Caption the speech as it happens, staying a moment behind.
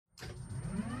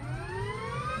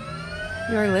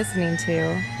You're listening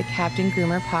to the Captain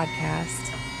Groomer Podcast.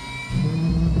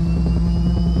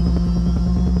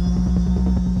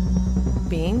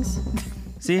 Beans?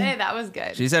 See? Hey, that was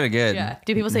good. She said it good. Yeah.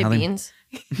 Do people say beans?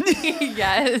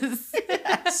 Yes.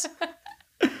 Yes.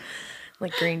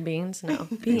 Like green beans? No.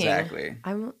 Being. Exactly.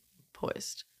 I'm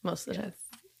poised most of the time.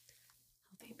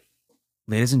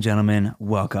 Ladies and gentlemen,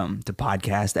 welcome to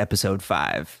podcast episode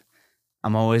 5.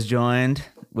 I'm always joined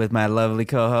with my lovely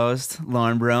co-host,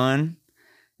 Lauren Bruin.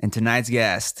 And tonight's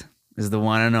guest is the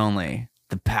one and only,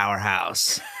 the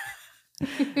powerhouse,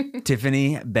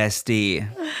 Tiffani Beste.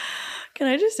 Can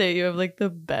I just say you have like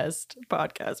the best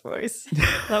podcast voice?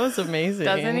 That was amazing.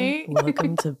 Doesn't he?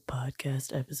 Welcome to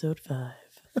podcast episode 5.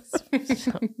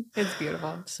 It's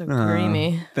beautiful. So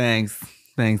creamy. Thanks,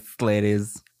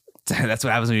 ladies. That's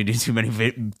what happens when you do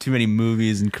too many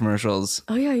movies and commercials.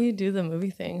 Oh yeah, you do the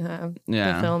movie thing, huh?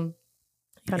 Yeah. The film.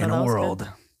 In a world.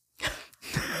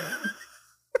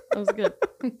 That was good.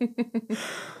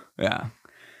 Yeah.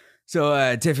 So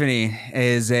Tiffani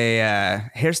is a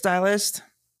hairstylist,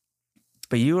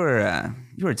 but you were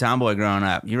a tomboy growing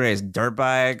up. You raced dirt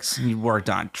bikes. You worked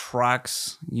on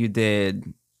trucks. You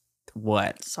did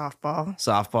what?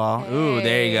 Softball. Ooh,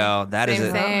 there you go. That is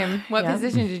it. Same. What Yeah.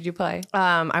 position did you play?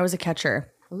 I was a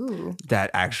catcher. Ooh.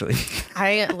 That actually.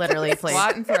 I literally played.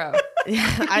 Squat and throw.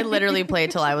 I literally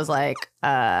played till I was like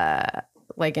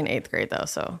in 8th grade though.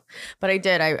 So, but I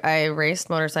did. I raced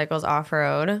motorcycles off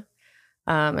road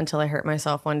until I hurt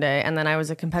myself one day, and then I was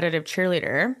a competitive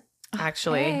cheerleader.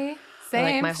 Actually, Hey, for, like,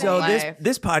 same. my So life.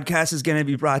 this podcast is going to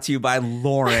be brought to you by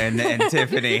Lauren and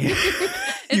Tiffani.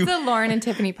 It's the Lauren and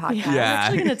Tiffani podcast. I'm Yeah.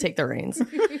 actually gonna take the reins.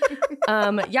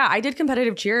 Yeah, I did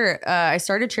competitive cheer. I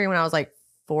started cheering when I was like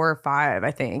 4 or 5,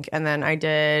 I think, and then I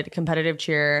did competitive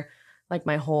cheer like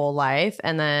my whole life,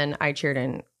 and then I cheered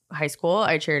in high school.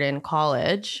 I cheered in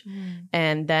college,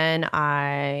 and then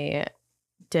I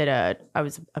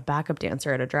was a backup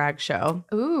dancer at a drag show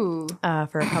Ooh.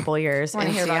 for a couple years in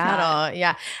Wanna hear Seattle. about that.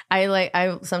 Yeah,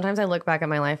 I sometimes I look back at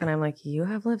my life and I'm like, you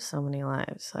have lived so many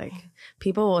lives. Like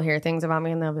people will hear things about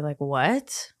me and they'll be like,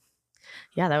 what?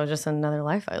 Yeah, that was just another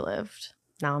life I lived.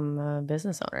 Now I'm a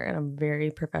business owner and I'm very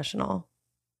professional.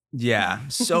 Yeah,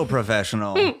 so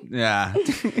professional. Yeah.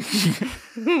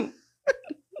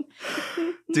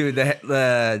 Dude,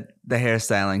 the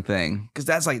hairstyling thing, because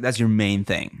that's your main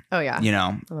thing. Oh yeah, You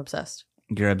know, I'm obsessed.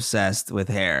 you're obsessed with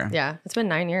hair. Yeah, it's been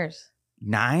 9 years.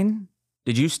 9?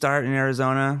 Did you start in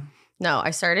Arizona? No,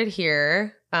 I started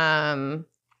here. I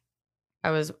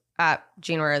was at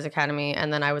Gene Juarez Academy,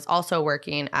 and then I was also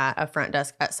working at a front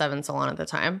desk at 7 Salon at the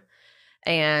time.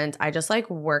 And I just like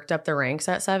worked up the ranks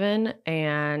at 7,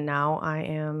 and now I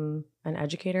am an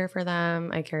educator for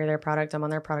them. I carry their product. I'm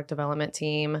on their product development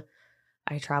team.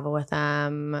 I travel with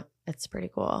them. It's pretty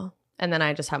cool. And then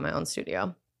I just have my own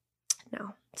studio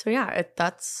now. So yeah,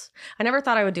 I never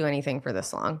thought I would do anything for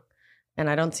this long, and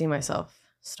I don't see myself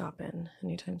stopping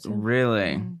anytime soon.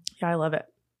 Really? Yeah, I love it.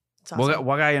 It's awesome.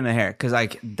 What got you in the hair?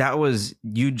 Because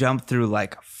you jumped through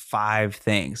like 5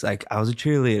 things. Like I was a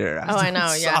cheerleader. Oh, I doing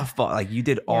know, yeah. softball. Like you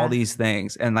did all Yeah. these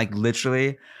things, and like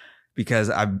literally, because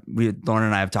Lauren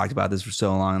and I have talked about this for so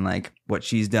long. And like what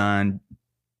she's done.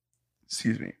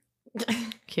 Excuse me.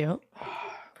 Cute.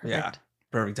 Yeah. Perfect.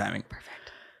 Perfect timing. Perfect.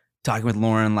 Talking with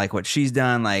Lauren, like what she's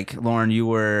done. Like Lauren, you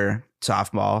were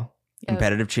softball,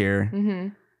 competitive cheer, Mm-hmm.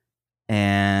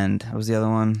 and what was the other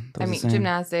one? I mean,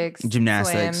 gymnastics.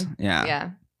 Gymnastics. Swim. Yeah. Yeah.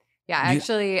 Yeah.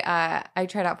 Actually, I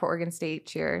tried out for Oregon State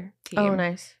cheer team. Oh,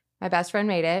 nice. My best friend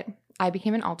made it. I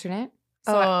became an alternate.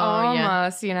 So Oh,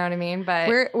 almost, you know what I mean? But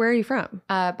Where are you from?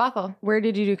 Bothell. Where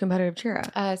did you do competitive cheer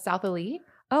at? South Elite.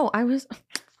 Oh, I was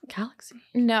Galaxy.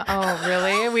 No. Oh,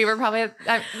 really? We were probably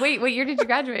wait, what year did you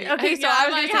graduate? Okay, so Yeah, I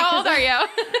I'm was like, gonna say, how old are you?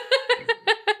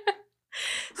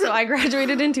 So I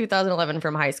graduated in 2011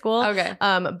 from high school. Okay.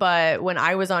 But when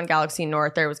I was on Galaxy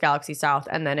North, there was Galaxy South,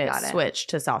 and then it Got it.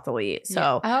 switched to South Elite.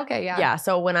 So Oh, okay, yeah. yeah.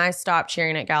 So when I stopped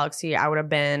cheering at Galaxy, I would have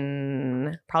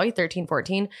been probably 13,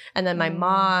 14. And then my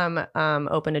mom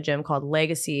opened a gym called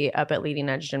Legacy up at Leading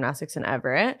Edge Gymnastics in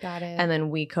Everett. Got it. And then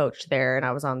we coached there, and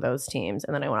I was on those teams.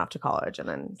 And then I went off to college, and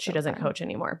then she So doesn't fun. coach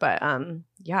anymore. But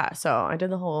yeah, so I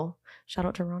did the whole shout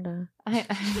out to Rhonda.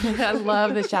 I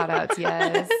love the shout outs,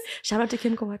 yes. Shout out to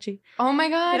Kim Kawachi. Oh my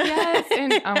God, yes.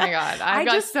 And oh my God, I've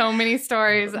got so many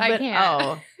stories. I can't.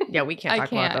 Oh, yeah, we can't I talk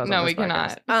can't. about those. No, on we this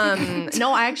cannot. podcast.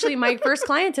 No, I actually, my first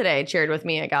client today cheered with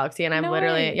me at Galaxy, and I'm No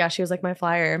literally, way. yeah, she was like my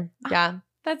flyer. Yeah.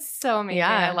 That's so amazing.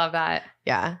 Yeah. I love that.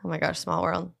 Yeah. Oh my gosh, small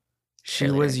world.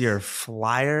 She was cheerleaders. your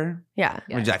flyer. Yeah,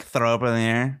 Yeah. Would you like throw up in the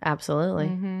air? absolutely.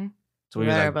 Mm-hmm. So we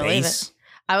were Better like believe base.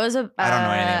 I was a. I don't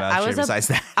know anything about cheer besides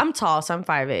that. I'm tall, so I'm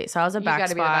 5'8", so I was a back spot.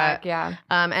 Be the back, yeah.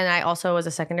 And I also was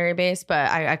a secondary base, but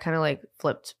I kind of like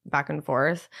flipped back and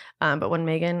forth. But when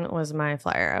Megan was my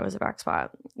flyer, I was a back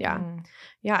spot. Yeah,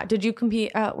 yeah. Did you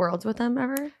compete at Worlds with them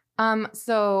ever?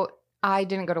 So I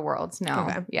didn't go to Worlds. No.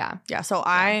 Okay. Yeah. So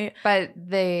but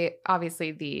they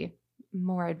obviously the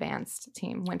more advanced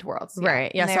team went to Worlds.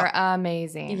 Right. Yeah. And they're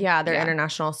amazing. Yeah, they're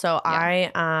international. So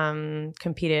I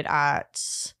competed at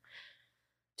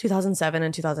 2007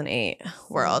 and 2008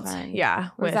 Worlds. Yeah.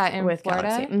 Was that in Florida?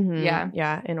 Galaxy. Mm-hmm. Yeah.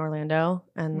 Yeah. In Orlando.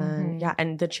 And then,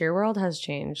 and the cheer world has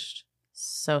changed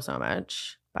so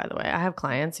much, by the way. I have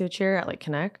clients who cheer at like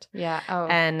Connect. Yeah. Oh.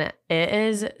 And it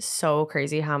is so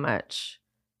crazy how much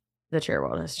the cheer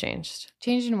world has changed.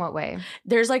 Changed in what way?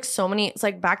 There's like so many. It's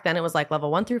like back then it was like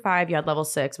level 1 through 5. You had level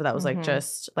 6, but that was like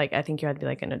just like, I think you had to be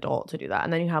like an adult to do that.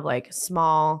 And then you have like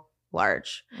small,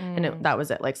 large, and that was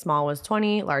it. Like small was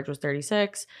 20, large was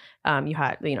 36. You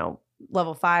had,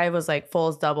 level 5 was like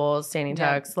fulls, doubles, standing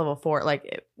tucks. Level 4,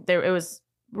 like it was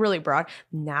really broad.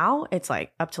 Now it's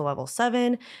like up to level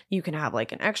 7. You can have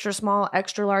like an extra small,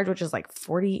 extra large, which is like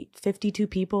 52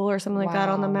 people or something like that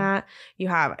on the mat.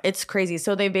 It's crazy.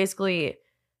 So they basically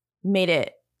made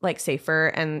it like safer,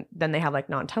 and then they have like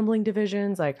non-tumbling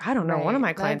divisions. Like, I don't know. One of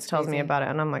my clients tells me about it,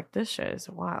 and I'm like, this shit is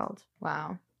wild.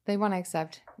 Wow. They want to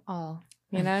accept all.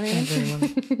 You know what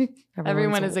I mean?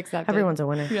 Everyone is accepted. Everyone's a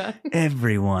winner. Yeah.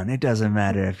 Everyone. It doesn't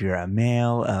matter if you're a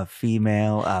male, a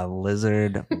female, a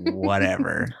lizard,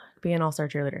 whatever. Be an all-star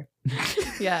cheerleader.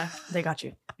 Yeah. They got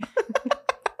you.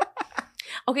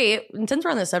 Okay, since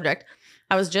we're on this subject,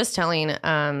 I was just telling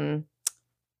the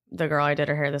girl I did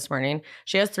her hair this morning.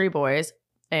 She has 3 boys,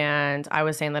 and I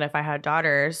was saying that if I had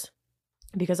daughters,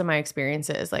 because of my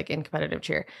experiences like in competitive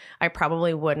cheer, I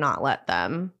probably would not let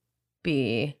them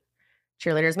be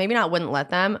cheerleaders. Maybe not wouldn't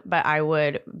let them, but I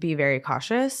would be very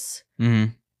cautious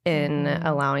in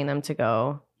allowing them to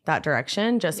go that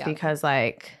direction, just because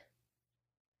like,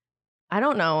 I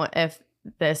don't know if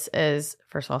this is,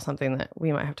 first of all, something that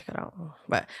we might have to cut out,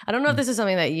 but I don't know if this is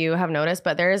something that you have noticed,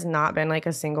 but there has not been like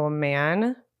a single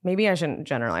man, maybe I shouldn't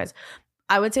generalize,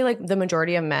 I would say like the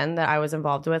majority of men that I was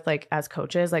involved with, like as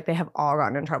coaches, like they have all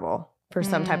gotten in trouble for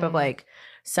some type of like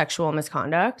sexual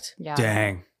misconduct. Yeah.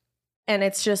 Dang. And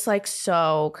it's just like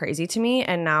so crazy to me.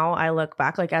 And now I look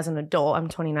back like as an adult, I'm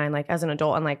 29, like as an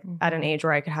adult and like at an age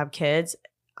where I could have kids,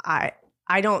 I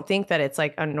don't think that it's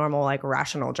like a normal, like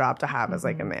rational job to have as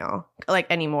like a male, like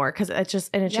anymore. Cause it's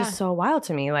just so wild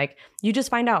to me. Like you just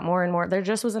find out more and more. There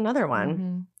just was another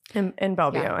one in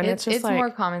Bellevue. Yeah. And it's just like,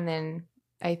 more common than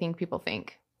I think people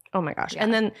think. Oh my gosh. Yeah.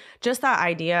 And then just that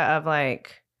idea of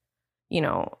like,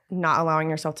 not allowing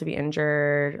yourself to be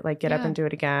injured, like get up and do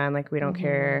it again. Like we don't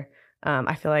care.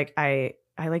 I feel like I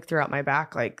like threw out my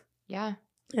back like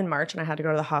in March, and I had to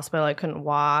go to the hospital. I couldn't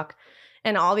walk,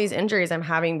 and all these injuries I'm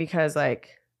having because like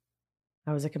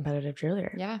I was a competitive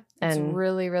cheerleader. Yeah. It's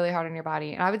really, really hard on your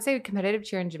body. And I would say competitive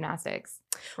cheer and gymnastics,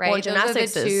 right? Well,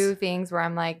 gymnastics Those are the 2 things where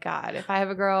I'm like, God, if I have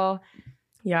a girl.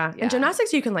 Yeah. And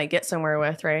gymnastics you can like get somewhere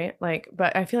with, right? Like,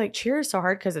 but I feel like cheer is so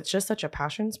hard because it's just such a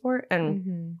passion sport.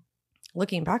 And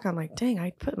looking back, I'm like, dang,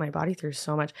 I put my body through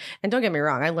so much. And don't get me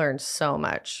wrong, I learned so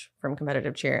much from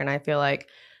competitive cheer. And I feel like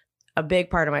a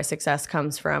big part of my success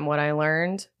comes from what I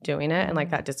learned doing it and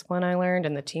like that discipline I learned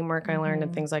and the teamwork I learned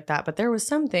and things like that. But there was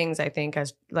some things I think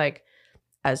as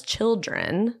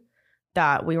children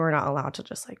that we were not allowed to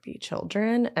just like be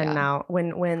children. And now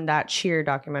when that cheer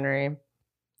documentary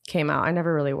came out, I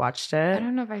never really watched it. I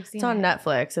don't know if I've seen it. It's on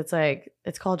Netflix.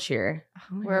 It's called Cheer.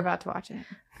 We're about to watch it.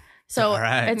 So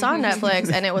it's on Netflix,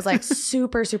 and it was like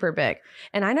super, super big.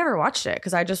 And I never watched it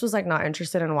because I just was like not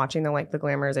interested in watching the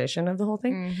glamorization of the whole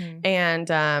thing.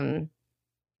 And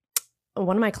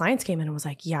one of my clients came in and was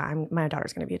like, yeah, my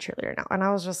daughter's going to be a cheerleader now. And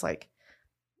I was just like,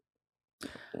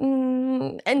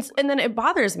 and then it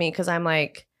bothers me because I'm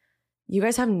like, you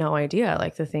guys have no idea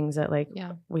like the things that like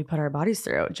we put our bodies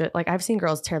through. Like I've seen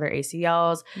girls tear their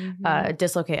ACLs,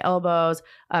 dislocate elbows,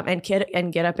 and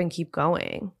get up and keep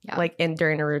going like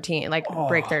during a routine, like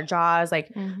break their jaws. Like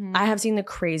I have seen the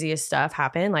craziest stuff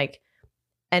happen. Like,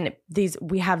 and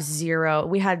we had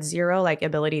zero like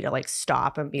ability to like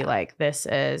stop and be like, this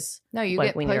is you like,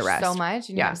 get we pushed need a rest. so much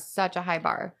and you have such a high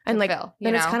bar to and like fill,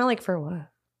 then it's kind of like for what?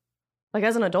 Like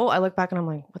as an adult, I look back and I'm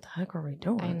like, what the heck were we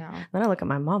doing? I know. Then I look at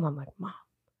my mom, I'm like, Mom,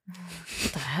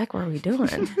 what the heck were we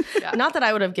doing? Not that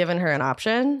I would have given her an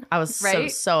option. I was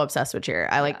so obsessed with cheer.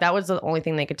 That was the only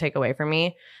thing they could take away from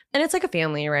me. And it's like a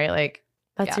family, right? Like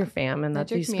that's your fam, and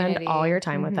that's you community. Spend all your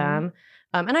time with them.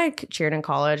 And I cheered in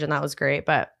college, and that was great.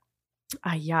 But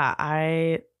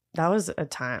that was a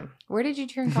time. Where did you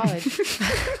cheer in college?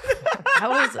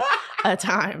 That was a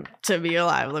time to be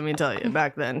alive, let me tell you,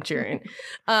 back then, cheering.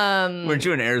 Weren't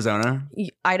you in Arizona?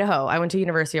 Idaho. I went to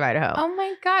University of Idaho. Oh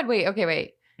my God.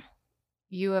 Wait.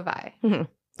 U of I. Mm-hmm.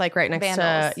 Like right next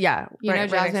Vandals. to, yeah. You know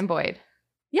Jasmine next, Boyd.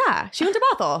 Yeah. She went to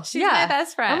Bothell. She's my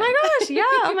best friend. Oh my gosh. Yeah.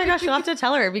 Oh my gosh. You'll have to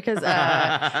tell her because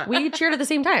we cheered at the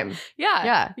same time.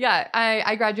 Yeah.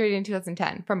 I graduated in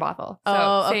 2010 from Bothell.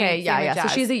 So okay. Yeah.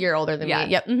 So she's a year older than me.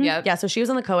 Yep. Mm-hmm. Yep. Yeah. So she was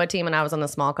on the COA team and I was on the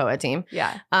small COA team.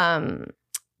 Yeah.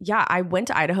 Yeah. I went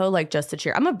to Idaho like just to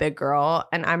cheer. I'm a big girl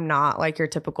and I'm not like your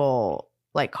typical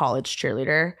like college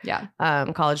cheerleader. Yeah.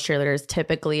 College cheerleaders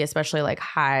typically, especially like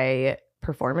high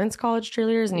performance college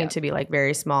cheerleaders, need to be like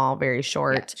very small, very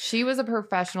short. Yeah. She was a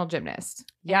professional gymnast.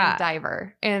 Yeah. And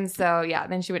diver. And so,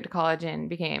 then she went to college and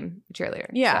became a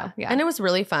cheerleader. Yeah. So, yeah. And it was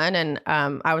really fun. And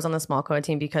I was on the small COA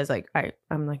team because like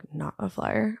I'm like not a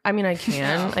flyer. I mean, I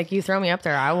can. No. Like you throw me up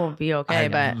there, I will be okay.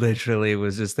 But literally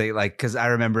was just thinking, like, because I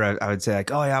remember I would say like,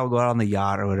 oh yeah, we'll go out on the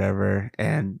yacht or whatever.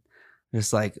 And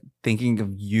just like thinking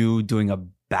of you doing a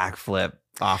backflip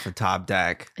off the top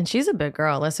deck. And she's a big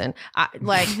girl. Listen, I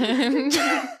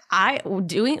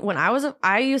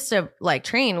used to like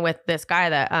train with this guy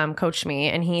that coached me,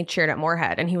 and he cheered at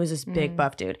Moorhead, and he was this big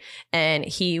buff dude, and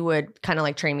he would kind of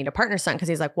like train me to partner stunt because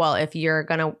he's like, well, if you're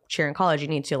gonna cheer in college, you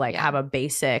need to like have a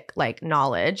basic like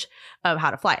knowledge of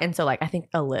how to fly. And so like I think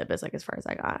a lib is like as far as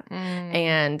I got,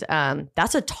 and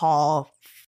that's a tall.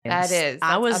 That is.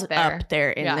 I was up there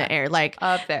in the air. Like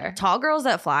up there. Tall girls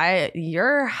that fly,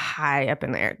 you're high up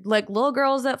in the air. Like little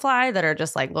girls that fly that are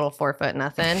just like little 4 foot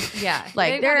nothing. Yeah.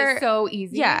 Like they're so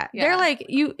easy. Yeah. They're like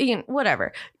you know,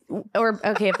 whatever. Or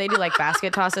okay, if they do like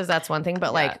basket tosses, that's one thing.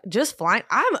 But like just flying,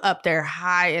 I'm up there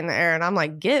high in the air and I'm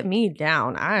like, get me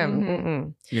down.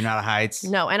 I'm You're not a heights.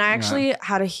 No, and I actually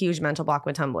had a huge mental block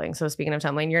with tumbling. So speaking of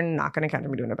tumbling, you're not gonna catch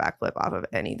me doing a backflip off of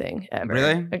anything ever.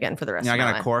 Really? Again for the rest You're of my not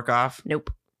life. gonna cork off?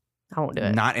 Nope. I won't do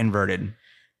it. Not inverted.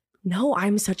 No,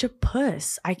 I'm such a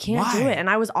puss. I can't do it. And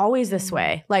I was always this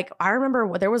way. Like I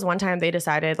remember there was one time they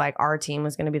decided like our team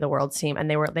was going to be the world's team, and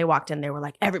they walked in, they were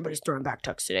like, everybody's throwing back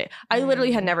tucks today. I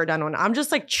literally had never done one. I'm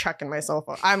just like chucking myself.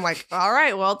 I'm like, all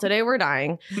right, well, today we're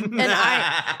dying. And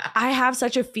I have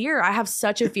such a fear. I have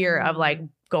such a fear of like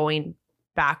going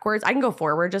backwards. I can go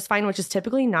forward just fine, which is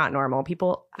typically not normal.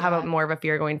 People have more of a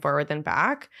fear going forward than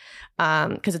back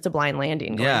because it's a blind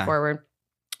landing going forward.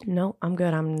 No, I'm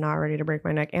good. I'm not ready to break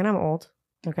my neck. And I'm old.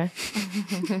 Okay.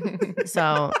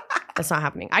 So that's not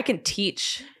happening. I can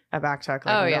teach a back tuck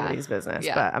like nobody's business,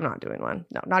 but I'm not doing one.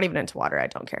 No, not even into water. I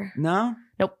don't care. No?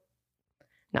 Nope.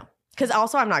 No. Because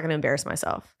also I'm not going to embarrass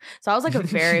myself. So I was like a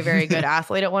very, very good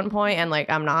athlete at one point, and like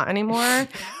I'm not anymore.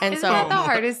 And Isn't that the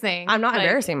hardest thing? I'm not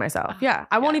embarrassing myself. Yeah.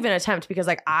 I won't even attempt because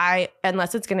like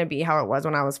unless it's going to be how it was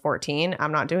when I was 14,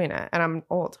 I'm not doing it. And I'm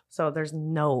old. So there's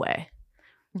no way.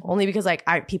 Only because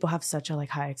like people have such a like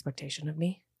high expectation of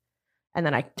me, and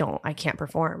then I can't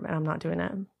perform, and I'm not doing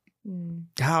it.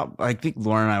 How I think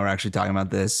Lauren and I were actually talking about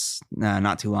this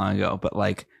not too long ago, but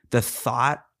like the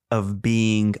thought of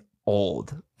being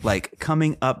old, like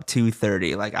coming up to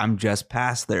 30, like I'm just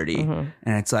past 30, and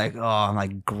it's like, oh, I'm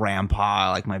like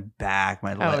grandpa, like my back,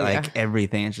 my like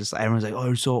everything. It's just everyone's like, oh,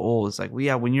 you're so old. It's like, well,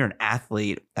 yeah, when you're an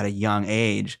athlete at a young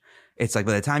age, it's like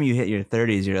by the time you hit your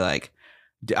 30s, you're like,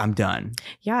 I'm done.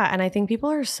 Yeah. And I think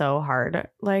people are so hard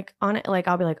like on it. Like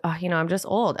I'll be like, oh, you know, I'm just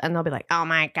old. And they'll be like, oh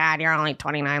my God, you're only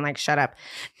 29. Like, shut up.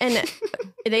 And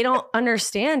they don't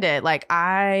understand it. Like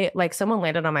someone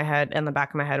landed on my head in the back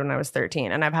of my head when I was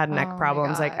 13, and I've had neck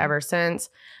problems like ever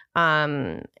since.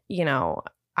 You know,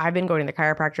 I've been going to the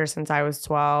chiropractor since I was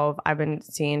 12. I've been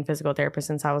seeing physical therapists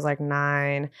since I was like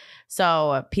 9.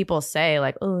 So people say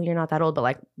like, oh, you're not that old,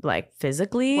 but like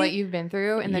physically what you've been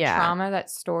through and the trauma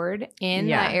that's stored in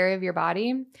that area of your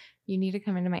body, you need to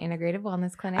come into my integrative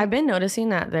wellness clinic. I've been noticing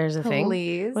that there's a thing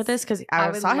with this because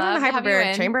I saw him in the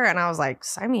hyperbaric chamber, and I was like,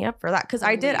 sign me up for that. Because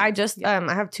I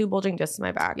have 2 bulging discs in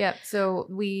my back. Yep. So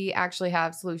we actually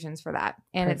have solutions for that.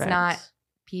 And it's not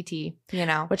PT, you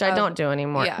know, which I don't do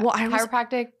anymore. Yeah. Well,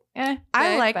 chiropractic.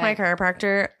 I like my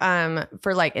chiropractor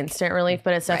for like instant relief,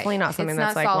 but it's definitely not something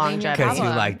that's like longevity. Because you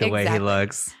like the way he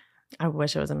looks. I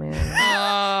wish it was a man.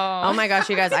 Oh my gosh,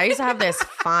 you guys! I used to have this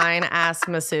fine ass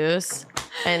masseuse,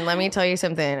 and let me tell you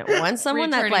something. Once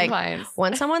someone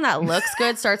that looks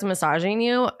good starts massaging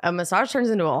you, a massage turns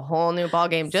into a whole new ball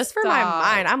game. Just for my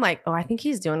mind, I'm like, oh, I think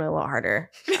he's doing it a little harder.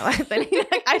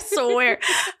 I swear,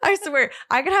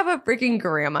 I could have a freaking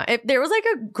grandma. If there was like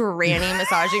a granny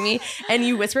massaging me, and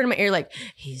you whispered in my ear like,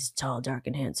 he's tall, dark,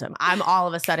 and handsome, I'm all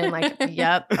of a sudden like,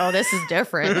 yep, oh, this is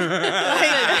different.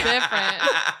 This is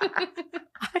different.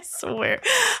 I swear.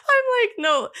 I'm like,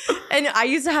 no. And I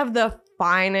used to have the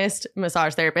finest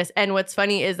massage therapist. And what's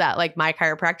funny is that like my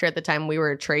chiropractor at the time, we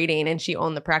were trading and she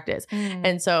owned the practice.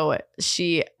 And so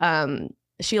she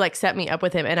like set me up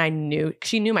with him, and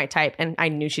she knew my type, and I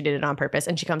knew she did it on purpose.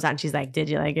 And she comes out and she's like, "Did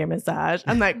you like your massage?"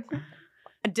 I'm like,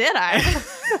 "Did I?"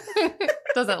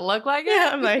 Does it look like it?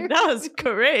 Yeah, I'm like, that was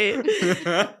great.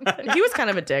 He was kind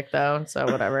of a dick though, so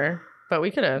whatever. But we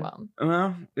could have.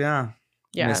 Well, yeah.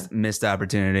 Yeah. Missed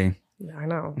opportunity. Yeah, I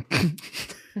know.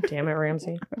 Damn it,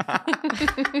 Ramsey.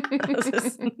 That was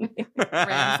his name.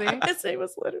 Ramsey. His name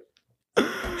was literally.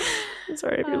 I'm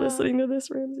sorry if you're listening to this,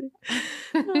 Ramsey.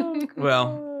 Oh,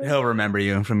 well, he'll remember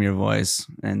you from your voice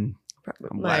and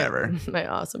whatever. My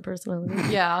awesome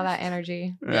personality. Yeah, all that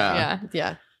energy. Yeah.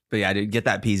 But yeah, dude, get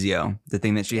that PZO. The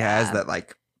thing that she has, that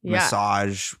like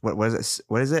massage. What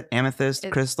is it?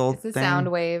 Amethyst crystal. It's a thing? sound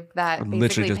wave that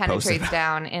basically penetrates about.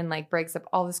 down and like breaks up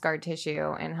all the scar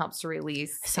tissue and helps to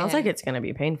release. Sounds like it's gonna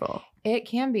be painful. It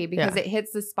can be because it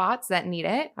hits the spots that need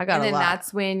it. I got and a then lot.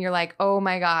 That's when you're like, oh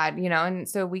my God, and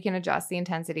so we can adjust the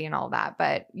intensity and all that.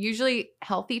 But usually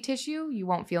healthy tissue, you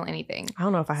won't feel anything. I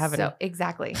don't know if I have any.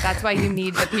 Exactly. That's why you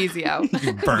need the PZO.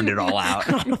 You burned it all out.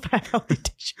 I don't know if I have healthy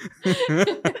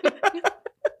tissue.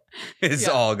 It's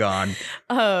all gone.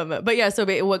 But yeah, so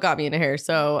what got me into hair?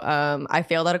 So I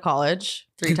failed out of college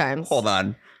 3 times. Hold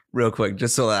on real quick,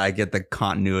 just so that I get the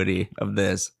continuity of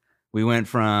this. We went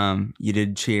from you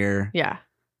did cheer. Yeah.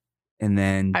 And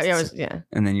then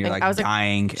and then you're like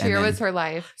dying. Cheer was her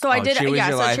life. So I did cheer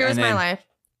was my life.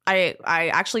 I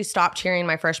actually stopped cheering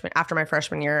after my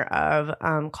freshman year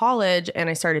of college, and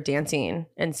I started dancing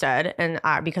instead. And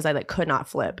because I like could not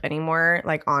flip anymore,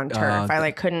 like on turf. I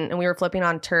like couldn't, and we were flipping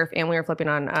on turf and we were flipping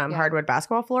on hardwood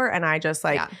basketball floor, and I just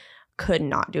like could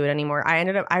not do it anymore. I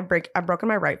ended up I've broken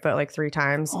my right foot like 3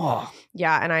 times. Oh.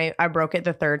 Yeah, and I broke it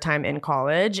the 3rd time in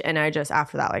college, and I just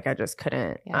after that like I just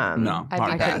couldn't.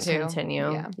 I couldn't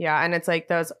continue. Yeah, and it's like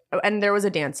those, and there was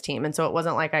a dance team, and so it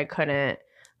wasn't like I couldn't.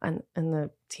 And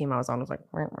the team I was on was like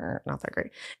not that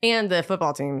great. And the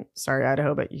football team, sorry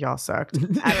Idaho, but y'all sucked.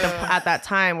 At that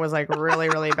time was like really,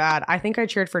 really bad. I think I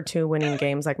cheered for 2 winning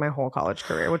games like my whole college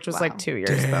career, which was like 2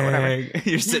 years, but whatever.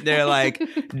 You're sitting there like,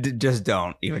 just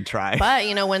don't even try. But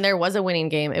when there was a winning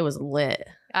game, it was lit.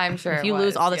 I'm sure. If you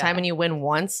lose all the time and you win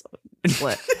once, it's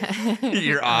lit.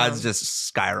 Your odds just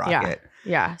skyrocket.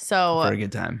 Yeah. So for a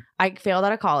good time. I failed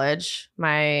out of college.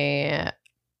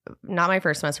 Not my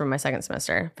first semester, but my second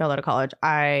semester. Failed out of college.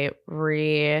 I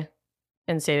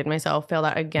reinstated myself. Failed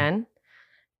out again.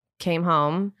 Came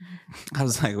home. I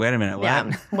was like, wait a minute. What?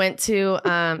 Yeah. Went to,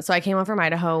 so I came home from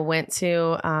Idaho. Went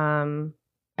to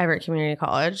Everett Community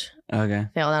College. Okay.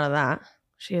 Failed out of that.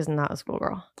 She is not a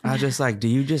schoolgirl. I was just like, do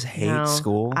you just hate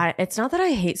school? It's not that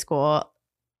I hate school.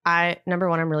 Number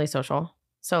one, I'm really social.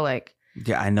 So like.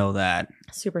 Yeah, I know that.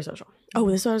 Super social. Oh,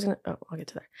 this is what I was going to, I'll get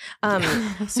to there.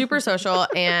 Super social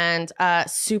and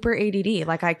super ADD.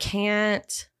 Like I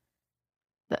can't,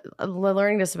 the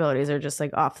learning disabilities are just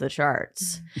like off the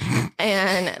charts.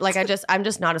 And like, I'm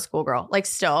just not a schoolgirl. Like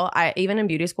still, even in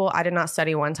beauty school, I did not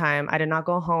study one time. I did not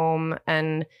go home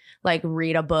and like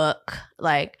read a book.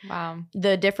 Like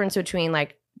the difference between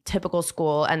like typical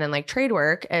school and then like trade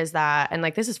work is that, and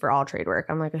like, this is for all trade work.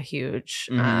 I'm like a huge,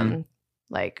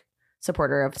 like,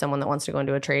 supporter of someone that wants to go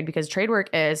into a trade, because trade work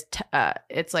is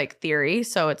it's like theory,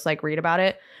 so it's like read about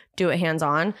it, do it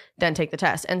hands-on, then take the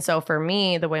test. And so for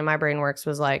me, the way my brain works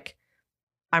was like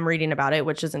I'm reading about it,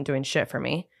 which isn't doing shit for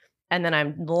me, and then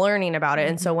I'm learning about it.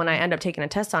 And so when I end up taking a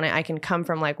test on it, I can come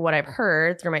from like what I've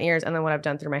heard through my ears and then what I've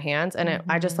done through my hands, and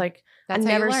I just like that's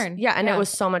how you learn. And it was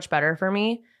so much better for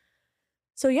me.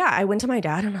 So yeah, I went to my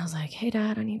dad and I was like, hey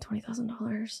dad, I need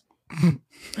 $20,000.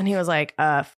 And he was like,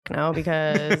 no,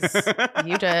 because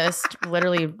you just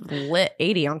literally lit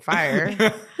 80 on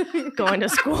fire going to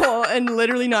school and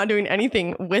literally not doing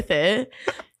anything with it.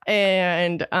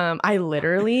 And I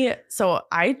went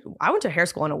to hair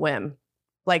school on a whim.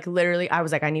 Like literally, I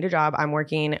was like, I need a job. I'm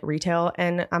working retail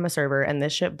and I'm a server and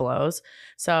this shit blows.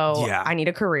 So I need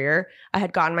a career. I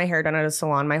had gotten my hair done at a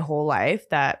salon my whole life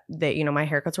that they, my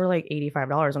haircuts were like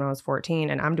 $85 when I was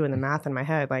 14, and I'm doing the math in my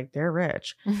head. Like they're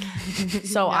rich.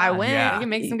 So I went. Yeah. You can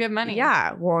make some good money.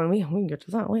 Yeah. Well, and we can get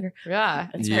to that later. Yeah.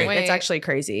 It's actually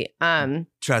crazy.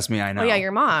 Trust me, I know. Oh yeah,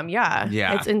 your mom. Yeah.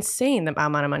 Yeah. It's insane the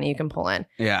amount of money you can pull in.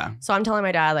 Yeah. So I'm telling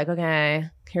my dad like, okay,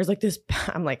 here's like this,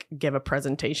 I'm like, give a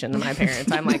presentation to my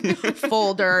parents. I'm like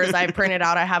folders I printed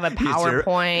out. I have a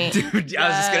PowerPoint. Dude, I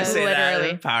was just going to say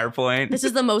literally. That. PowerPoint. This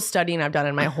is the most studying I've done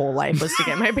in my whole life, was to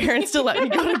get my parents to let me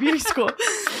go to beauty school.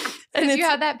 And you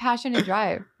had that passion and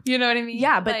drive. You know what I mean?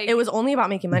 Yeah, but Like, it was only about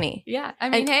making money. Yeah. I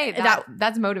mean, And hey,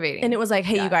 that's motivating. And it was like,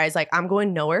 hey, Yeah. you guys, like, I'm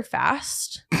going nowhere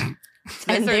fast.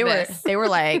 And This. they were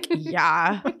like,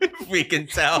 yeah, We can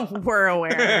tell. we're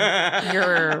aware.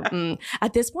 You're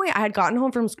at this point, I had gotten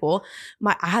home from school.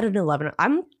 I had an 11.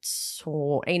 I'm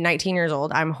 19 years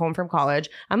old. I'm home from college.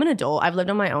 I'm an adult. I've lived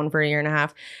on my own for a year and a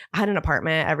half. I had an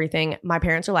apartment, everything. My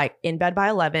parents are like in bed by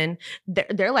 11.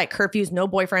 They're like curfews, no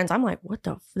boyfriends. I'm like, what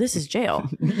the? This is jail.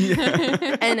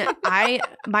 And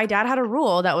my dad had a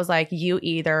rule that was like, you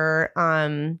either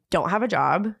don't have a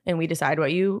job and we decide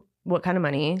what kind of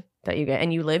money that you get,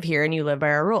 and you live here and you live by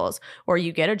our rules, or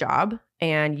you get a job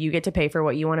and you get to pay for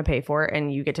what you want to pay for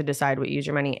and you get to decide what you use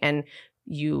your money, and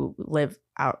you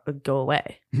go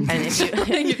away. And if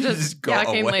You just go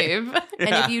fucking away. leave. and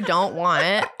if you don't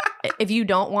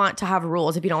want to have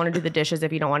rules, if you don't want to do the dishes,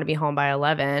 if you don't want to be home by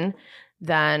 11,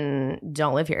 then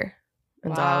don't live here.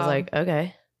 And so I was Wow. like,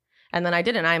 okay. And then I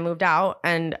didn't. I moved out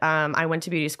and I went to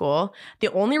beauty school.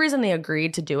 The only reason they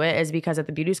agreed to do it is because at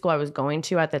the beauty school I was going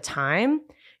to at the time,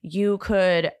 you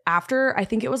could, after, I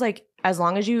think it was like, as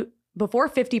long as before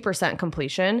 50%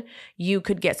 completion, you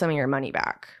could get some of your money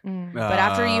back. But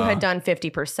after you had done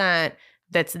 50%,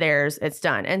 that's theirs, it's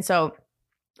done. And so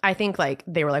I think like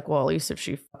they were like, well, at least if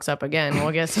she fucks up again,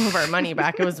 we'll get some of our money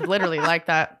back. It was literally like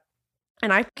that.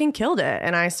 And I fucking killed it.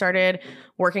 And I started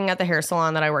working at the hair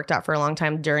salon that I worked at for a long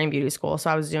time during beauty school.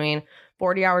 So I was doing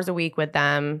 40 hours a week with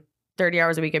them, 30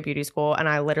 hours a week at beauty school. And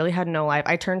I literally had no life.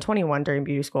 I turned 21 during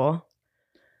beauty school.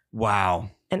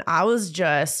 Wow. And I was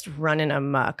just running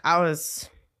amok. I was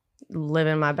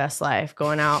living my best life,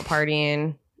 going out,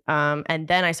 partying. And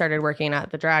then I started working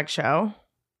at the drag show.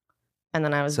 And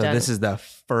then I was So done. this is the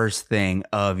first thing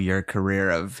of your career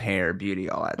of hair, beauty,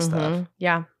 all that stuff.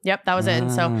 Yeah. Yep. That was it. And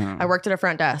so Ah. I worked at a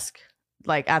front desk,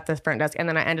 like at the front desk. And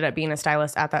then I ended up being a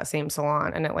stylist at that same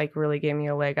salon. And it like really gave me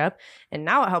a leg up. And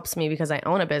now it helps me because I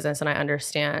own a business and I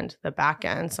understand the back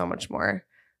end so much more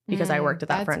because I worked at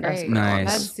that That's front desk. great. for a long Nice. time.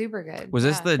 That's super good. Was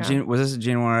this Yeah. was this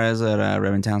Gene Juarez at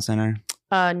Ribbon Town Center?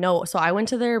 No. So I went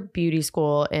to their beauty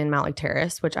school in Mount Lake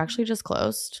Terrace, which actually just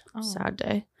closed. Oh. Sad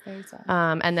day. Very sad.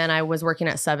 And then I was working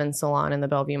at Seven Salon in the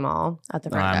Bellevue Mall at the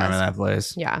Oh, front I desk. remember that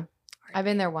place. Yeah. I've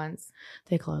been there once.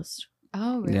 They closed.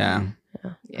 Oh, really? Yeah.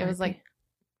 Yeah. It was like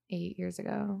 8 years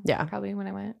ago. Yeah. Probably when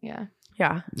I went. Yeah.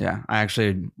 Yeah. Yeah. I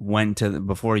actually went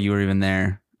before you were even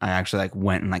there. I actually like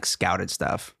went and like scouted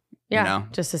stuff. Yeah. You know?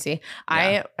 Just to see.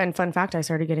 Yeah. And fun fact, I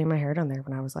started getting my hair done there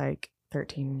when I was like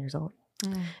 13 years old.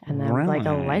 Mm. And then like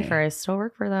a Really? lifer, I still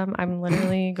work for them. I'm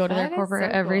literally go to their That is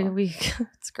corporate so every cool. week.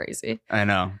 It's crazy. I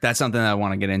know. That's something that I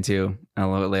want to get into a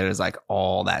little bit later is like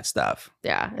all that stuff.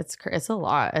 Yeah. It's a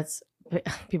lot.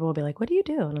 People will be like, what do you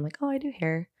do? And I'm like, oh, I do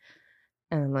hair.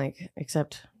 And I'm like,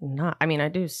 except not. I mean, I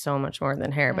do so much more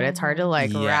than hair, but it's hard to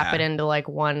like wrap Yeah. it into like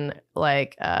one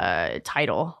like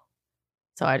title.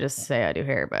 So I just say I do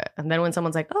hair, and then when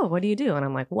someone's like, "Oh, what do you do?" and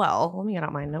I'm like, "Well, let me get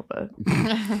out my notebook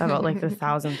about like the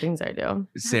 1,000 things I do."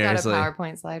 Seriously. Got a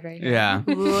PowerPoint slide right here. Yeah.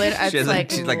 It's She's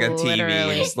like she's like a TV.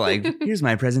 literally- Just like, here's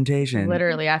my presentation.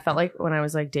 Literally, I felt like when I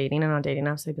was like dating and on dating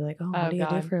apps, they'd be like, "Oh, what Oh, do you do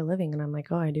God. for a living?" And I'm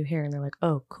like, "Oh, I do hair." And they're like,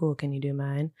 "Oh, cool. Can you do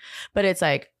mine?" But it's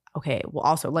like, okay, well,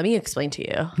 also let me explain to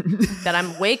you that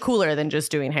I'm way cooler than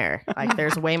just doing hair. Like,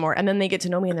 there's way more. And then they get to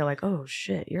know me and they're like, "Oh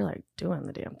shit, you're like doing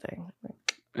the damn thing."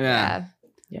 Like, Yeah.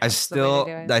 yeah. I the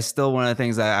way to do it. still one of the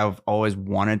things that I've always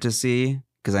wanted to see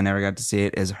because I never got to see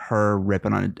it is her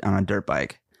ripping on a dirt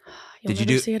bike. You'll Did you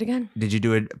never do- see it again? Did you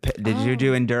do it? Did you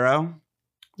do enduro?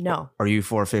 No, Or are you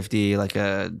 450 like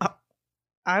a?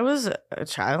 I was a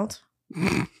child.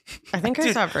 I think I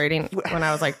Dude, stopped riding when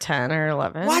I was like 10 or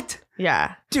 11. What?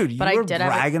 Yeah. Dude, you But I were did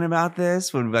have a- bragging about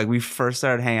this when like we first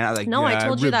started hanging out. Like, No, I yeah,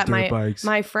 told you rip that dirt bikes.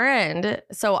 my friend,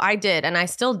 so I did, and I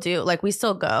still do. Like, we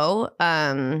still go.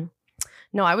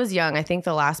 No, I was young. I think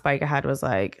the last bike I had was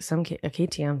like a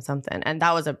KTM something, and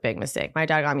that was a big mistake. My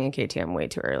dad got me a KTM way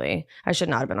too early. I should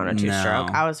not have been on a 2-stroke.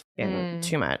 No. I was fucking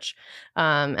too much,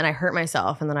 and I hurt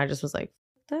myself. And then I just was like,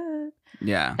 that.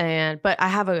 Yeah. But I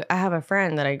have a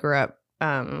friend that I grew up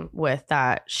with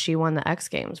that she won the X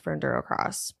Games for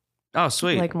endurocross Oh,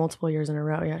 sweet. like multiple years in a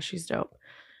row. Yeah, she's dope.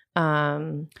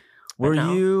 were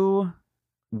no.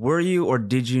 you or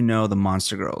did you know the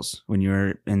Monster Girls when you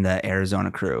were in the Arizona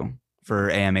crew for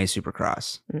AMA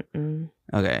Supercross? Mm-mm.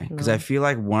 Okay, because No. I feel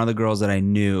like one of the girls that I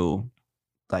knew,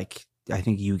 like I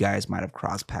think you guys might have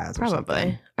crossed paths. Or Probably.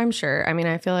 something. I'm sure. I mean,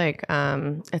 I feel like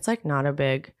it's like not a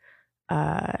big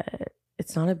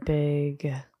it's not a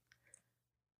big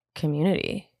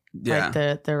community. Yeah.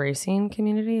 Like the racing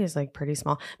community is like pretty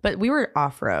small, but we were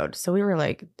off road, so we were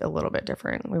like a little bit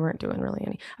different. We weren't doing really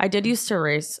any. I did used to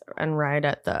race and ride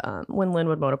at the when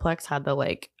Linwood Motoplex had the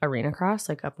like arena cross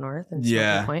like up north and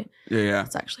Yeah. Point. Yeah.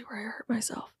 That's actually where I hurt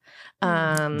myself.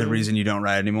 The reason you don't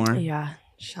ride anymore? Yeah.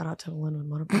 Shout out to Linwood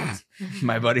Motoplex.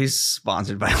 My buddy's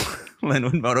sponsored by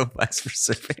Linwood Motoplex for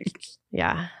surfing.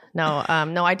 Yeah. No,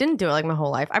 I didn't do it like my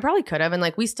whole life. I probably could have. And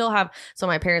like we still have, so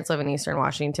my parents live in Eastern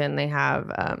Washington. They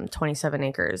have 27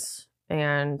 acres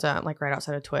and like right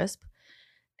outside of Twisp.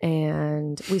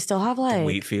 And we still have like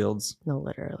Wheat fields. No,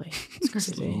 literally. It's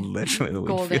crazy. Literally the wheat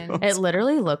Golden. fields. It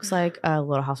literally looks like a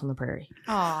Little House on the Prairie.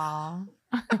 Aw.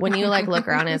 When you like look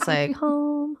around, it's like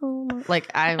home, home. Like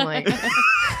I'm like,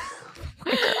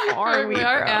 where are we?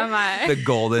 Where bro? am I? The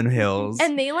Golden Hills.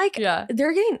 And they like, Yeah.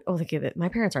 they're getting. Oh, look at it. My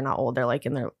parents are not old. They're like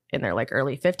in their like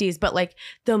early 50s. But like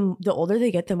the older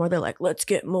they get, the more they're like, let's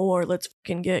get more. Let's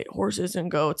fucking get horses and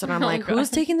goats. And I'm Oh, like, God. who's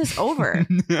taking this over?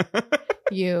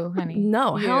 You, honey.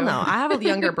 No, You. hell no. I have a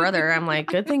younger brother. I'm like,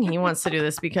 good thing he wants to do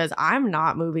this because I'm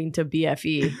not moving to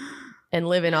BFE and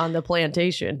living on the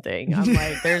plantation thing. I'm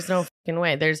like, there's no fucking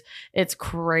way. It's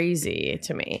crazy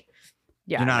to me.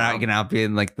 Yeah, You're not going out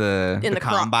being like the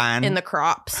combine. in the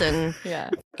crops and Yeah.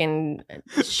 fucking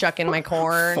shucking my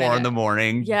corn. 4 in the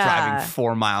morning, Yeah. driving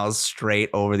 4 miles straight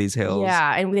over these hills.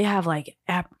 Yeah, and they have like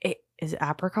is it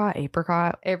apricot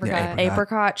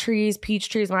apricot. trees, peach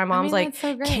trees. My mom's like that's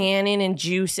so great. canning and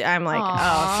juice. I'm like,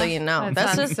 Aw, oh, so you know, that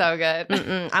that's sounds just. so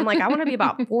good. I'm like, I want to be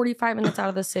about 45 minutes out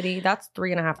of the city. That's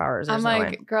 3.5 hours. I'm There's no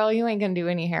like, way. girl, you ain't gonna do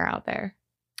any hair out there.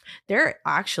 There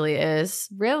actually is.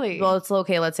 Really? Well, it's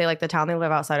okay. Let's say like the town they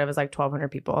live outside of is like 1,200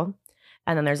 people,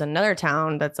 and then there's another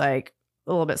town that's like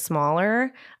a little bit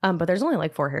smaller, but there's only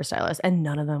like 4 hairstylists, and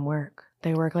none of them work.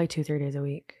 They work like 2-3 days a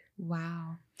week.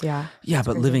 wow. Yeah. Yeah, It's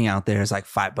but crazy. living out there is like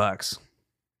 $5.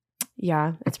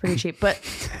 Yeah, it's pretty cheap, but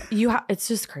it's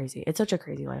just crazy. It's such a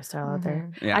crazy lifestyle out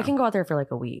there. Yeah. I can go out there for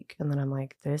like a week, and then I'm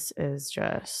like, this is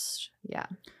just Yeah.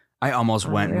 I almost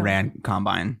went and Unreal. ran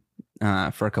combine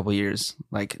for a couple years.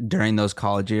 Like during those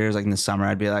college years, like in the summer,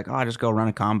 I'd be like, oh, I'll just go run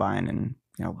a combine. And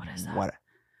you know, What is that? What?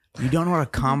 You don't know what a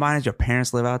combine is? Your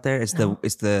parents live out there? It's No.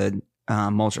 the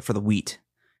mulcher for the wheat.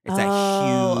 It's that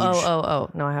huge. Oh.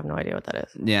 No, I have no idea what that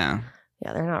is. Yeah.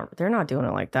 Yeah, they're not doing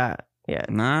it like that. Yeah.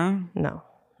 No? No.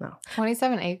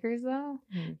 27 acres though?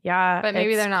 Yeah. But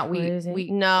maybe it's they're not crazy.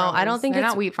 wheat. No, I don't growers. think they're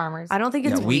it's not wheat farmers. I don't think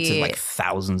it's Yeah, wheat's wheat. in like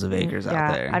thousands of acres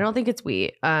out there. I don't think it's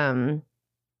wheat.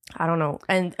 I don't know.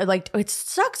 And like it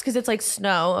sucks because it's like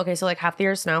snow. Okay, so like half the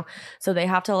year is snow. So they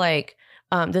have to like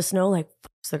the snow like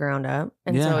fucks the ground up.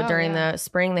 And Yeah. so Oh, during yeah. the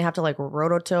spring they have to like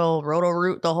rototill,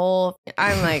 root the whole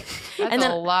I'm like That's and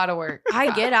then a lot of work.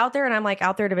 I get out there and I'm like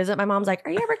out there to visit. My mom's like,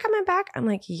 "Are you ever coming back?" I'm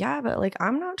like, "Yeah, but like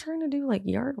I'm not trying to do like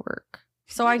yard work."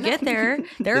 So I get there.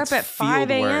 They're It's up at 5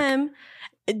 field work. a.m.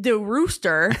 The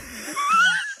rooster,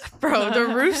 bro, the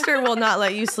rooster will not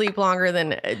let you sleep longer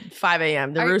than 5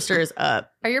 a.m. The Are- rooster is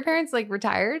up. Are your parents like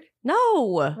retired?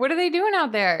 No, What are they doing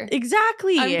out there?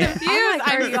 exactly. I'm confused. like,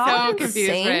 are I'm y'all so confused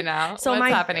insane? right now. So What's my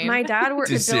happening? my dad works.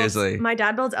 Dude, seriously. My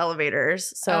dad builds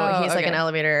elevators, so Oh, he's like an okay.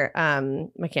 elevator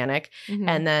mechanic. Mhm.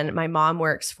 And then my mom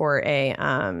works for a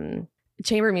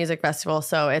chamber music festival.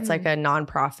 So it's like a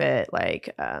nonprofit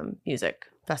like music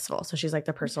festival. So she's like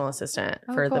the personal assistant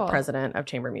Oh, for the cool. president of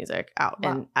chamber music out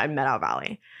Wow. in Meadow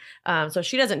Valley. So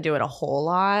she doesn't do it a whole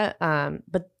lot.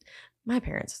 But my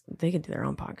parents, they could do their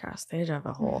own podcast. They have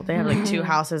they have like 2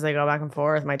 houses. They go back and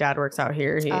forth. My dad works out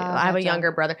here. I have a gotcha.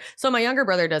 younger brother. So my younger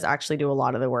brother does actually do a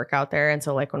lot of the work out there. And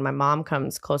so like when my mom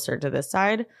comes closer to this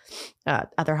side,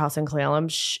 at their house in Cle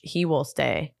Elum, he will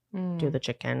stay, Mm. do the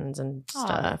chickens and Aw,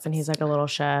 stuff. And he's like a little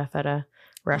chef at a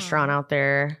restaurant Aw. out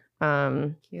there.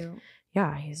 Cute.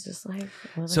 Yeah, he's just like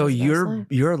living So his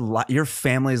best life. your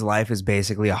family's life is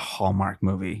basically a Hallmark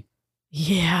movie.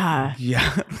 Yeah.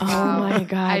 Yeah. Oh Wow. my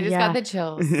god. I just yeah. got the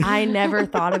chills. I never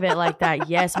thought of it like that.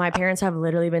 Yes, my parents have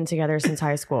literally been together since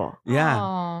high school. Yeah.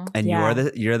 Aw. And Yeah.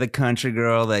 you're the country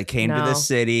girl that came to No. the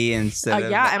city instead of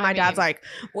Yeah, and my I dad's mean- like,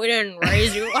 "We didn't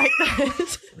raise you like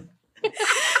this."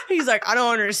 He's like, "I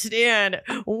don't understand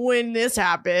when this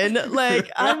happened."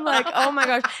 Like, I'm like, "Oh my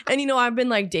gosh!" And you know, I've been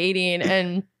like dating,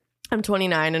 and I'm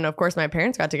 29, and of course, my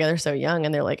parents got together so young,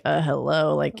 and they're like,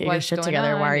 hello, like get your What's shit going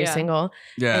together. Why on? are you Yeah. single?"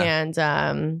 Yeah. And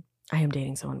I am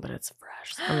dating someone, but it's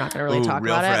fresh. So I'm not gonna really Ooh, talk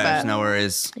real about fresh. it, but No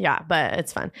worries. yeah, but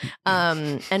it's fun.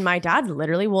 And my dad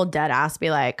literally will dead ass be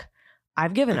like,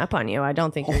 "I've given up on you. I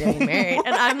don't think you're getting married."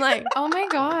 And I'm like, Oh my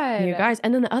god. you guys.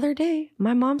 And then the other day,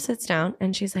 my mom sits down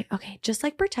and she's like, "Okay, just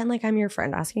like pretend like I'm your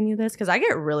friend asking you this." Cause I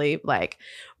get really like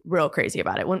real crazy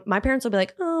about it. When my parents will be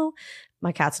like, "Oh,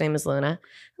 my cat's name is Luna.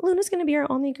 Luna's going to be our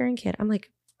only grandkid." I'm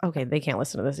like, okay, they can't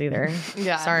listen to this either.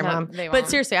 Yeah. Sorry, no, mom. they But won't.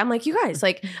 seriously, I'm like, you guys,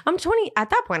 like, I'm 20. At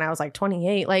that point, I was like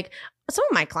 28. Like, some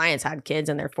of my clients had kids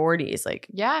in their 40s. Like,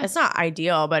 Yeah. it's not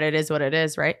ideal, but it is what it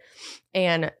is, right?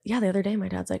 And yeah, the other day, my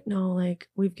dad's like, no, like,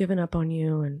 we've given up on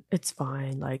you and it's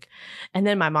fine. Like, and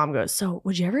then my mom goes, so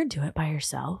would you ever do it by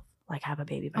yourself? Like, have a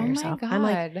baby by Oh yourself? my God. I'm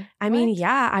like, I mean, What?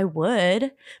 yeah, I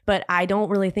would, but I don't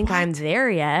really think I'm What? there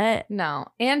yet. No.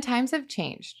 And times have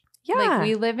changed. Yeah. Like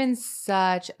we live in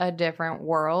such a different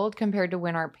world compared to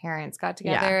when our parents got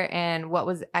together and what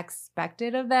was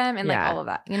expected of them and like Yeah. all of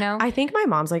that, you know? I think my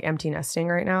mom's like empty nesting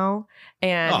right now.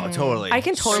 And Oh, totally. I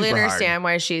can totally Super hard. understand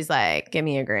why she's like, give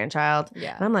me a grandchild.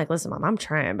 yeah. And I'm like, listen, mom, I'm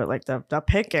trying, but like the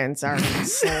pickings are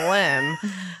slim.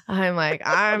 I'm like,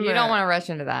 You don't want to rush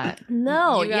into that.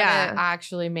 No, You gotta yeah.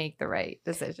 actually make the right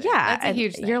decision. Yeah. That's a and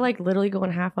huge thing. You're like literally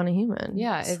going half on a human.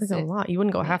 Yeah, It's it's- like a it- lot. You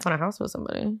wouldn't go half on a house with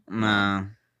somebody. Nah.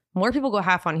 More people go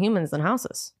half on humans than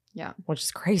houses. Yeah. Which is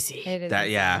crazy. It is That-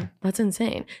 yeah. insane. That's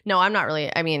insane. No, I'm not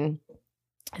really. I mean,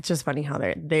 it's just funny how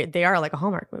they are like a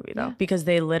Hallmark movie though, Yeah. because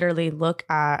they literally look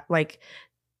at like,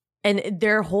 and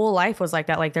their whole life was like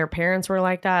that. Like their parents were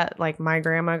like that. Like my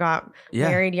grandma got Yeah.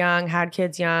 married young, had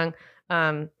kids young.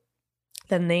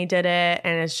 Then they did it,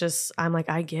 and it's just I'm like,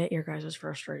 I get your guys'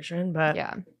 frustration, but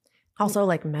Yeah. also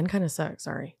like men kind of suck.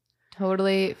 Sorry,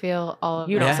 Totally feel all of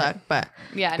you that. don't suck, but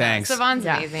Yeah. Thanks. No, Savon's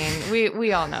Yeah. amazing.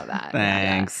 We all know that.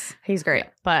 Thanks. he's great. Yeah.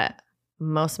 But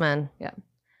most men, Yeah.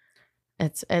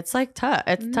 It's like tough.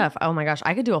 It's Mhm. tough. Oh my gosh,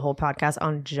 I could do a whole podcast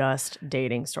on just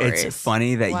dating stories. It's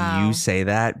funny that Wow. you say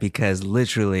that because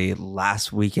literally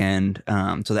last weekend,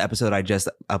 so the episode I just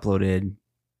uploaded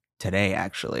today,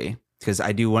 actually, because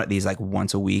I do one of these like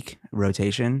once a week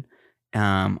rotation.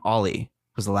 Ollie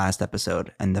was the last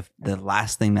episode, and the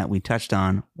last thing that we touched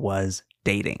on was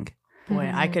dating. Boy,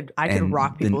 I could And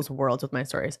rock the- people's worlds with my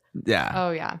stories. Yeah,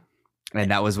 Oh yeah. and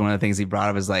that was one of the things he brought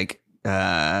up. Was like,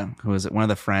 who was it? One of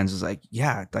the friends was like,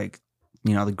 yeah, like,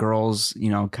 you know, the girls, you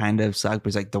know, kind of suck, but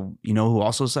it's like you know who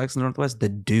also sucks in the Northwest? The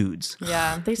dudes.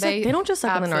 Yeah. They suck. They don't just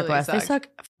suck in the absolutely Northwest. They suck.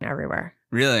 suck everywhere.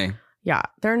 Really? Yeah,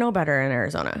 they're no better in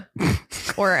Arizona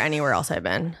or anywhere else I've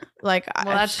been. Like,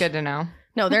 Well, that's good to know.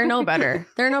 No, they're no better.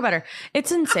 They're no better.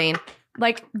 It's insane.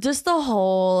 Like just the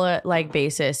whole like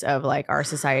basis of like our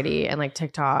society and like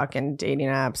TikTok and dating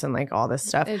apps and like all this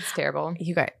stuff. It's terrible.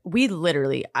 You guys, we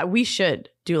literally, we should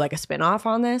do like a spinoff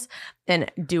on this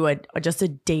and do just a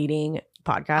dating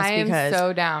podcast I am because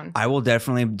so down. I will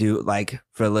definitely do, like,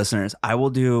 for listeners, I will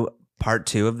do part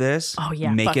 2 of this. Oh,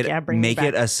 yeah. Make Fuck it yeah, bring me make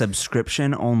it back. a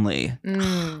subscription only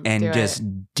and Do just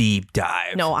it. deep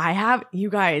dive. no, I have you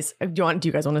guys. Do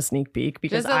you guys want a sneak peek?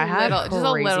 Because just a I have little, just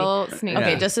a crazy- little sneak.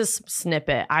 Okay, Yeah. just a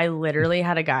snippet. I literally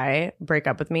had a guy break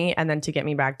up with me and then to get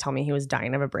me back, tell me he was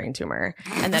dying of a brain tumor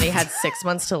and that he had 6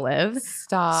 months to live.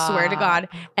 Stop. Swear to God.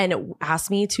 And asked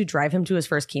me to drive him to his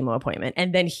first chemo appointment.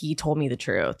 And then he told me the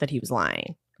truth that he was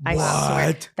lying. I swear.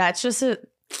 What? That's just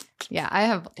Yeah, I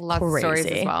have lots of stories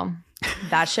Crazy. as well.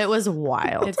 that shit was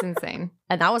wild. It's insane.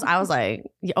 And I was like,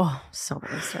 oh, so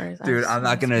many stories. I Dude, have so I'm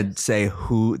not many gonna stories. say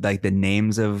who, like, the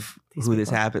names of These who this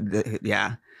people. happened.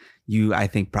 Yeah, you, I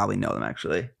think, probably know them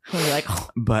actually. I'll be like, oh,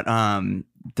 But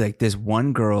like this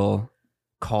one girl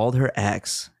called her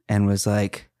ex and was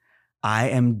like, I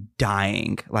am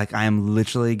dying. Like, I am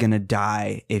literally gonna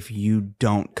die if you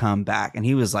don't come back. And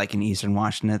he was like in Eastern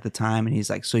Washington at the time, and he's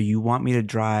like, so you want me to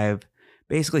drive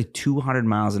basically 200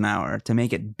 miles an hour to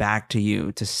make it back to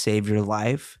you to save your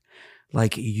life?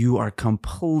 Like, you are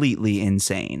completely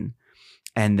insane.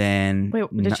 And then wait,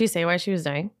 did she say why she was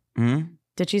dying? Hmm?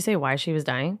 Did she say why she was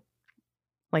dying?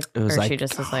 Like, It was or like she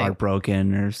just was like,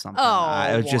 heartbroken or something. Oh.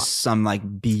 It was just some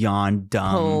like beyond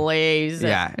dumb. please.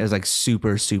 Yeah, it was like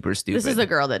super, super stupid. This is the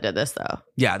girl that did this, though.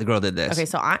 Yeah, the girl did this. Okay,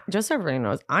 so just so everybody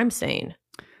knows, I'm sane.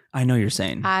 I know you're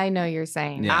saying. I know you're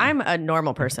saying. Yeah. I'm a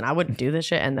normal person. I wouldn't do this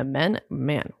shit. And the men,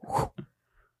 man, whew.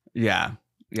 Yeah.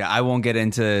 Yeah. I won't get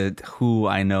into who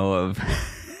I know of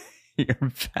your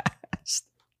past.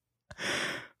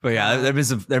 But yeah, there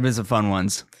have been some fun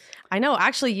ones. I know.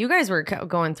 Actually, you guys were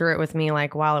going through it with me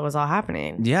like while it was all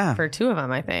happening. Yeah. For 2 of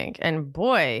them, I think. And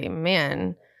boy,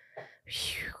 man.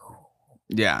 Phew.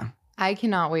 Yeah. I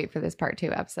cannot wait for this part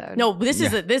 2 episode. No, this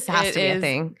Yeah. this has It to be a is-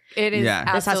 thing It is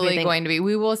Yeah. This has to be a absolutely thing. going to be.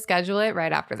 We will schedule it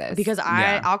right after this. because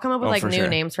Yeah. I'll come up with Oh, like for new sure.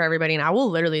 names for everybody, and I will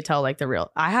literally tell like the real.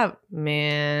 I have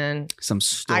Some I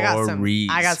stories.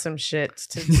 got some shit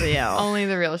to tell. only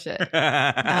the real shit.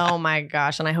 Oh my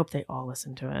gosh, and I hope they all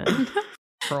listen to it.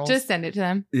 Trolls. Just send it to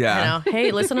them. Yeah. You know,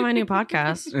 hey, listen to my new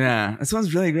podcast. Yeah. This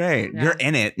one's really great. Yeah. You're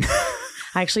in it.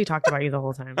 I actually talked about you the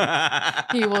whole time.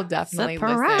 He will definitely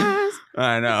listen. Surprise.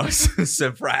 I know.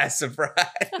 Surprise, surprise.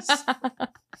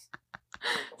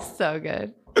 So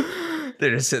good.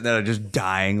 They're just sitting there just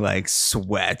dying like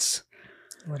sweats.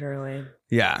 Literally.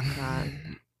 Yeah. God.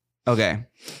 Okay.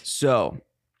 So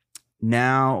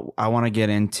now I want to get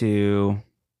into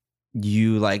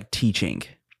you like teaching.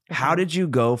 How did you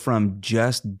go from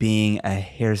just being a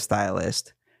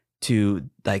hairstylist to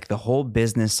like the whole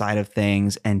business side of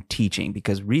things and teaching?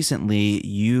 Because recently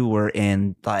you were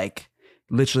in like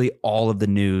literally all of the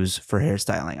news for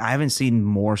hairstyling. I haven't seen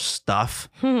more stuff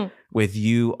with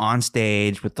you on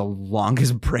stage with the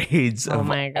longest braids of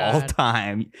all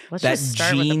time. Let's that just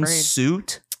start with the jean braids.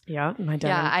 suit. Yeah, my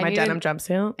denim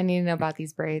jumpsuit. I need to know about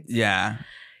these braids. Yeah.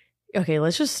 Okay,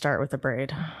 let's just start with the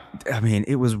braid. I mean,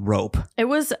 it was rope. It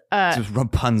was It was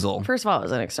Rapunzel. first of all, it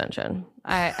was an extension.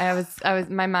 I was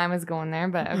my mind was going there,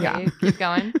 but okay, Yeah. keep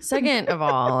going. Second of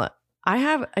all, I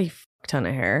have a ton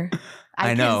of hair.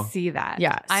 I know. can see that.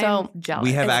 Yeah, I'm so jealous.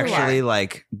 We have It's a lot. actually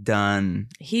like done.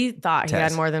 He thought he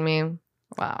Tess. had more than me.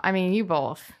 Wow. I mean, you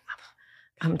both.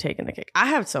 I'm taking the cake. I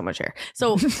have so much hair.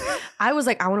 So I was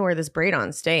like, I want to wear this braid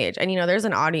on stage. And, you know, there's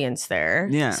an audience there.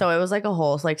 Yeah. So it was like a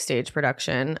whole like stage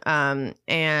production.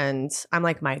 And I'm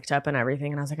like mic'd up and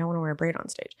everything. And I was like, I want to wear a braid on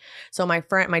stage. So my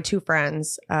two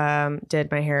friends did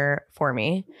my hair for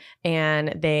me.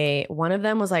 And one of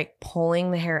them was like pulling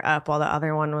the hair up while the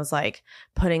other one was like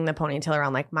putting the ponytail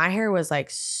around. Like my hair was like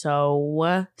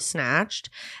so snatched.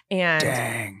 And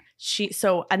Dang.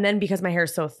 and then because my hair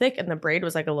is so thick and the braid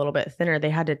was like a little bit thinner,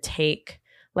 they had to take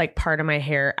like part of my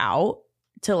hair out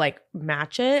to like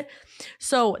match it.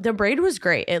 So the braid was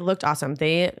great. It looked awesome.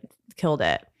 They killed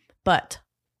it. But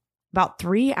about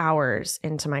 3 hours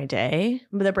into my day,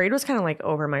 the braid was kind of like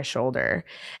over my shoulder,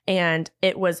 and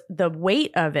the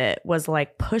weight of it was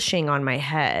like pushing on my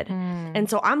head. And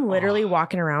so I'm literally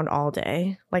walking around all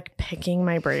day, like picking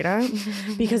my braid up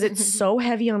because it's so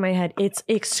heavy on my head. It's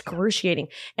excruciating.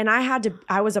 And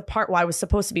I was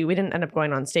supposed to be, we didn't end up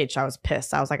going on stage. So I was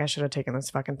pissed. I was like, I should have taken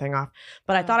this fucking thing off.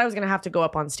 But I thought I was going to have to go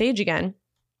up on stage again.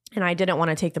 And I didn't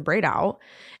want to take the braid out.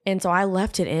 And so I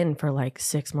left it in for like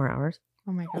 6 more hours.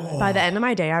 Oh my God. By the end of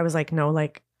my day, I was like, no,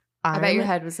 like, I bet your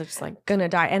head was just like gonna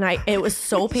die. And it was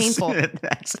so painful.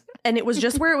 And it was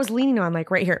just where it was leaning on, like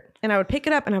right here. And I would pick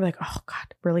it up and I'd be like, oh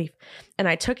God, relief. And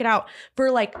I took it out for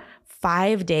like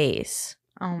 5 days.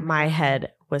 My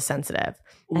head was sensitive.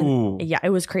 And yeah,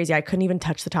 it was crazy. I couldn't even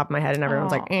touch the top of my head. And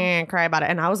everyone's like, cry about it.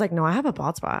 And I was like, no, I have a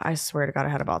bald spot. I swear to God, I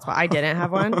had a bald spot. I didn't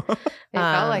have one. It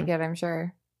felt like it, I'm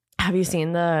sure. Have you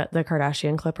seen the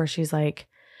Kardashian clip where she's like,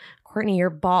 Courtney, you're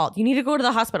bald. You need to go to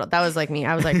the hospital. That was like me.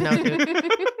 I was like, no, dude,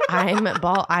 I'm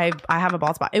bald. I have a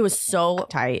bald spot. It was so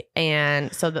tight.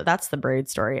 And so that's the braid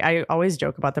story. I always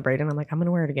joke about the braid and I'm like, I'm going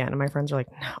to wear it again. And my friends are like,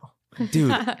 no.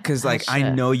 Dude, because like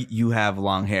I know you have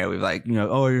long hair. We've like, you know,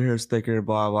 oh, your hair's thicker,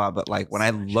 blah, blah. But like when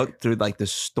I look through like the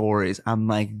stories, I'm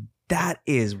like, that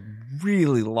is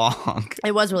really long.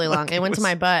 It was really long. It went to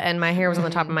my butt and my hair was on the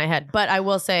top of my head. But I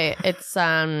will say it's,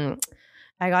 I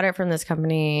got it from this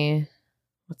company.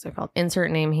 What's it called?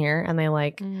 Insert name here. And they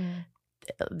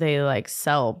like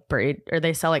sell braid, or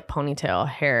they sell like ponytail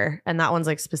hair. And that one's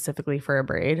like specifically for a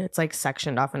braid. It's like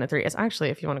sectioned off into 3. It's actually,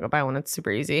 if you want to go buy one, it's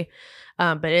super easy.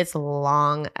 But it's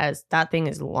long as that thing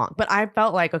is long. But I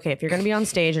felt like, okay, if you're going to be on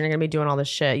stage and you're going to be doing all this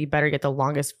shit, you better get the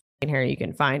longest hair you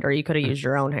can find, or you could have used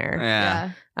your own hair.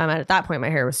 Yeah. At that point, my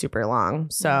hair was super long.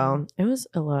 So it was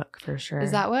a look for sure.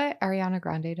 Is that what Ariana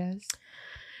Grande does?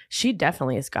 She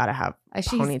definitely has got to have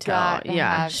She's ponytail. got to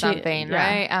have something,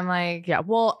 right? I'm like, yeah.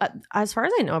 Well, as far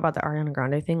as I know about the Ariana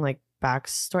Grande thing, like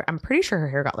backstory, I'm pretty sure her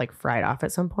hair got like fried off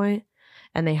at some point,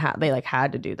 and they had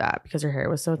to do that because her hair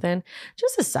was so thin.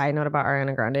 Just a side note about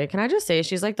Ariana Grande, can I just say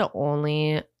she's like the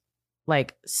only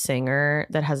like singer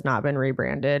that has not been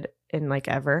rebranded in like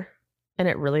ever, and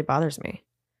it really bothers me.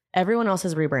 Everyone else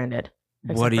is rebranded.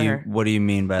 What do you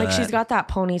mean by that? Like she's got that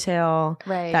ponytail,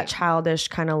 right? That childish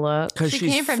kind of look. Because she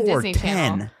came from Disney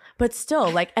Channel. But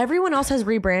still, like everyone else has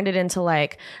rebranded into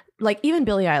like even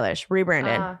Billie Eilish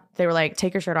rebranded. They were like,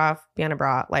 take your shirt off, be on a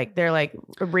bra. Like they're like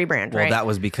rebrand, right? Well, that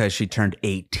was because she turned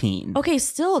 18. Okay,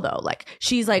 still though, like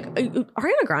she's like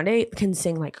Ariana Grande can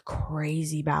sing like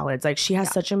crazy ballads. Like she has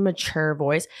such a mature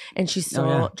voice, and she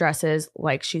still dresses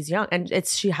like she's young, and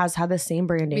she has had the same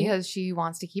branding because she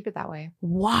wants to keep it that way.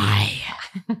 Why?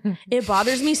 It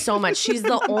bothers me so much. She's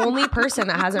the only person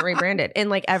that hasn't rebranded in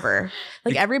like ever.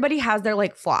 Like everybody has their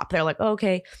like flop. They're like, oh,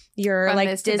 okay, you're From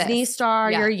like Disney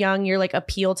star, you're young, you're like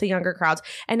appeal to younger crowds,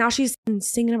 and now she's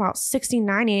singing about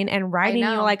 69 and riding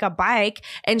like a bike,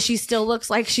 and she still looks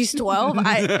like she's 12. She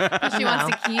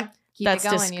wants to keep that's it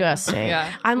going, disgusting.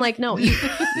 Yeah. I'm like, no,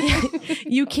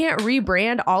 you can't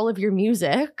rebrand all of your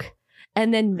music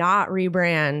and then not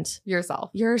rebrand yourself,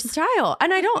 your style.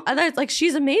 And I don't, that's like,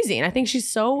 she's amazing. I think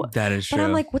she's so, That is true. but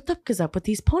I'm like, what the fuck is up with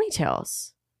these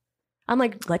ponytails? I'm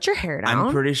like, let your hair down.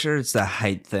 I'm pretty sure it's the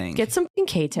height thing. Get some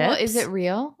K-tips. well, is it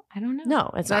real? I don't know.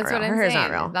 No, it's not That's real. what I'm Her hair's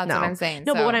saying. not real. That's No. what I'm saying.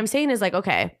 No, So- but what I'm saying is like,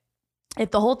 okay,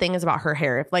 if the whole thing is about her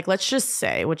hair, if like, let's just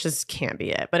say, which is can't be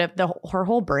it, but if her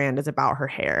whole brand is about her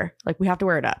hair, like we have to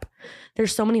wear it up.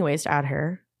 There's so many ways to add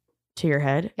hair to your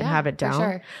head and have it down.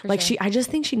 For Like sure. I just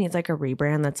think she needs like a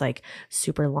rebrand that's like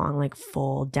super long, like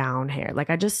full down hair. Like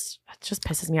it just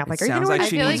pisses me off. Like, It are you sounds gonna like I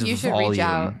she feel needs like you should reach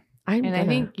out. volume. I'm I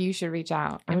think you should reach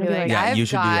out I'm and be gonna be like, like, Yeah, I've you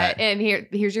should do got, that. and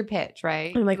here's your pitch,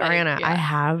 right? I'm like, Ariana, yeah. I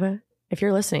have, if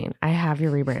you're listening, I have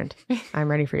your rebrand. I'm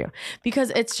ready for you.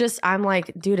 Because it's just, I'm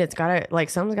like, dude, it's gotta,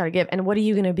 like, someone's gotta give. And what are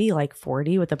you gonna be, like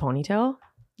 40 with a ponytail?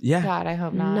 Yeah. God, I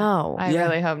hope not. No. I Yeah.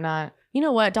 really hope not. You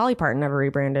know what? Dolly Parton never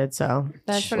rebranded, so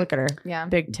That's what- look at her. Yeah.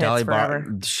 Big tits Dolly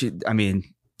forever. I mean,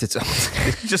 it's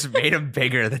it just made him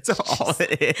bigger. That's all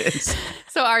it is.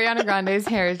 So Ariana Grande's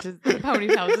hair is just, the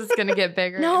ponytail is just going to get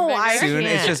bigger. No, and I bigger. Soon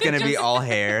it's can't. just going to be all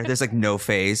hair. There's like no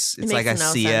face. It It's like a makes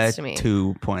no Sia sense to me.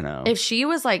 2.0. If she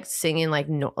was like singing like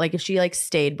no, like if she like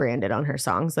stayed branded on her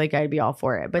songs, like I'd be all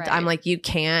for it. But Right. I'm like, you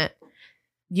can't.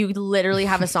 You literally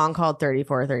have a song called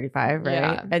 34 35, right?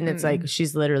 Yeah. And it's like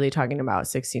she's literally talking about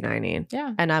 69ing.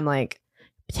 Yeah. And I'm like,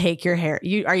 take your hair.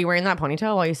 Are you wearing that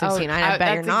ponytail while you're 69? I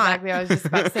bet you're not. Exactly. I was just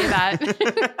about to say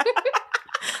that.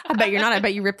 I bet you're not. I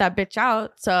bet you ripped that bitch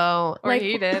out. So Or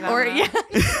he did, I Or don't know.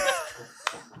 yeah.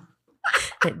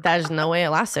 There's no way it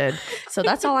lasted. So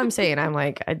that's all I'm saying. I'm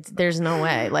like, there's no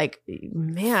way. Like,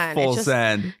 man, Full it's just,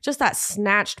 send. just that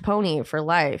snatched pony for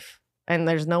life. And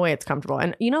there's no way it's comfortable.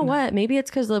 And you Mm. know what? Maybe it's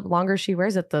because the longer she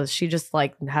wears it, she just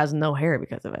like has no hair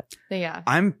because of it.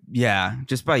 Yeah.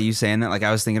 Just by you saying that, like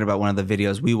I was thinking about one of the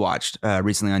videos we watched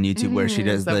recently on YouTube where she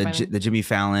does So funny. the Jimmy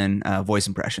Fallon voice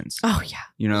impressions. Oh yeah,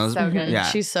 You know those? So good. Yeah.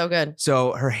 she's so good.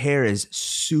 So her hair is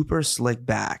super slick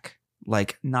back,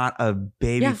 like not a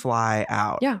baby Yeah. fly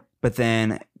out. Yeah. But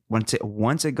then once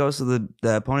it goes to the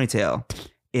ponytail,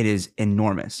 it is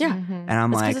enormous. Yeah. Mhm. And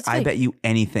I'm It's 'cause like, it's I fake. bet you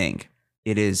anything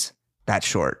it is that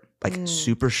short, like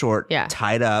super short, Yeah.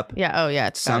 tied up, Yeah. Oh yeah,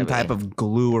 it's some gotta type be. of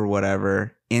glue or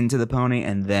whatever into the pony,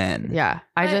 and then Yeah,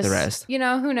 I But just the rest. You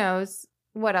know, who knows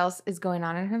what else is going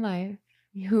on in her life?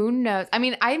 Who knows? I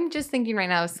mean, I'm just thinking right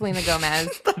now of Selena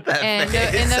Gomez. And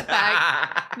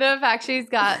the fact she's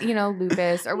got,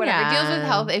 lupus or whatever, deals with Yeah.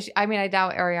 health issues. I mean, I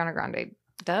doubt Ariana Grande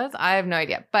does. I have no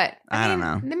idea. But I don't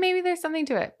know. Then maybe there's something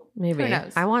to it. Maybe. Who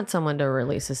knows? I want someone to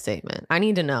release a statement. I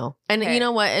need to know. And Okay. you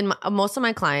know what? And most of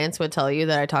my clients would tell you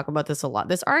that I talk about this a lot.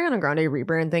 This Ariana Grande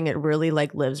rebrand thing, it really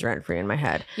like lives rent free in my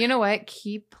head. You know what?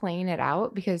 Keep playing it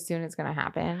out because soon it's going to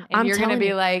happen. And I'm you're going to telling be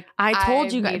you. like, I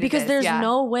told you guys needed because this. there's Yeah.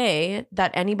 no way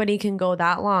that anybody can go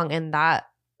that long in that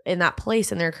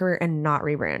place in their career and not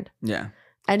rebrand. Yeah.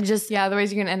 And just Yeah,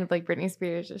 otherwise you're going to end up like Britney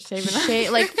Spears, just shaving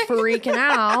off. like freaking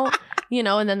out,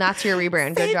 and then that's your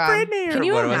rebrand. Good Say job. Britney, or Can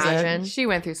you what was it? imagine? She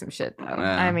went through some shit though.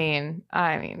 Yeah. I mean,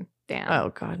 damn. Oh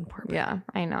God, poor Britney. Yeah,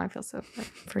 I know. I feel so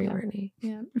Free yeah. Britney.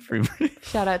 Yeah. Free Britney.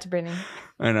 Shout out to Britney.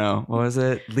 I know. What was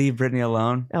it? Leave Britney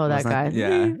alone. Oh, that Wasn't guy. it? Yeah.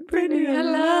 Leave Britney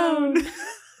alone.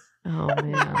 Oh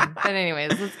man. But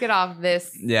anyways, let's get off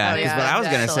this. Yeah, Oh, because yeah, what I was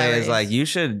gonna that's say is hilarious. like you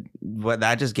should. What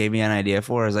that just gave me an idea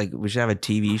for is like we should have a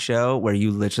TV show where you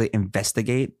literally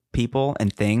investigate people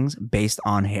and things based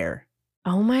on hair.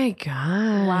 Oh my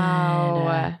God.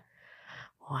 Wow.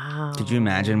 Wow. Could you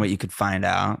imagine what you could find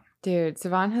out? Dude,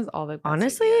 Savon has all the best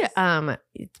Honestly, ideas.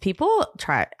 people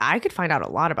try. I could find out a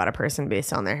lot about a person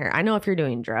based on their hair. I know if you're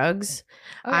doing drugs.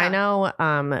 Oh, I yeah. know,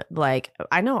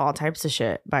 I know all types of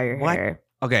shit by your What? hair.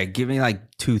 Okay, give me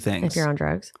like two things. If you're on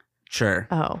drugs. Sure.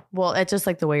 Oh, well, it's just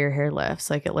like the way your hair lifts.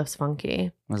 Like it lifts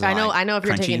funky. Was it I know. like I know if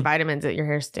you're taking crunchy? vitamins, that your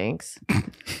hair stinks.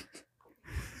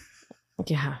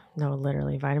 Yeah, no,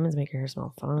 literally, vitamins make your hair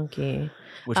smell funky.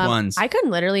 Which ones? I can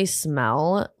literally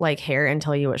smell like hair and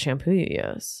tell you what shampoo you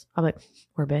use. I'm like,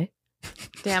 we're bae.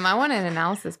 Damn, I want an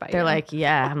analysis by you. They're like,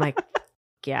 yeah. I'm like,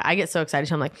 yeah. I get so excited.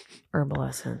 So I'm like, herbal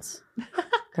essence.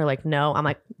 They're like, no. I'm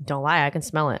like, don't lie. I can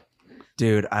smell it.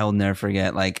 Dude, I will never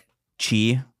forget like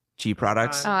Chi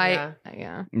products. Oh, Yeah.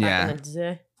 yeah. Back yeah. in the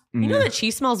day. You know that Chi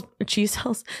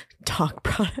sells dog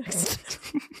products.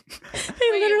 They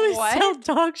Wait, literally what?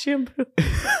 sell dog shampoo.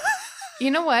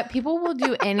 You know what? People will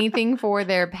do anything for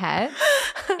their pets.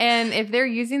 And if they're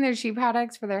using their Chi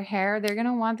products for their hair, they're going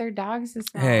to want their dogs to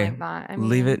smell Hey, like that. I mean,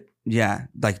 leave it. Yeah,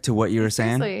 like to what you were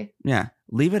saying. seriously. Yeah,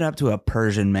 leave it up to a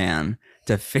Persian man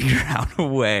to figure out a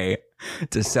way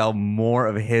to sell more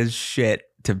of his shit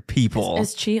to people.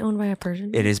 Is Chi owned by a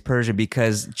Persian? It is Persian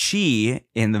because chi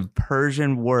in the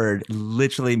Persian word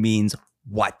literally means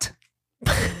what?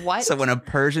 What? So when a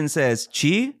Persian says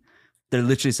chi, they're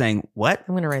literally saying what?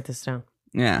 I'm gonna write this down.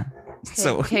 Yeah.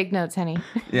 So take notes, honey.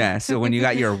 yeah. So when you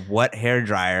got your what hair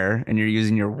dryer and you're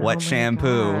using your what my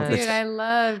shampoo, God. Dude, I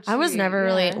love I was chi, never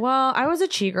really yeah. well. I was a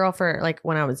chi girl for like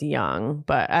when I was young,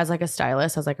 but as like a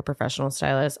stylist, as like a professional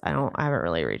stylist, I haven't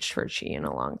really reached for chi in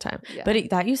a long time. Yeah. But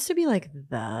that used to be like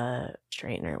the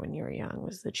straightener when you were young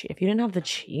was the chi. If you didn't have the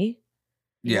chi,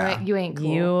 yeah. You ain't cool.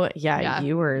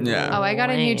 you were. Yeah. Oh, I got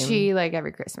a new lame. chi like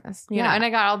every Christmas. You know, Yeah. and I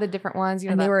got all the different ones. You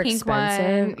know, And they that were pink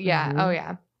expensive. one. Yeah. Mhm. Oh,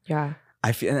 yeah. Yeah.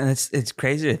 I feel, and it's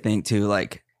crazy to think too,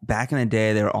 like back in the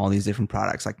day, there were all these different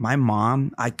products. Like my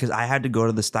mom, because I had to go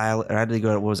to the style, or I had to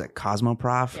go to, what was it,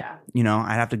 Cosmoprof? Yeah. You know,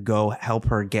 I'd have to go help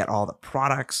her get all the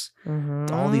products,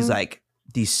 all these like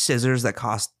these scissors that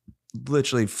cost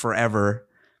literally forever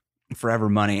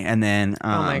money. And then, Oh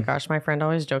my gosh, my friend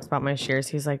always jokes about my shears.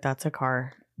 He's like, "That's a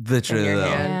car." literally In your though.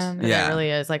 hand. Damn. And Yeah. it really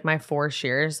is. Like my 4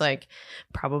 shears, like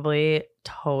probably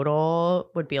total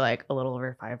would be like a little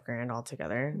over $5,000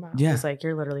 altogether. Wow. Yeah. It's like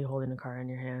you're literally holding a car in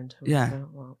your hand. I'm Yeah. like, oh,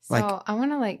 well. So Like- I want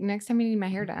to like next time you need my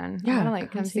hair done. I want to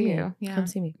like come see me. you. Yeah. Come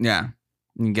see me. Yeah.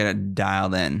 You can get it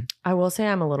dialed in. I will say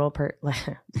I'm a little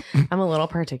I'm a little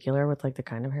particular with like the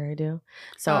kind of hair I do.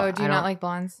 So oh, do you I not don't- like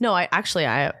blondes? No, I actually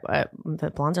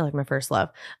the blondes are like my first love.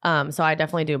 So I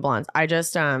definitely do blondes. I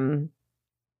just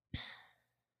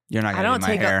You're not I gonna don't do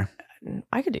my take hair.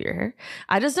 I could do your hair.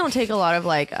 I just don't take a lot of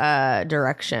like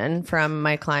direction from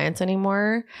my clients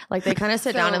anymore. Like they kind of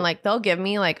sit down So- and like they'll give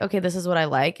me like, okay, this is what I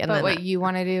like, and But then what you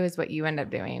want to do is what you end up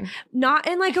doing. not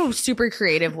in like a super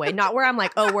creative way, not where I'm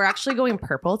like, oh, we're actually going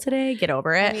purple today. Get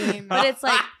over it. I mean, But it's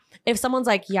like if someone's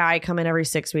like, yeah, I come in every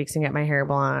 6 weeks and get my hair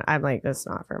blonde, I'm like, that's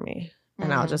not for me.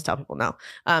 And I'll just tell people no.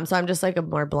 So I'm just like a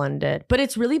more blended. But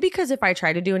it's really because if I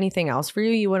try to do anything else for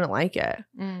you, you wouldn't like it.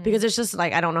 Because it's just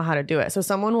like I don't know how to do it. So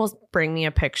someone will bring me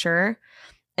a picture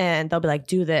and they'll be like,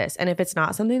 do this. And if it's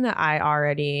not something that I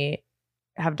already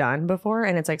have done before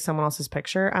and it's like someone else's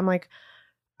picture, I'm like,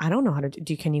 I don't know how to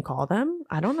do. Can you call them?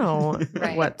 I don't know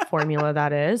Right. what formula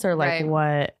that is or like Right.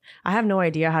 what. I have no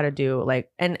idea how to do like,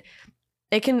 and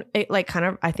it like kind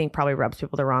of, I think probably rubs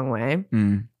people the wrong way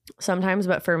Mm. sometimes.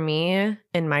 But for me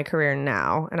in my career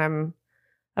now, and I'm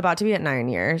about to be at 9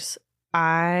 years,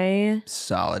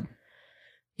 Solid.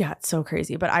 yeah, it's so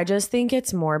crazy. But I just think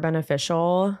it's more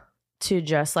beneficial to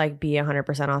just like be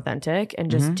 100% authentic and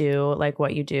just Mhm. do like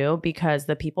what you do, because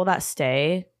the people that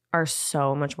stay are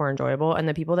so much more enjoyable. And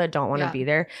the people that don't want to Yeah. be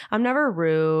there, I'm never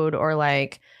rude or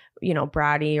like, you know,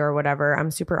 bratty or whatever.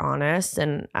 I'm super honest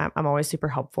and I'm always super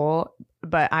helpful.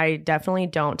 But I definitely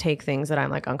don't take things that I'm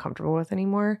like uncomfortable with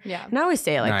anymore. Yeah. And I always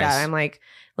say it like Nice. that. I'm like,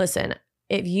 listen,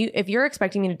 if you're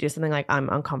expecting me to do something like I'm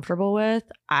uncomfortable with,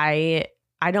 I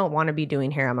don't want to be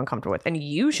doing hair I'm uncomfortable with. And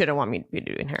you shouldn't want me to be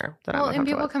doing hair that Well, I'm and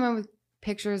uncomfortable people with. come in with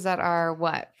pictures that are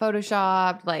what?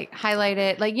 Photoshopped, like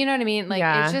highlighted, like, you know what I mean? Like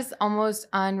Yeah. it's just almost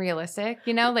unrealistic,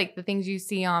 you know, like the things you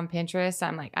see on Pinterest.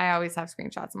 I'm like, I always have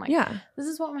screenshots. I'm like, Yeah. this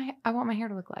is what I want my hair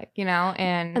to look like, you know?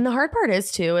 And And the hard part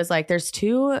is too, is like there's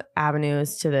 2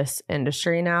 avenues to this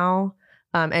industry now.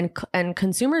 And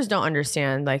consumers don't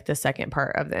understand like the second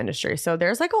part of the industry. So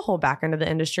there's like a whole back end of the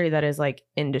industry that is like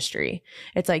industry.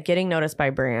 It's like getting noticed by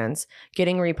brands,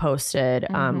 getting reposted,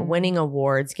 Mhm. winning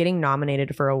awards, getting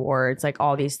nominated for awards, like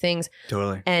all these things.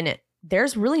 Totally. And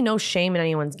there's really no shame in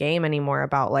anyone's game anymore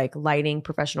about like lighting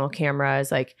professional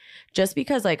cameras. Like just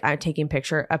because like I'm taking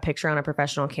a picture on a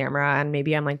professional camera and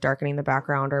maybe I'm like darkening the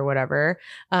background or whatever,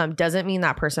 doesn't mean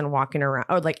that person walking around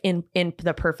or like in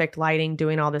the perfect lighting,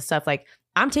 doing all this stuff. Like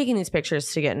I'm taking these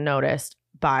pictures to get noticed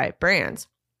by brands.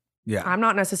 Yeah. I'm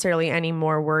not necessarily any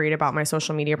more worried about my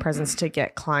social media presence to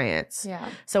get clients. yeah.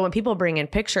 So when people bring in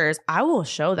pictures, I will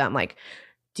show them like,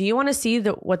 do you want to see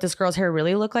what this girl's hair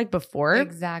really looked like before?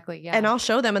 Exactly. Yeah. And I'll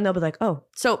show them and they'll be like, oh.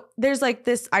 So there's like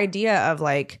this idea of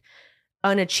like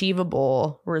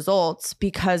unachievable results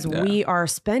because Yeah. we are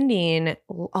spending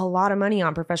a lot of money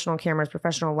on professional cameras,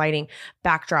 professional lighting,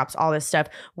 backdrops, all this stuff.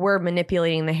 We're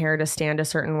manipulating the hair to stand a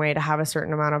certain way, to have a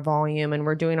certain amount of volume. And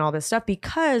we're doing all this stuff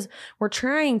because we're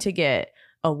trying to get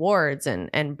awards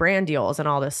and brand deals and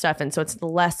all this stuff. And so it's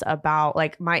less about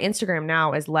like my Instagram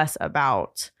now is less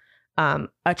about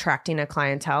attracting a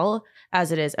clientele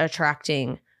as it is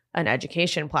attracting an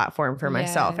education platform for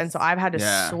myself. And so Yes. I've had to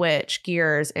Yeah. switch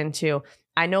gears into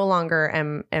I no longer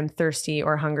am thirsty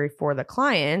or hungry for the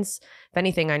clients. If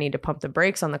anything, I need to pump the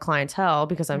brakes on the clientele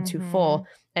because I'm too full.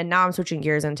 And now I'm switching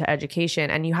gears into education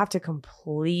and you have to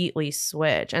completely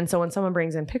switch. And so when someone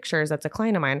brings in pictures that's a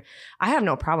client of mine, I have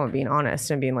no problem being honest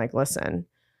and being like, listen,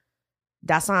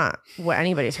 that's not what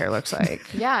anybody's hair looks like.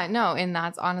 Yeah, no. And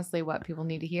that's honestly what people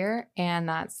need to hear. And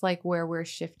that's like where we're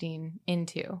shifting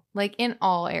into, like in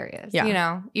all areas, Yeah. you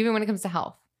know, even when it comes to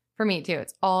health. For me too,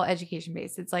 it's all education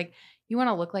based. It's like, you want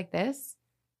to look like this?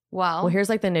 Well, Here's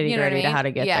like the nitty gritty you know what I mean? to how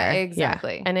to get there.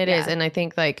 Exactly. Yeah. And it is. And I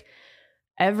think like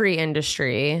every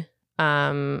industry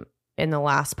in the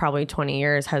last probably 20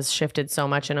 years has shifted so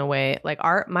much in a way. Like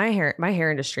my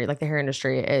hair industry, like the hair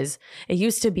industry it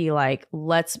used to be like,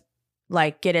 let's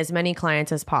like get as many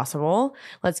clients as possible.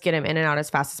 Let's get them in and out as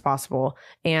fast as possible.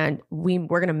 And we're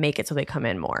going to make it so they come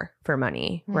in more for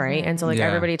money. Right. And so like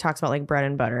everybody talks about like bread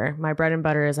and butter. My bread and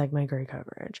butter is like my gray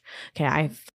coverage. Okay.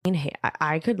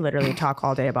 I could literally talk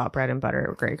all day about bread and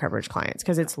butter gray coverage clients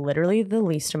because it's literally the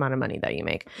least amount of money that you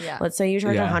make. Yeah. Let's say you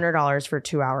charge $100 for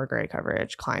 2-hour gray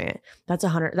coverage client. That's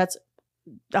 $100.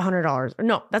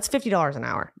 No, that's $50 an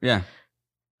hour. Yeah.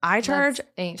 I charge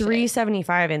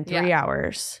 $375 in 3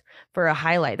 hours for a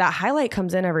highlight. That highlight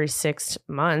comes in every 6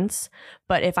 months.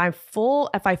 But if I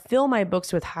fill my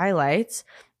books with highlights,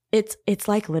 it's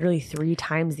like literally 3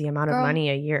 times the amount of money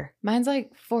a year. Mine's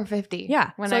like $450.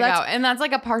 Yeah. When I go. And that's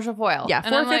like a partial foil. Yeah.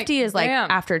 $450 is like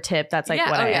after tip. That's like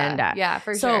what I end at. Yeah,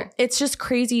 for sure. So it's just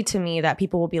crazy to me that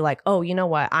people will be like, oh, you know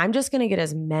what? I'm just going to get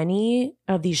as many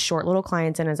of these short little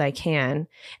clients in as I can.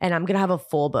 And I'm going to have a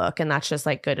full book. And that's just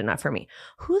like good enough for me.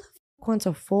 Who the fuck wants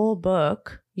a full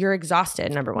book? You're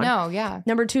exhausted, number one. No, yeah.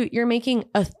 Number two, you're making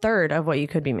a third of what you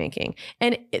could be making.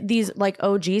 And these like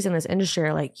OGs in this industry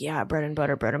are like, yeah, bread and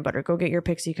butter. Go get your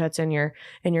pixie cuts and your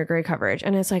gray coverage.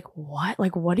 And it's like, what?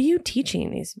 Like, what are you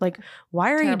teaching these? Like,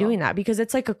 why are you doing that? Because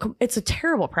it's like it's a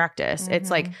terrible practice. Mm-hmm.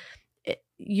 It's like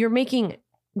you're making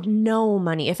no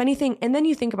money, if anything. And then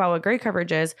you think about what gray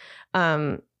coverage is.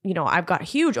 You know, I've got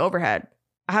huge overhead.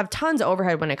 I have tons of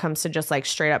overhead when it comes to just like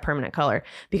straight up permanent color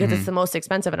because it's the most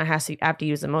expensive and I have to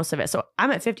use the most of it. So I'm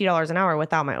at $50 an hour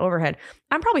without my overhead.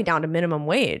 I'm probably down to minimum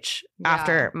wage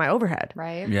after my overhead.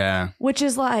 Right. Yeah. Which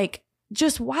is like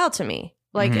just wild to me.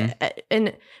 Like,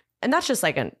 and that's just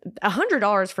like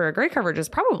 $100 for a gray coverage is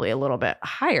probably a little bit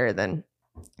higher than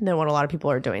what a lot of people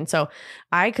are doing. So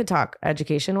I could talk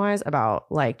education wise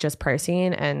about like just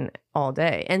pricing and all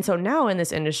day. And so now in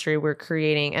this industry, we're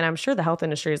creating, and I'm sure the health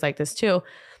industry is like this too.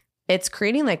 It's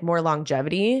creating like more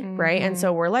longevity, right? And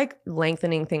so we're like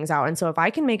lengthening things out. And so if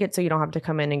I can make it so you don't have to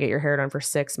come in and get your hair done for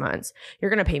 6 months,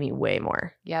 you're going to pay me way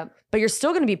more. Yep. But you're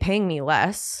still going to be paying me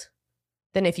less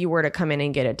than if you were to come in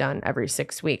and get it done every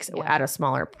 6 weeks at a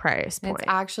smaller price point. It's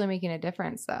actually making a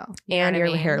difference though. And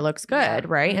your hair looks good,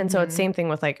 right? And so it's same thing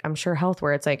with like, I'm sure health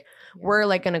where it's like, we're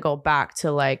like going to go back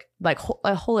to like a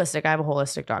holistic. I have a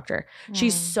holistic doctor.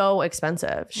 She's so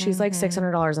expensive. She's like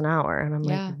 $600 an hour. And I'm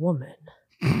like, woman.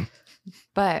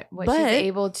 But what she's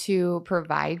able to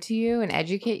provide to you and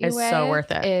educate you is so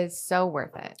worth it. Is so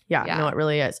worth it. Yeah, no, it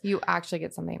really is. You actually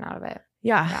get something out of it.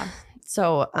 Yeah.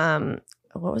 So,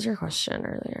 what was your question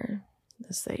earlier?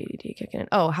 This the ADD kicking in.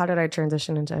 Oh, how did I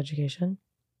transition into education?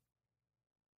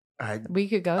 We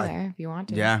could go there if you want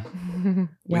to. Yeah.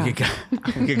 We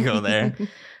could go there.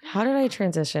 How did I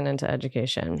transition into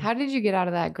education? How did you get out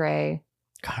of that gray?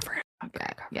 Coverage.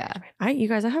 Yeah. You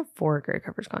guys, I have 4 gray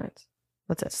coverage clients.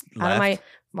 That's it. Left. Out of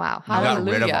my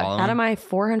hallelujah. Out of my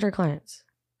 400 clients,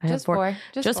 I have 4.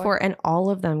 Just 4, and all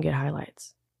of them get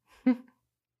highlights.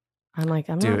 I'm like,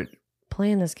 I'm not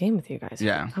playing this game with you guys.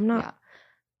 Yeah. I'm not. Yeah.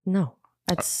 No.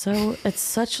 It's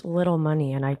such little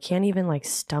money and I can't even like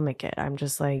stomach it. I'm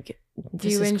just like, do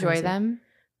you enjoy crazy. Them?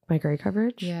 My gray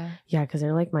coverage? Yeah. Yeah, because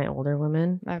they're like my older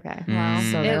women. Okay. Well,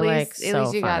 so they're like so at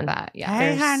least you fun. got that. Yeah. Hey,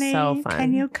 they're honey, so fun.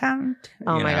 Can you come?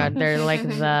 Oh my God. They're like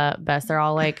the best. They're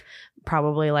all like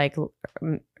probably like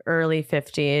early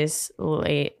 50s,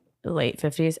 late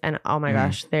 50s. And oh my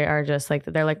gosh, they are just like,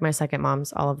 they're like my second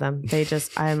moms, all of them.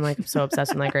 I'm like so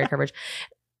obsessed with my gray coverage.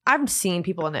 I've seen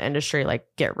people in the industry like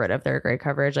get rid of their gray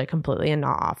coverage like completely and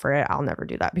not offer it. I'll never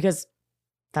do that because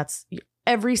that's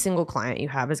every single client you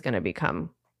have is going to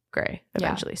become gray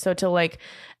eventually. So to like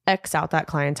X out that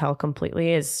clientele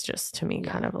completely is just to me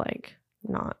kind of like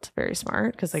not very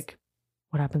smart because like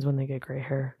what happens when they get gray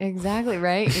hair? Exactly,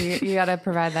 right? You got to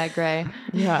provide that gray.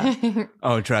 Yeah.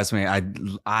 Oh, trust me.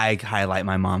 I highlight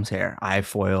my mom's hair. I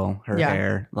foil her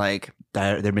hair. Like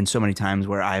there have been so many times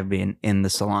where I've been in the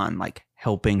salon like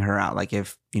helping her out. Like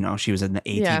if, she was in the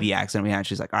ATV accident we had,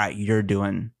 she's like, all right, you're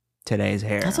doing today's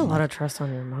hair. That's a lot of trust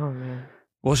on your mom, man.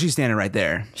 Well, she's standing right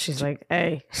there. She's like,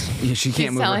 hey. She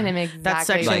can't move. She's telling him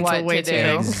exactly what to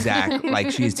do. Exactly.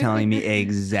 Like she's telling me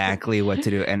exactly what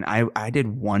to do. And I did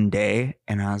one day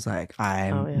and I was like,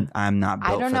 I'm not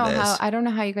built for this. I don't know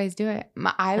how you guys do it.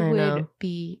 I would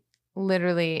be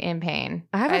literally in pain.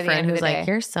 I have by a the friend end of who's the like,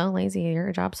 day. "You're so lazy.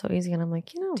 Your job's so easy," and I'm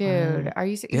like, dude, what? are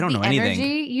you? They don't know the anything.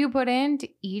 Energy you put into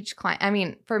each client. I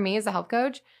mean, for me as a health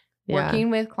coach, Yeah. working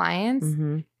with clients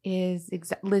Mm-hmm. is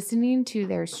listening to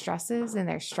their stresses and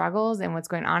their struggles and what's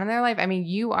going on in their life. I mean,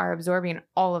 you are absorbing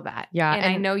all of that. Yeah, and I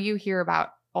and- know you hear about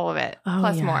all of it, Oh,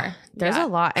 plus yeah. more. There's a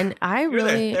lot, and I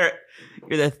really.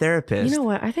 You're the therapist. You know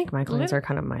what? I think my clients are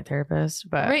kind of my therapist,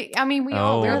 but Right. I mean, we Oh.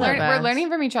 all They're the we're best. learning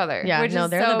from each other. Yeah, which no, is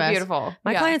they're the so best. beautiful.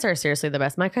 my Yeah. clients are seriously the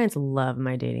best. My clients love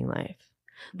my dating life.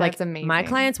 That's like amazing. my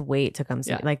clients wait to come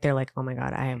see Yeah. me. Like they're like, "Oh my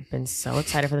God, I have been so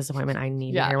excited for this appointment. I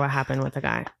need Yeah. to hear what happened with the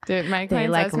guy." Dude, my They,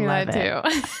 clients like, ask me love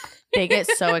that too. They get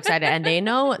so excited, and they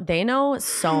know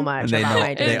so much They about know- my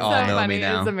they dating It's all so life. know funny. me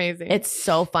now. It's amazing. It's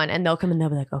so fun, and they'll come and they'll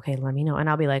be like, "Okay, let me know," and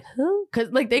I'll be like, "Who?"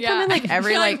 Because like they come Yeah. in like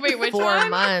every You're like "Wait, which 4 one?"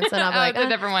 months, and I'm Oh, like, it's a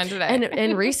different one today.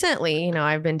 And recently, you know,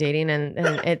 I've been dating, and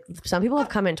it. Some people have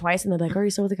come in twice, and they're like, "Are you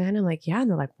still with the guy?" And I'm like, "Yeah," and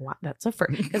they're like, "What? That's a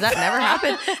first," because that never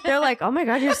happened. They're like, "Oh my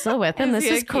God, you're still with him? Is This he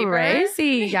a is keeper?"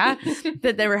 crazy." Yeah,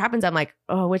 that never happens. I'm like,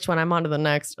 "Oh, which one? I'm on to the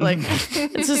next." Like,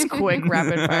 it's just quick,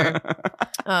 rapid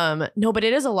fire. No, but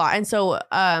it is a lot, and so,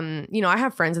 you know, I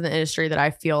have friends in the industry that I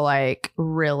feel like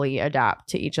really adapt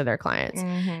to each of their clients,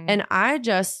 Mhm. and I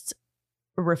just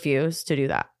refuse to do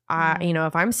that. You know,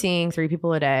 if I'm seeing 3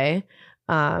 people a day,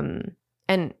 and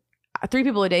 3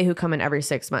 people a day who come in every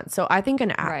 6 months. So I think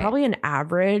Right. probably an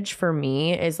average for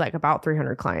me is like about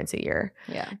 300 clients a year.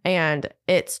 Yeah. And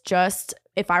it's just,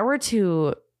 if I were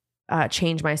to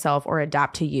change myself or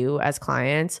adapt to you as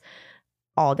clients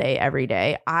all day, every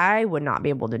day, I would not be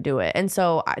able to do it. And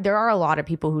so there are a lot of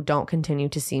people who don't continue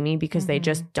to see me because they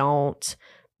just don't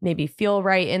maybe feel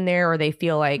right in there, or they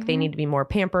feel like they need to be more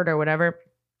pampered or whatever.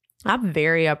 I'm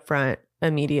very upfront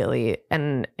immediately.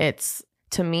 And it's,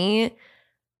 to me,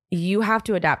 you have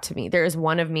to adapt to me. There is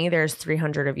one of me, there's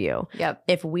 300 of you. Yep.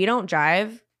 If we don't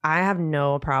jive, I have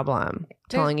no problem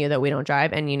telling you that we don't jive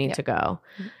and you need to go.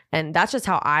 And that's just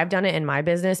how I've done it in my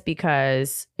business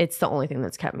because it's the only thing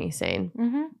that's kept me sane.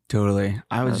 Mm-hmm. Totally.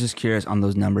 I was just curious on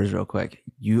those numbers real quick.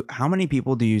 How many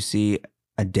people do you see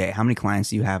a day? How many clients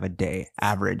do you have a day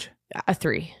average?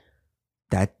 3.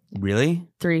 That really?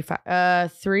 3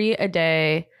 a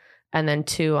day, and then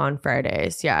 2 on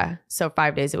Fridays. Yeah. So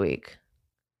 5 days a week.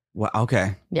 Well,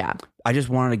 okay. Yeah. I just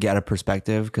wanted to get a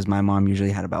perspective because my mom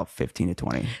usually had about 15 to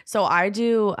 20. So I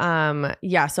do,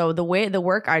 so the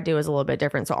work I do is a little bit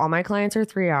different. So all my clients are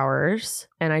 3 hours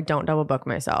and I don't double book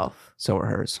myself. So are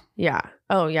hers. Yeah.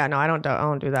 Oh yeah. No, I don't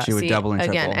do that. She would double and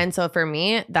again. triple. And so for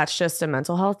me, that's just a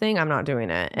mental health thing. I'm not doing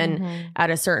it. And at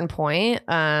a certain point,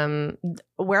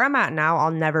 where I'm at now,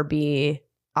 I'll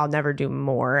never do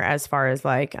more as far as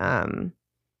like,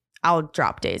 I'll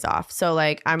drop days off. So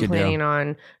like I'm planning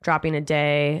on dropping a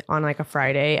day on like a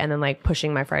Friday and then like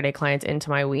pushing my Friday clients into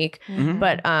my week. Mhm.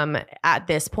 But at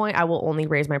this point, I will only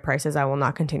raise my prices. I will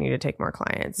not continue to take more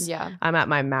clients. Yeah. I'm at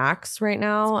my max right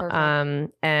now.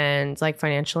 And like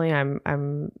financially,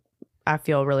 I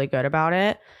feel really good about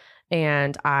it.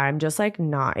 And I'm just like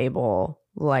not able,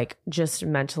 like just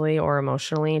mentally or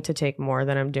emotionally, to take more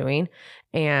than I'm doing.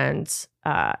 And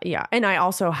yeah. And I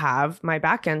also have my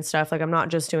back end stuff. Like I'm not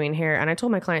just doing hair. And I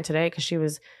told my client today, because she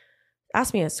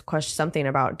asked me a question, something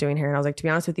about doing hair. And I was like, to be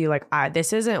honest with you, like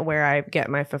this isn't where I get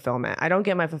my fulfillment. I don't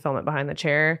get my fulfillment behind the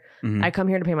chair. Mhm. I come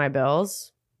here to pay my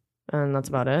bills. And that's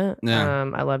about it. Yeah.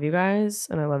 I love you guys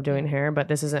and I love doing hair, but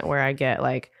this isn't where I get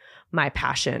like my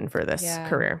passion for this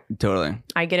career. Totally.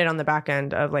 I get it on the back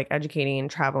end of like educating,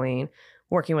 traveling,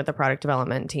 working with the product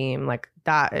development team. Like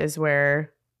that is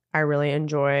where I really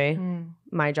enjoy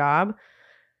my job.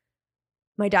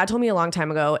 My dad told me a long time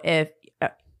ago, if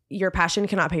your passion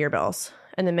cannot pay your bills,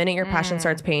 and the minute your passion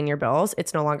starts paying your bills,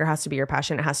 it's no longer has to be your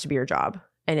passion. It has to be your job,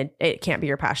 and it can't be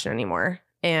your passion anymore.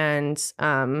 And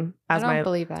I don't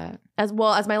believe that. As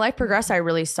my life progressed, I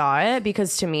really saw it,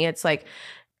 because to me, it's like,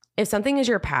 if something is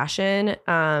your passion,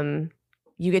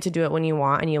 you get to do it when you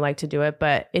want and you like to do it,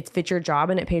 but if it's your job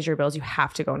and it pays your bills, you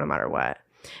have to go no matter what.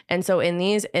 And so in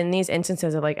these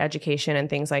instances of like education and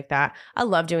things like that, I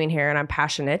love doing hair and I'm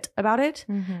passionate about it.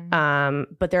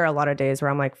 But there are a lot of days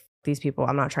where I'm like, these people,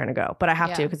 I'm not trying to go, but I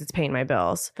have to, because it's paying my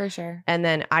bills. For sure. And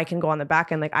then I can go on the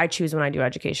back end. Like I choose when I do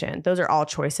education. Those are all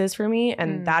choices for me.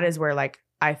 And that is where like,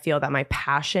 I feel that my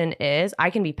passion is. I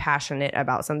can be passionate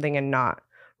about something and not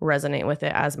resonate with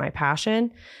it as my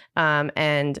passion.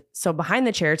 And so behind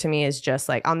the chair to me is just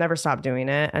like, I'll never stop doing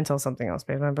it until something else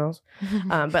pays my bills.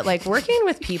 But like working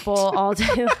with people all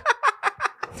day.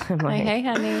 I'm like, hey,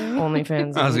 honey.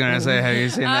 OnlyFans. I was going to say, have you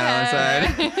seen that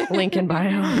on the side? Link in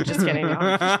bio. Just kidding.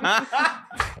 No.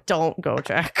 Don't go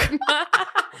check.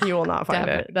 You will not find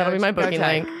it. That'll be my booking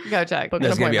link. Go check.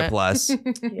 That's going to be a plus.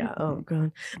 Yeah. Oh,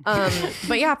 God.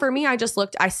 But yeah, for me, I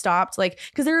stopped like,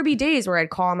 because there would be days where I'd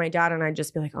call my dad and I'd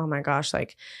just be like, oh my gosh,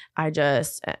 like, I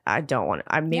don't want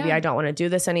to, I don't want to do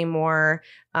this anymore.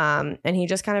 And he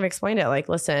just kind of explained it like,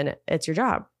 listen, it's your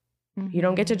job. You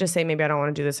don't get to just say, maybe I don't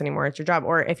want to do this anymore. It's your job.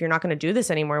 Or if you're not going to do this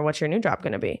anymore, what's your new job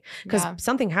going to be? Because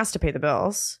something has to pay the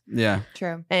bills. Yeah.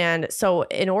 True. And so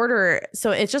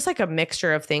it's just like a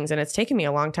mixture of things. And it's taken me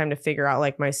a long time to figure out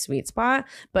like my sweet spot.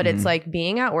 But it's like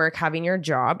being at work, having your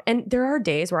job. And there are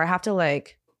days where I have to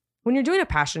like, when you're doing a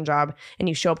passion job and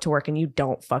you show up to work and you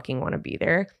don't fucking want to be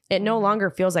there, it no longer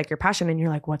feels like your passion. And you're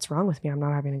like, what's wrong with me? I'm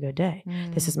not having a good day.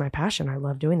 This is my passion. I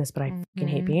love doing this, but I fucking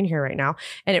hate being here right now.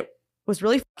 And it was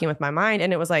really fucking with my mind.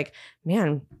 And it was like,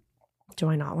 man, do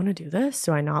I not want to do this?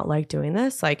 Do I not like doing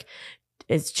this? Like,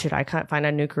 should I find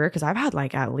a new career? Because I've had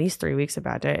like at least 3 weeks of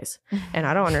bad days and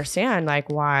I don't understand like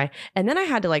why. And then I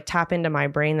had to like tap into my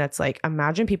brain that's like,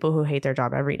 imagine people who hate their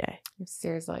job every day.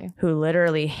 Seriously. Who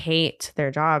literally hate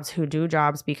their jobs, who do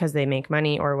jobs because they make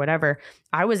money or whatever.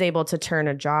 I was able to turn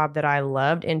a job that I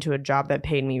loved into a job that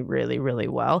paid me really, really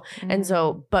well. And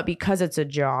so, but because it's a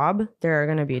job, there are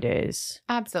going to be days.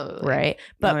 Absolutely. Right.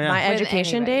 But my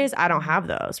education days, I don't have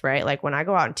those. Right. Like when I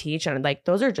go out and teach and like,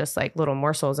 those are just like little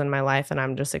morsels in my life and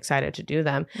I'm just excited to do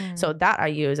them. So that I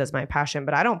use as my passion,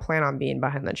 but I don't plan on being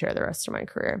behind the chair the rest of my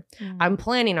career. I'm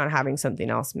planning on having something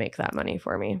else make that money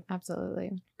for me.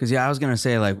 Absolutely. Because I was going to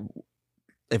say like,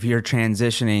 if you're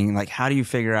transitioning, like how do you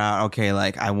figure out, okay,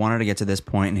 like I wanted to get to this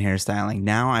point in hairstyling.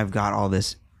 Now I've got all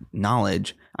this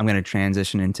knowledge. I'm going to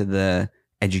transition into the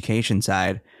education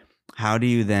side. How do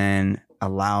you then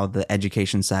allow the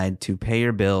education side to pay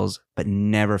your bills, but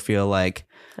never feel like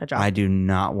I do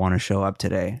not want to show up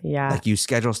today? Yeah. Like you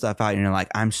schedule stuff out and you're like,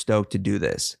 I'm stoked to do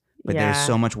this, but there's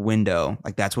so much window.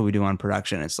 Like that's what we do on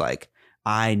production. It's like,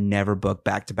 I never book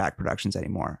back-to-back productions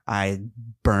anymore. I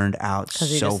burned out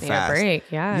so fast. Need a break.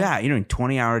 Yeah, you're doing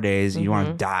 20-hour days. You want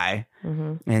to die.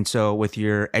 And so with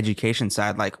your education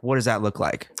side, like what does that look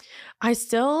like? I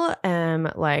still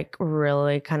am like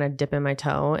really kind of dipping my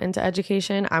toe into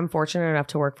education. I'm fortunate enough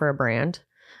to work for a brand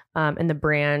and the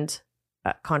brand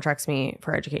contracts me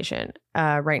for education.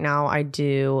 Right now I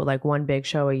do like one big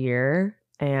show a year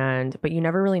but you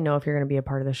never really know if you're going to be a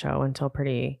part of the show until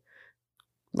pretty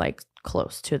like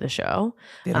close to the show.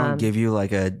 They don't give you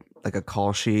like a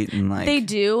call sheet and like they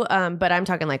do, but I'm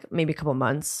talking like maybe a couple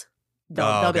months.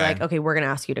 They'll be like, okay, we're going to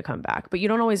ask you to come back, but you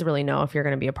don't always really know if you're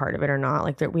going to be a part of it or not.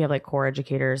 Like we have like core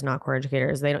educators, not core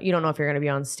educators. You don't know if you're going to be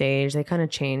on stage. They kind of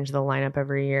change the lineup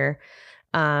every year.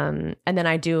 And then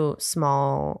I do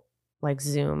small like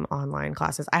Zoom online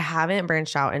classes. I haven't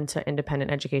branched out into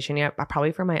independent education yet, but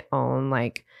probably for my own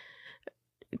like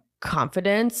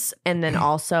confidence, and then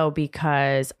also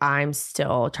because I'm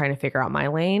still trying to figure out my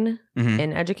lane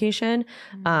in education.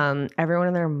 Everyone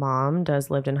and their mom does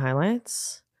lived in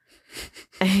highlights,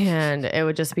 and it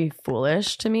would just be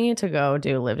foolish to me to go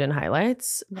do lived in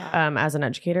highlights as an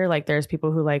educator. Like there's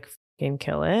people who like fucking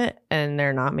kill it and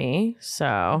they're not me,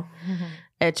 so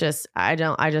it just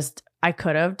I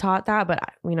could have taught that,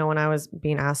 but you know, when I was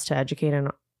being asked to educate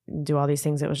and do all these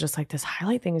things, it was just like this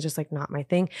highlight thing is just like not my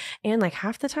thing. And like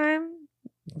half the time,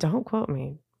 don't quote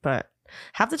me, but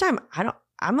half the time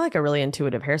I'm like a really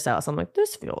intuitive hairstylist. I'm like,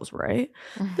 this feels right.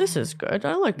 This is good.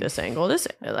 I like this angle.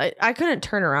 I couldn't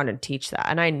turn around and teach that.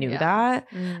 And I knew that.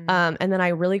 And then I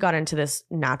really got into this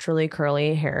naturally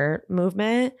curly hair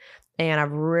movement. And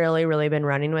I've really, really been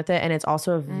running with it. And it's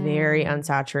also a very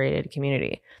unsaturated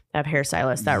community of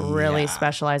hairstylists that really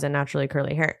specialize in naturally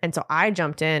curly hair. And so I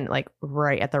jumped in like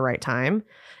right at the right time.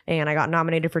 And I got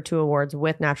nominated for 2 awards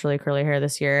with naturally curly hair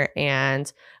this year.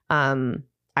 And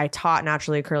I taught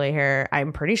naturally curly hair.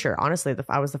 I'm pretty sure, honestly,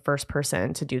 I was the first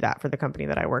person to do that for the company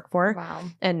that I work for. Wow.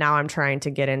 And now I'm trying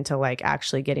to get into like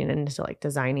actually getting into like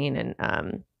designing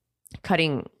and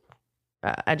cutting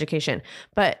education.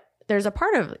 But there's a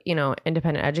part of, you know,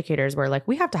 independent educators where like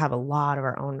we have to have a lot of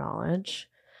our own knowledge.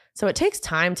 So it takes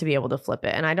time to be able to flip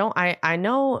it. And I know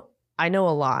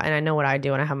a lot and I know what I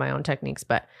do and I have my own techniques,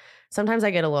 but sometimes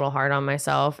I get a little hard on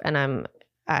myself and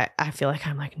I feel like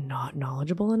I'm like not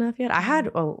knowledgeable enough yet. I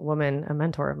had a woman, a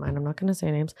mentor of mine, I'm not going to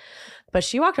say names, but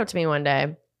she walked up to me one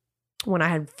day when I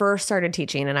had first started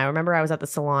teaching. And I remember I was at the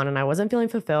salon and I wasn't feeling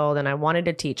fulfilled and I wanted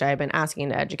to teach. I had been asking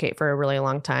to educate for a really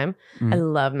long time. I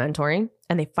love mentoring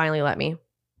and they finally let me.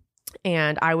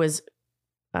 And I was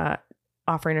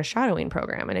offering a shadowing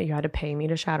program and you had to pay me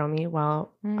to shadow me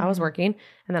while I was working.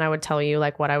 And then I would tell you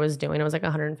like what I was doing. It was like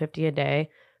 $150 a day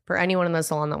for anyone in the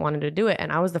salon that wanted to do it.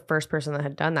 And I was the first person that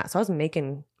had done that. So I was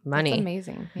making money. That's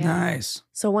amazing. Yeah. Nice.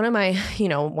 So one of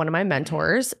my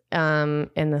mentors in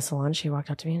the salon, she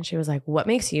walked up to me and she was like, what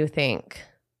makes you think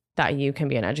that you can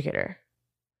be an educator?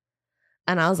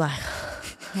 And I was like,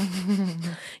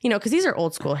 because these are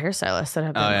old school hairstylists that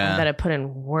have been, that have put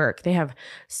in work. They have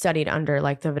studied under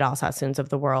like the Vidal Sassoons of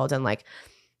the world, and like,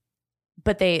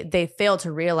 but they fail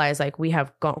to realize like we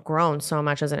have grown so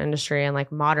much as an industry, and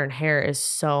like modern hair is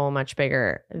so much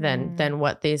bigger than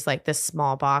what these like this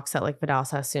small box that like Vidal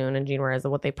Sassoon and Jean Wear is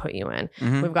what they put you in.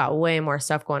 Mm-hmm. We've got way more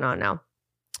stuff going on now,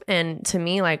 and to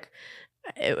me like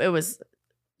it was.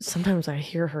 Sometimes I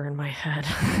hear her in my head.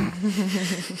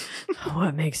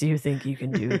 What makes you think you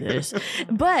can do this?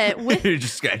 But with you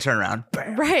just gotta turn around,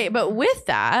 bam. Right? But with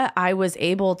that, I was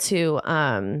able to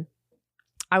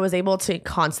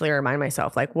constantly remind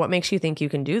myself, like, what makes you think you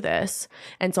can do this?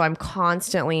 And so I'm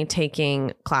constantly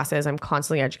taking classes. I'm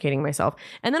constantly educating myself,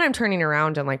 and then I'm turning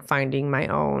around and like finding my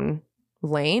own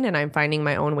lane, and I'm finding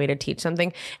my own way to teach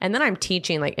something, and then I'm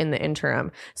teaching like in the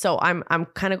interim. So I'm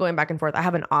kind of going back and forth. I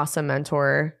have an awesome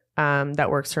mentor that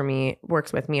works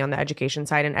with me on the education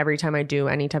side, and every time I do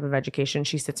any type of education,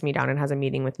 she sits me down and has a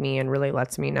meeting with me and really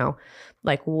lets me know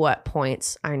like what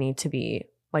points I need to be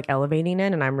like elevating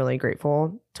in, and I'm really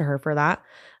grateful to her for that.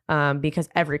 Because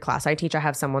every class I teach, I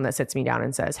have someone that sits me down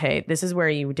and says, hey, this is where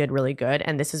you did really good,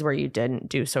 and this is where you didn't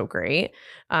do so great.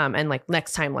 And like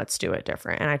next time, let's do it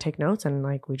different. And I take notes, and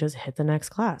like we just hit the next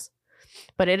class.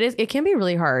 But it can be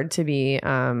really hard to be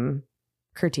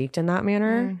critiqued in that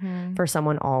manner, for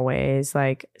someone always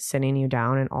like sitting you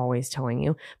down and always telling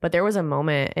you. But there was a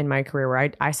moment in my career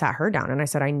where I sat her down and I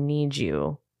said, I need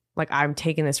you. Like, I'm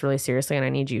taking this really seriously, and I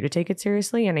need you to take it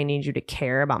seriously, and I need you to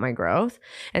care about my growth.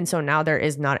 And so now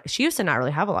she used to not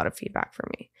really have a lot of feedback for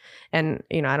me. And,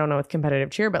 I don't know with competitive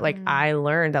cheer, but like I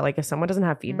learned that like if someone doesn't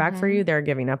have feedback for you, they're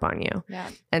giving up on you. Yeah.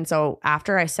 And so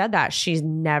after I said that, she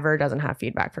never doesn't have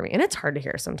feedback for me. And it's hard to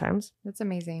hear sometimes. That's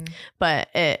amazing. But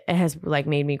it has like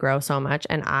made me grow so much.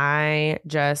 And I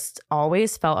just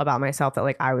always felt about myself that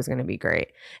like I was going to be great.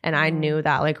 And I knew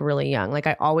that like really young. Like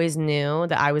I always knew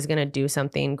that I was going to do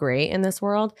something great in this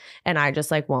world. And I just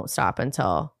like won't stop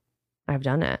until I've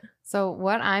done it. So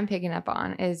what I'm picking up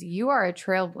on is you are a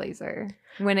trailblazer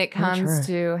when it comes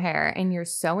to hair, and you're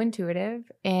so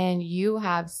intuitive, and you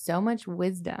have so much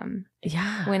wisdom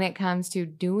when it comes to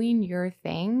doing your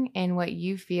thing and what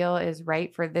you feel is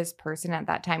right for this person at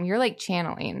that time. You're like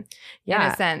channeling in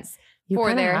a sense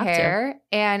for their hair.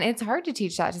 And it's hard to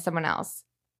teach that to someone else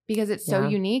because it's so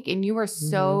unique, and you are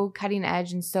so cutting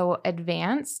edge and so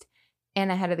advanced and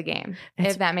ahead of the game,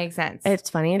 if that makes sense. It's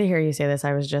funny to hear you say this.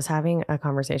 I was just having a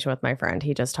conversation with my friend.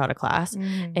 He just taught a class,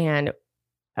 and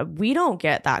we don't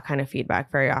get that kind of feedback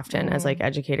very often as like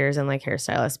educators and like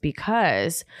hairstylists,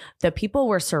 because the people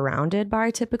we're surrounded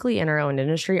by typically in our own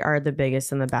industry are the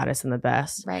biggest and the baddest and the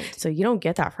best. Right. So you don't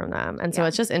get that from them. And so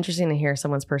it's just interesting to hear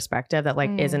someone's perspective that like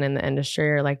isn't in the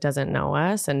industry or like doesn't know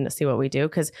us and see what we do.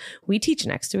 Cause we teach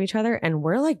next to each other, and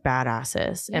we're like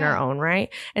badasses in our own right.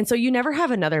 And so you never have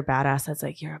another badass that's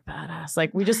like, you're a badass.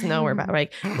 Like we just know we're bad,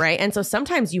 like, right. And so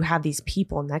sometimes you have these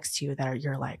people next to you that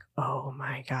you're like, oh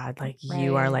my God, like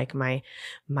you are like my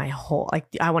whole, like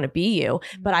I want to be you.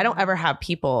 But I don't ever have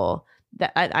people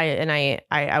that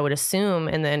I would assume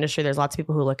in the industry there's lots of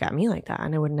people who look at me like that,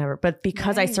 and I would never, but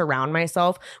because I surround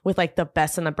myself with like the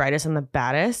best and the brightest and the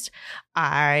baddest,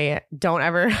 I don't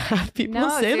ever have people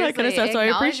say that kind of stuff. So I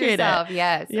appreciate it.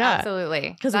 Yes,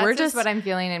 absolutely. Because we're just what I'm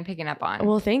feeling and picking up on.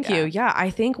 Well, thank you. Yeah. I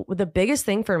think the biggest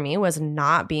thing for me was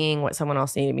not being what someone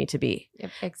else needed me to be.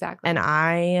 Yep, exactly. And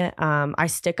I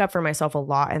stick up for myself a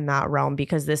lot in that realm,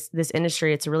 because this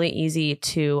industry, it's really easy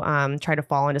to try to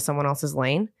fall into someone else's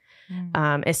lane.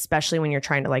 Especially when you're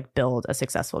trying to like build a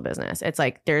successful business. It's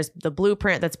like there's the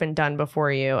blueprint that's been done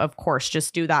before you. Of course,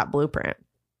 just do that blueprint.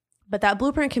 But that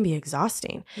blueprint can be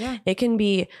exhausting. Yeah. It can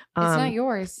be it's not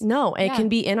yours. No, it can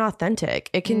be inauthentic.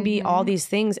 It can be all these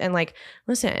things. And like,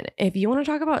 listen, if you want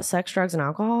to talk about sex, drugs, and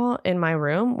alcohol in my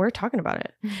room, we're talking about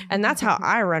it. And that's how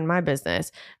I run my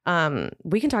business.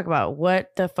 We can talk about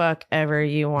what the fuck ever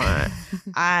you want.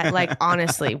 I like,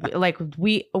 honestly, like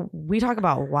we talk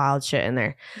about wild shit in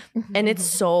there, and it's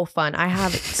so fun. I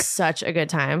have such a good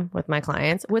time with my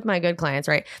clients, with my good clients.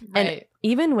 Right. And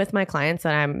even with my clients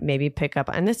that I maybe pick up,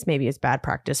 and this maybe is bad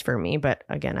practice for me, but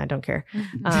again, I don't care.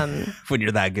 When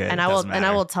you're that good, and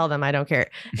I will tell them I don't care.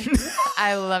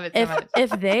 I love it so much.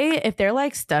 If they're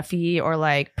like stuffy or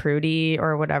like prudy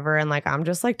or whatever, and like I'm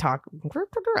just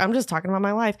talking about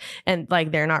my life, and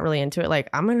like they're not really into it, like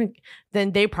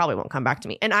then they probably won't come back to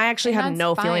me. And I actually have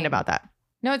no feeling about that.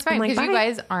 No, it's fine I'm like, because you bye.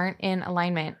 guys aren't in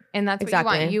alignment. And that's what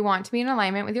Exactly. you want. You want to be in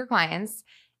alignment with your clients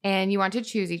and you want to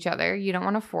choose each other. You don't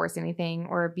want to force anything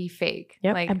or be fake.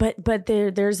 Yep. Like, But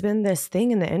there's been this thing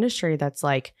in the industry that's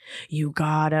like, you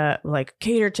gotta like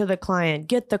cater to the client,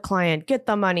 get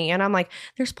the money. And I'm like,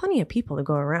 there's plenty of people to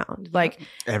go around. Like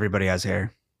Everybody has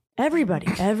hair. everybody,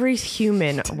 every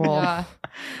human will. yeah.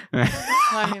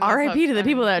 I mean, that's RIP to the funny.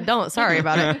 people that don't. Sorry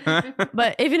about it.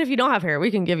 But even if you don't have hair,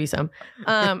 we can give you some.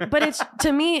 But it's,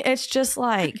 to me, it's just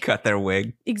like, Cut their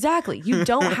wig. exactly. You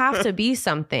don't have to be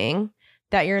something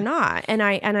that you're not. And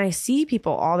I see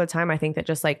people all the time. I think that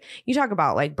just like you talk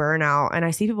about like burnout, and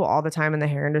I see people all the time in the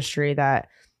hair industry that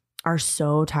are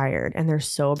so tired and they're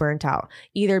so burnt out,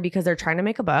 either because they're trying to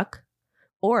make a buck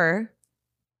or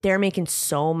they're making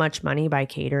so much money by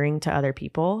catering to other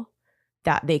people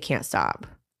that they can't stop.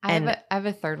 I have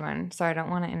a third one. So I don't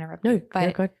want to interrupt No, you,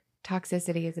 but good.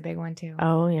 toxicity is a big one too.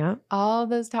 Oh yeah. All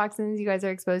those toxins you guys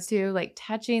are exposed to, like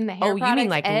touching the hair. Oh, you mean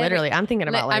like literally? I'm thinking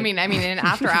about like. I mean, in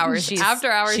after hours. She's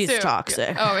She's too.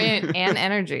 Toxic. Oh, and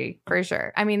energy for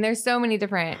sure. I mean, there's so many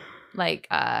different like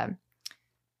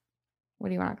what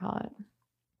do you want to call it?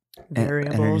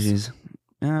 Variables. Energies.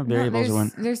 Yeah, variables are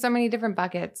one. There's so many different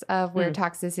buckets of where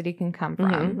toxicity can come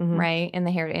from, right? In the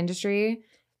hair industry,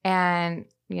 and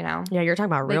you know, Yeah, you're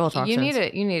talking about real like, toxins.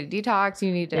 You need a detox.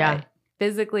 You need to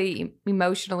physically,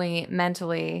 emotionally,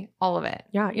 mentally, all of it.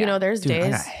 Yeah, you know, there's Dude, I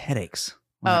days. got headaches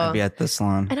when I be at the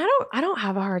salon. And I don't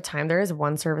have a hard time. There is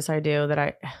one service I do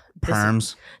that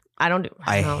Perms. I don't do.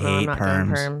 I no, hate I'm not doing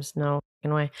perms. perms. No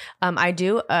fucking way. I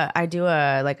do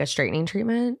a like a straightening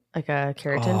treatment, like a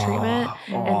keratin treatment,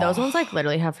 and those ones like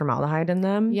literally have formaldehyde in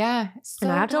them. Yeah, so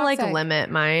and I have to toxic. like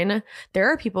limit mine.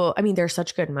 There are people. I mean, they're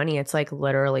such good money. It's like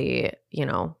literally, you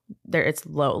know, there it's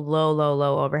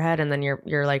low overhead, and then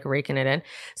you're like raking it in.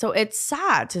 So it's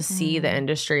sad to see the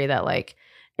industry that like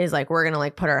is like we're gonna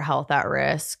like put our health at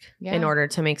risk in order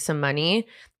to make some money.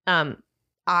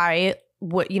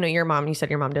 What, you know, your mom, you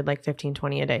said your mom did like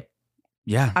 15-20 a day.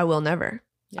 Yeah. I will never.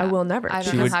 Yeah. I will never. I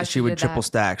don't know how She would did triple that.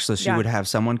 stack. So she would have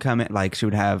someone come in, like she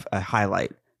would have a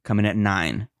highlight come in at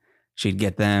 9. She'd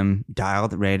get them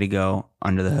dialed, ready to go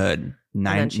under the hood.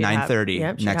 9:30.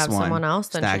 Yep, she'd next have one. someone else.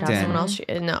 Then she'd stacked have in.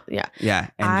 someone else. Yeah. Yeah,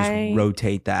 and just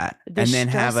rotate that, the and then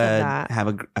have stress of that.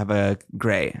 have a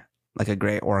gray, like a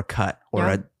gray or a cut or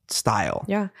a style.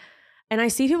 Yeah. And I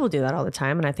see people do that all the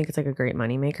time, and I think it's like a great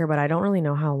moneymaker, but I don't really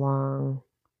know how long.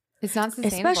 It's not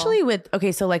sustainable. Especially with,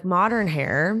 okay, so like modern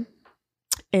hair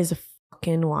is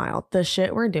fucking wild. The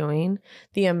shit we're doing,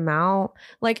 the amount,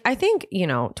 like I think, you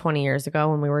know, 20 years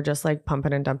ago when we were just like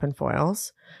pumping and dumping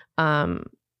foils,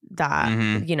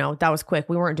 that, you know, that was quick.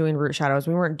 We weren't doing root shadows.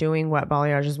 We weren't doing wet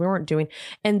balayages. We weren't doing,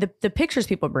 and the pictures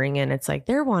people bring in, it's like,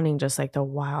 they're wanting just like the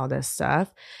wildest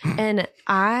stuff. And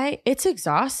it's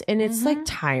exhausting and it's like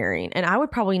tiring. And I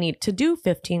would probably need to do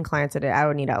 15 clients a day. I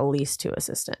would need at least 2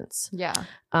 assistants. Yeah.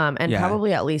 And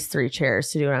probably at least 3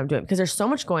 chairs to do what I'm doing because there's so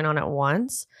much going on at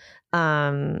once.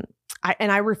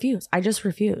 I refuse. I just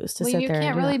refuse to sit there. You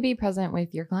can't really be present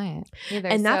with your client either.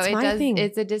 And that's my thing.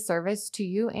 It's a disservice to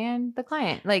you and the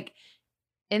client. Like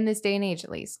in this day and age, at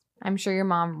least. I'm sure your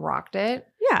mom rocked it.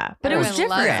 Yeah, but it was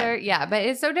different. Yeah, but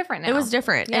it's so different now. It was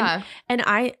different. Yeah. And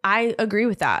I agree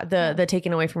with that. The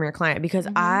taking away from your client because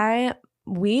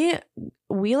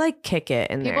we like kick it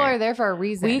in there. People are there for a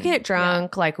reason. We get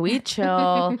drunk, like we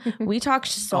chill, we talk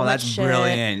so much that's shit.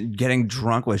 brilliant. Getting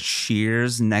drunk with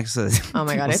shears next to Oh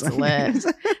my God, it's lit.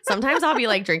 Sometimes I'll be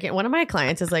like drinking. One of my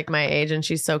clients is like my age and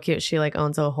she's so cute. She like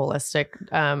owns a holistic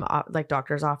like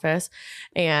doctor's office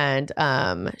and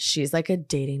she's like a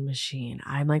dating machine.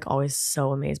 I'm like always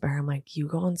so amazed by her. I'm like, you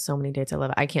go on so many dates. I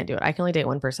love it. I can't do it. I can only date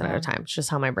one person at a time. It's just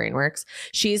how my brain works.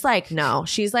 She's like, no,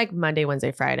 she's like Monday,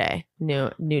 Wednesday, Friday, new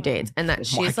dates. And that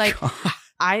she's like,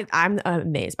 I'm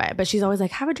amazed by it, but she's always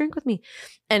like, have a drink with me.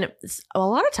 And a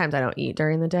lot of times I don't eat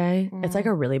during the day. It's like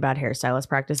a really bad hairstylist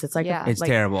practice. It's like, it's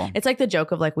terrible. It's like the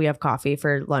joke of like, we have coffee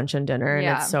for lunch and dinner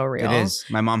and it's so real. It is.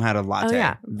 My mom had a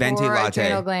latte, venti latte.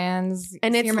 Adrenal glands,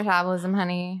 and it's your metabolism,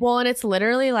 honey. Well, and it's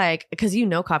literally like, cause you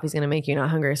know, coffee's going to make you not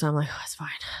hungry. So I'm like, oh, it's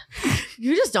fine.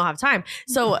 You just don't have time.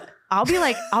 So I'll be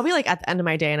like at the end of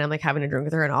my day and I'm like having a drink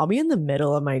with her and I'll be in the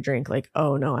middle of my drink like,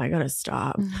 oh no, I gotta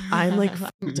stop. I'm like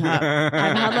fucked up.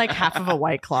 I've had like half of a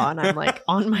White Claw and I'm like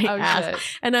on my ass.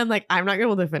 Shit. And I'm like, I'm not gonna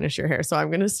be able to finish your hair, so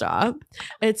I'm gonna stop.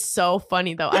 It's so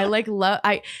funny though. I like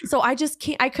so I just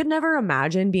can't, I could never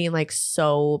imagine being like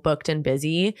so booked and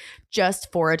busy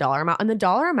just for a dollar amount. And the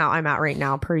dollar amount I'm at right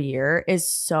now per year is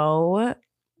so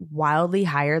wildly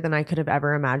higher than I could have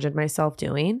ever imagined myself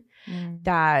doing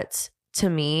that to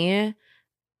me,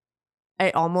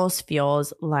 it almost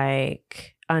feels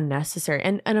like unnecessary.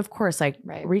 And of course, like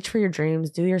Right. reach for your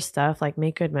dreams, do your stuff, like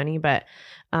make good money. But,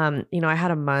 you know, I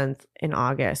had a month in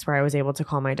August where I was able to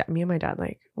call my dad. Me and my dad,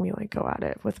 like we like go at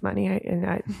it with money.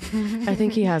 I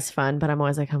think he has fun, but I'm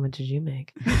always like, how much did you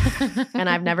make? And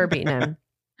I've never beaten him.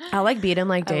 I'll like beat him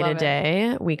like day to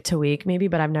day, week to week maybe,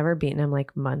 but I've never beaten him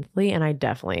like monthly. And I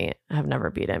definitely have never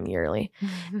beat him yearly.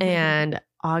 And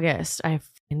August, I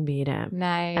fucking beat him.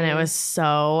 Nice. And it was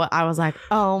so, I was like,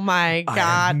 oh my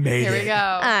God. Here we go.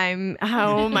 And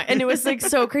it was like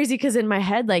so crazy because in my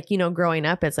head, like, you know, growing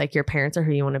up, it's like your parents are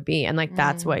who you want to be. And like,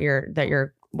 that's what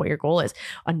your goal is.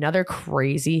 Another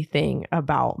crazy thing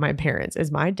about my parents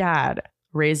is my dad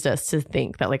raised us to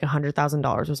think that like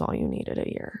 $100,000 was all you needed a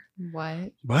year.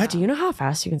 What? Do you know how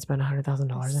fast you can spend $100,000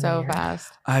 in a year? So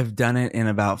fast. I've done it in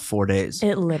about 4 days.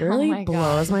 It literally my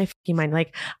blows my fucking mind.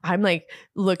 Like I'm like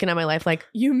looking at my life like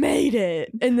you made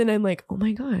it. And then I'm like, oh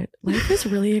my God, life is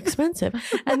really expensive.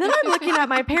 And then I'm looking at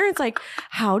my parents like,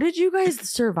 how did you guys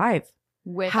survive?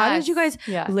 How did you guys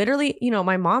literally, you know,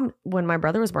 my mom, when my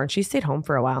brother was born, she stayed home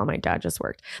for a while and my dad just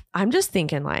worked. I'm just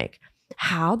thinking like,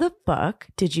 how the fuck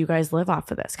did you guys live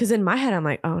off of this? Because in my head, I'm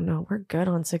like, oh no, we're good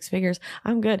on 6 figures.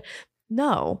 I'm good.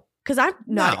 No, because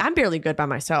I'm barely good by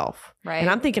myself. Right. And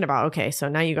I'm thinking about, okay, so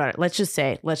now you got it. Let's just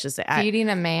say feeding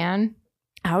a man.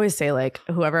 I always say like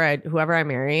whoever I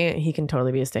marry, he can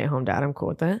totally be a stay-at-home dad. I'm cool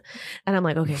with that. And I'm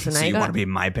like, okay, so now so you want to be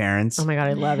my parents? Oh my God,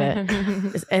 I love it.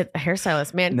 A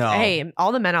hairstylist, man. No. Hey,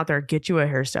 all the men out there, get you a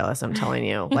hairstylist. I'm telling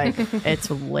you, like it's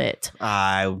lit.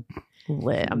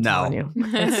 Lit. I'm telling you,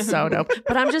 it's so dope.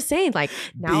 But I'm just saying, like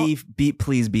now,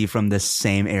 please be from the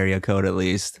same area code at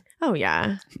least. Oh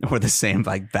yeah, or the same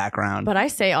like background. But I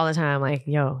say all the time, I'm like,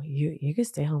 yo, you can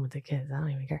stay home with the kids. I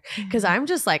don't even care because I'm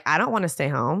just like, I don't want to stay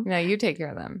home. No, you take care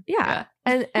of them. Yeah.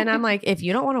 And I'm like, if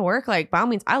you don't want to work, like by all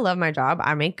means, I love my job.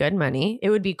 I make good money. It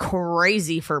would be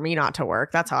crazy for me not to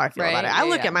work. That's how I feel about it. I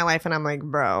look at my life and I'm like,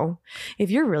 bro,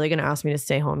 if you're really going to ask me to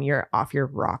stay home, you're off your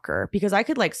rocker because I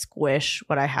could like squish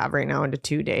what I have right now into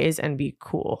 2 days and be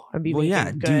cool. I'd be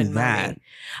making good money.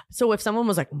 So if someone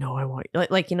was like, no, I want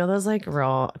like, you know, those like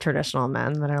real traditional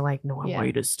men that are like, no, I want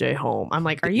you to stay home. I'm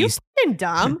like, are you fucking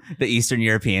dumb? The Eastern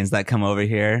Europeans that come over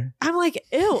here. I'm like,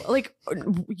 ew, like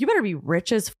you better be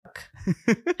rich as fuck.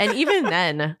 And even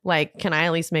then, like, can I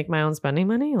at least make my own spending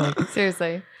money? Like,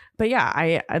 seriously. But yeah,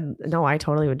 I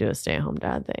totally would do a stay-at-home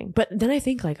dad thing. But then I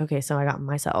think like, okay, so I got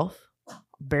myself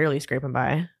barely scraping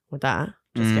by with that.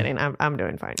 Just kidding. I'm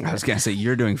doing fine. I was gonna say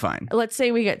you're doing fine. Let's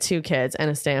say we get 2 kids and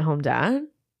a stay-at-home dad.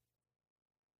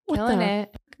 Killing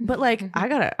it. But like, I'm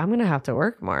gonna have to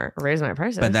work more, raise my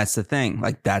prices. But that's the thing.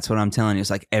 Like, that's what I'm telling you.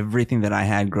 It's like everything that I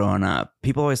had growing up.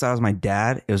 People always thought it was my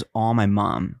dad. It was all my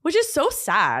mom. Which is so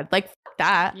sad. Like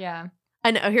that. Yeah.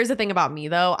 And here's the thing about me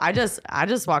though. I just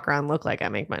walk around and look like I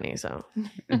make money. So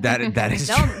that is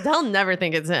true. They'll never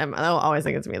think it's him. They'll always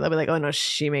think it's me. They'll be like, oh no,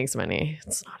 she makes money.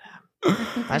 It's not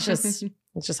him.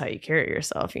 It's just how you carry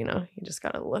yourself, you know. You just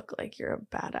gotta look like you're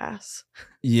a badass.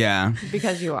 Yeah.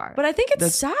 Because you are. But I think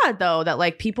it's sad though that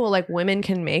like people, like women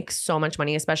can make so much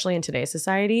money, especially in today's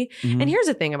society. And here's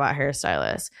the thing about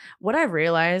hairstylists. What I've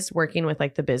realized working with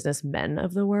like the business men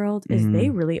of the world is they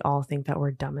really all think that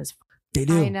we're dumb as fuck. They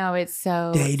do. I know, it's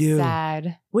so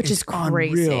sad. Which is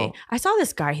crazy. Unreal. I saw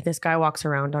this guy. This guy walks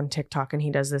around on TikTok and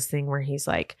he does this thing where he's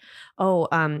like, oh,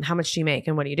 how much do you make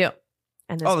and what do you do?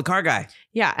 And the car guy.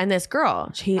 Yeah. And this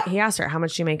girl, he asked her, how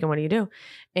much do you make and what do you do?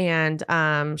 And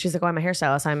she's like, oh, I'm a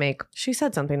hairstylist. She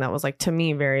said something that was like, to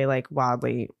me, very like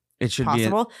wildly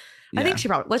possible. I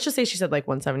think let's just say she said like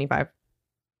 175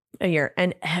 a year.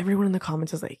 And everyone in the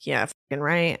comments is like, yeah, fucking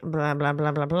right. Blah, blah,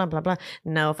 blah, blah, blah, blah, blah.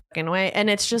 No fucking way. And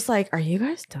it's just like, are you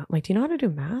guys dumb? Like, do you know how to do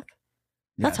math?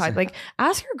 That's how like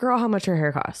ask your girl how much her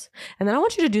hair costs. And then I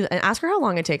want you to do and ask her how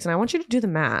long it takes. And I want you to do the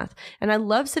math. And I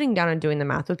love sitting down and doing the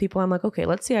math with people. I'm like, okay,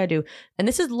 let's say I do, and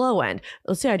this is low end.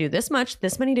 Let's say I do this much,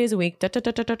 this many days a week.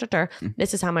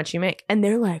 This is how much you make. And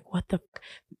they're like, what the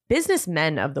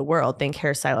businessmen of the world think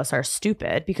hairstylists are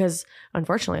stupid because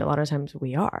unfortunately, a lot of times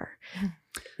we are.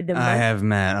 I have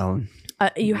met.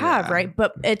 You have, right?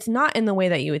 But it's not in the way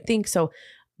that you would think. So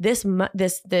this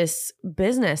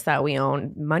business that we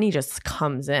own, money just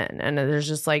comes in and there's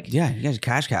just like, you guys are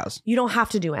cash cows. You don't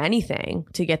have to do anything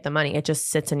to get the money. It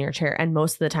just sits in your chair. And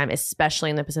most of the time,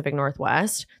 especially in the Pacific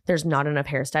Northwest, there's not enough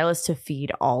hairstylists to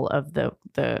feed all of the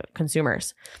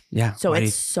consumers. Yeah. So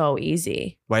it's so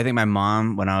easy. Why do you think my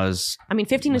mom, when I was...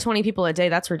 15 to 20 people a day,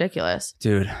 that's ridiculous.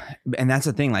 Dude. And that's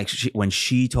the thing. Like when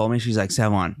she told me, she's like,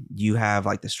 Savon, you have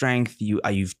like the strength.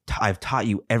 I've taught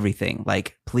you everything.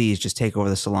 Like, please just take over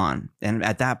the salon. And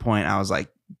at that point, I was like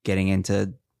getting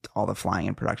into all the flying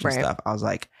and production stuff. I was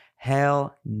like,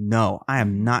 hell no. I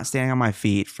am not standing on my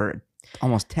feet for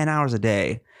almost 10 hours a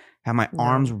day. Have my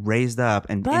arms raised up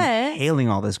and inhaling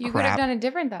all this crap. You could have done it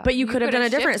different though. But you could have done it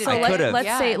different. So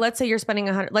let's say you're spending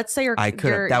let's say I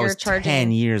could have. That was charging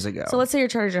 10 years ago. So let's say you're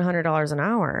charging $100 an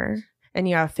hour and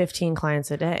you have 15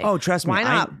 clients a day. Oh, trust me. Why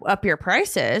not up your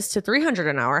prices to $300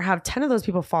 an hour? Have 10 of those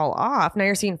people fall off. Now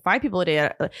you're seeing 5 people a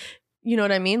day. You know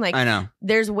what I mean? Like, I know.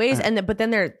 There's ways, but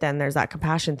then there's that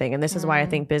compassion thing, and this is why I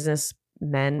think business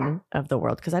men of the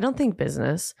world, because I don't think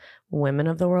business women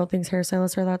of the world thinks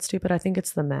hairstylists are that stupid. I think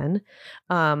it's the men.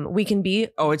 We can be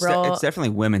it's definitely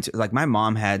women too. Like my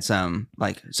mom had some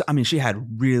she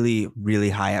had really, really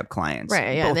high up clients,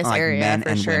 right? Yeah, both in this like area, men for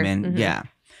and sure. women. Mm-hmm. Yeah,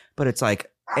 but it's like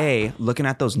looking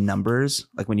at those numbers,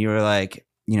 like when you were like,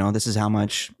 this is how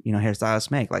much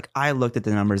hairstylists make. Like I looked at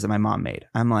the numbers that my mom made.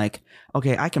 I'm like,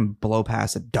 okay, I can blow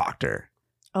past a doctor.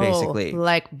 Basically,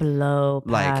 blow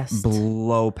past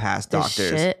doctors.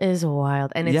 This shit is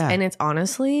wild, and it's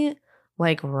honestly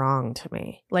like wrong to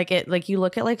me. Like you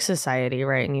look at like society,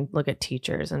 right, and you look at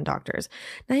teachers and doctors.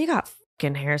 Now you got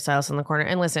fucking hairstylists in the corner.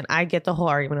 And listen, I get the whole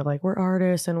argument of like we're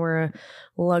artists and we're a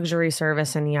luxury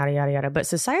service and yada yada yada. But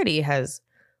society has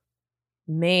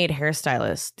made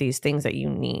hairstylists these things that you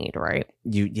need, right?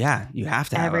 You have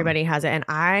to. Everybody has it, and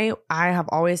I have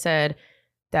always said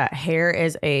that hair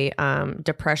is a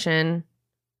depression,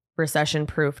 recession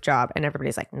proof job. And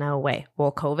everybody's like, no way.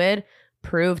 Well, COVID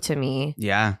proved to me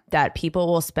that people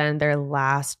will spend their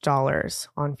last dollars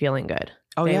on feeling good.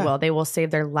 Oh, they will. They will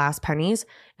save their last pennies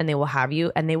and they will have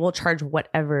you and they will charge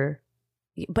whatever.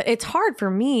 But it's hard for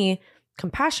me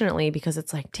compassionately because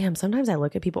it's like, damn, sometimes I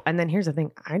look at people. And then here's the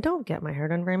thing. I don't get my hair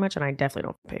done very much and I definitely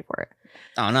don't pay for it.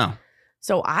 Oh, no.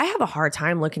 So I have a hard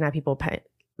time looking at people pay.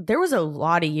 There was a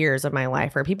lot of years of my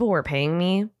life where people were paying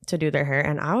me to do their hair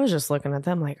and I was just looking at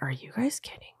them like, are you guys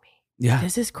kidding me? Yeah.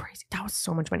 This is crazy. That was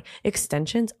so much money.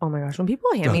 Extensions. Oh my gosh. When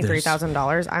people hand me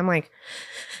 $3,000, I'm like,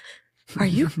 are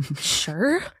you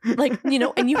sure? Like,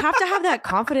 and you have to have that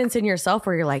confidence in yourself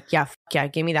where you're like, yeah,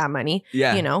 give me that money.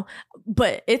 Yeah.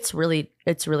 But it's really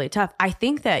tough. I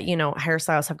think that,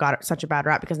 hairstylists have got such a bad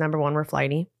rap because number one, we're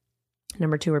flighty.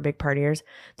 Number two, we're big partiers.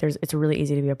 It's really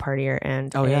easy to be a partier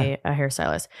and a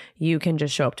hairstylist. You can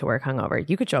just show up to work hungover.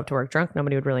 You could show up to work drunk.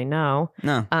 Nobody would really know.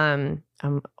 No.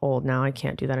 I'm old now. I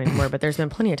can't do that anymore. But there's been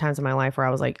plenty of times in my life where I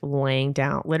was like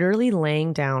literally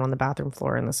laying down on the bathroom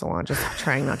floor in the salon, just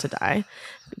trying not to die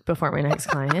before my next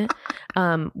client.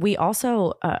 We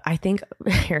also, I think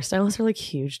hairstylists are like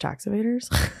huge tax evaders.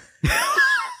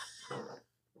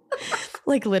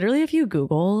 Like literally if you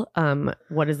Google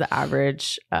what is the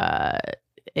average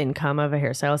income of a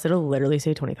hairstylist, it'll literally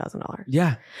say $20,000.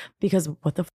 Yeah. Because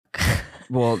what the fuck?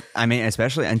 Well, I mean,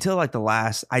 especially until like the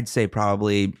last, I'd say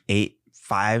probably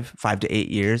 5 to 8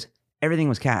 years, everything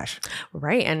was cash.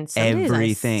 Right. And some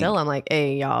days I'm like,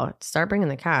 hey, y'all, start bringing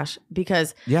the cash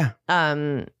because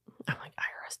I'm like,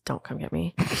 IRS, don't come get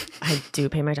me. I do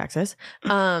pay my taxes.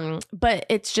 But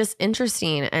it's just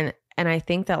interesting. And I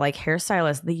think that like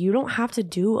hairstylists, you don't have to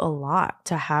do a lot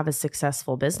to have a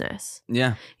successful business.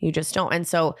 Yeah. You just don't. And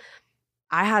so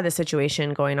I had this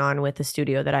situation going on with the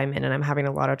studio that I'm in and I'm having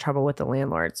a lot of trouble with the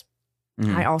landlords.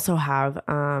 Mm-hmm. I also have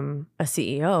a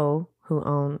CEO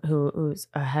who's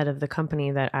a head of the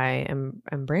company that I am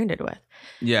branded with.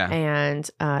 Yeah. And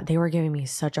they were giving me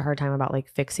such a hard time about like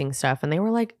fixing stuff and they were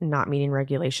like not meeting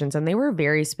regulations and they were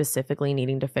very specifically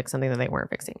needing to fix something that they weren't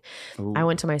fixing. Ooh. I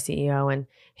went to my CEO and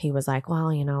he was like,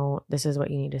 well, this is what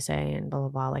you need to say and blah, blah,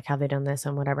 blah. Like, have they done this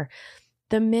and whatever.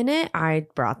 The minute I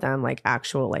brought them like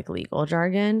actual like legal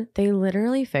jargon, they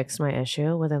literally fixed my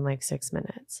issue within like 6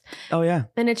 minutes. Oh yeah.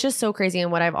 And it's just so crazy.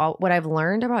 And what I've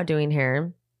learned about doing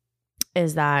hair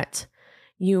is that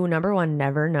you, number one,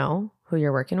 never know who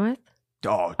you're working with.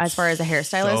 Oh, as far as a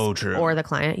hairstylist or the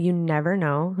client, you never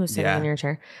know who's sitting in your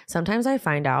chair. Sometimes I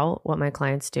find out what my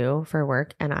clients do for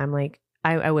work and I'm like,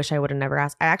 I wish I would have never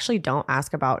asked. I actually don't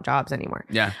ask about jobs anymore.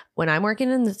 Yeah. When I'm working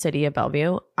in the city of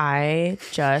Bellevue, I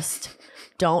just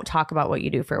don't talk about what you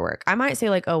do for work. I might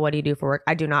say like, oh, what do you do for work?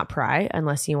 I do not pry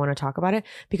unless you want to talk about it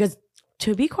because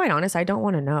to be quite honest, I don't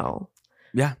want to know.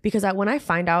 Yeah. Because when I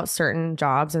find out certain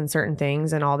jobs and certain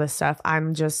things and all this stuff,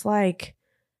 I'm just like,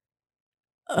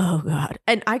 oh God.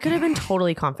 And I could have been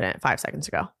totally confident 5 seconds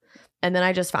ago. And then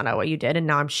I just found out what you did. And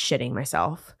now I'm shitting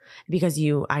myself because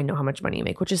I know how much money you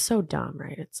make, which is so dumb,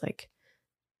 right? It's like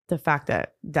the fact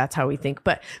that that's how we think.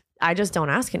 But I just don't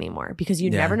ask anymore because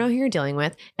you never know who you're dealing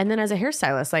with. And then as a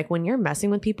hairstylist, like when you're messing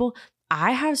with people,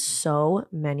 I have so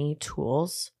many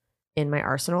tools in my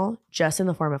arsenal just in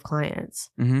the form of clients.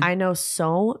 Mm-hmm. I know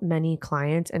so many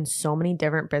clients and so many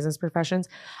different business professions.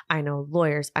 I know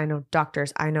lawyers, I know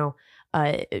doctors, I know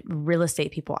real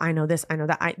estate people. I know this, I know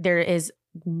that. There is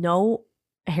no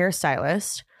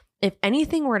hairstylist. If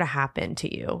anything were to happen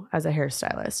to you as a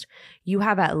hairstylist, you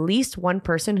have at least one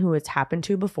person who it's happened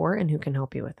to before and who can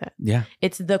help you with it. Yeah.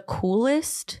 It's the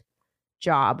coolest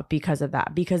job because of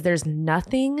that, because there's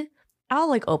nothing. I'll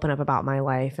like open up about my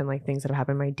life and like things that have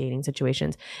happened in my dating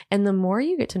situations. And the more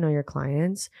you get to know your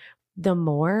clients, the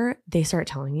more they start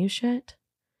telling you shit.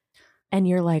 And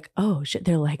you're like, oh shit.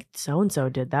 They're like, so-and-so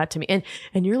did that to me.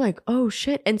 And you're like, oh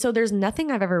shit. And so there's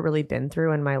nothing I've ever really been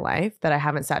through in my life that I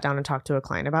haven't sat down and talked to a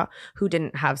client about who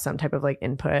didn't have some type of like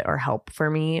input or help for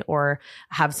me or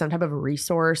have some type of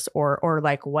resource or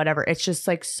like whatever. It's just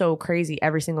like so crazy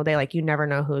every single day. Like you never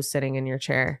know who's sitting in your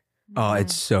chair. Oh,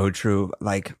 it's so true.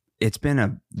 Like it's been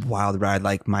a wild ride.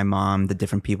 Like my mom, the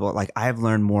different people, like I've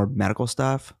learned more medical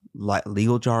stuff, like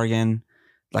legal jargon,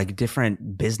 like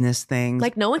different business things.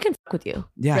 Like no one can fuck with you.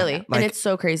 Yeah. Really. Like, and it's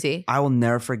so crazy. I will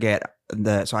never forget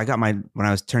so I got when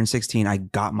I was turned 16, I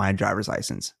got my driver's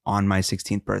license on my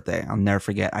 16th birthday. I'll never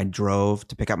forget. I drove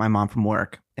to pick up my mom from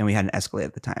work and we had an Escalade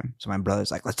at the time. So my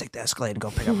brother's like, let's take the Escalade and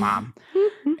go pick up mom.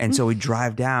 And so we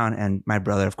drive down and my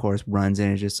brother, of course, runs in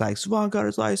and is just like, Savon got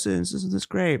his license. Isn't this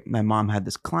great? My mom had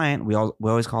this client. We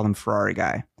always called him Ferrari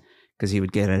guy because he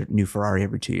would get a new Ferrari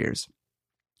every 2 years.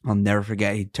 I'll never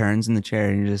forget. He turns in the chair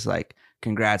and he's just like,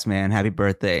 congrats, man. Happy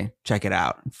birthday. Check it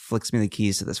out. And flicks me the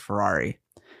keys to this Ferrari.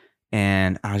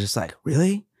 And I was just like,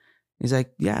 really? He's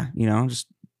like, yeah, just,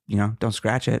 don't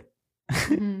scratch it.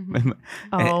 Mm-hmm.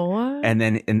 and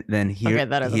then here, okay,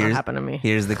 that doesn't happen to me.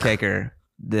 Here's the kicker.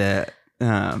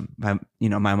 My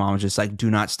mom was just like, do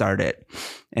not start it.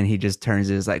 And he just turns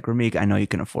it, is like, Ramik, I know you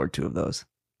can afford 2 of those.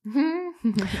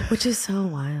 Which is so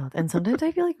wild. And sometimes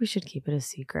I feel like we should keep it a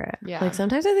secret. Yeah. Like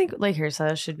sometimes I think like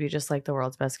hairstylists should be just like the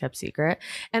world's best kept secret.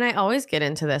 And I always get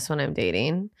into this when I'm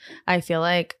dating. I feel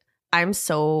like I'm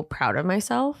so proud of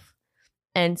myself.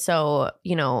 And so,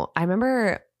 I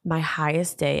remember my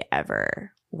highest day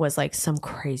ever was like some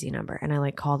crazy number. And I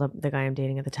like called up the guy I'm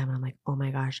dating at the time. And I'm like, oh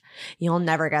my gosh, you'll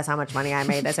never guess how much money I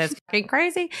made. This is fucking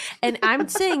crazy. And I'm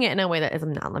saying it in a way that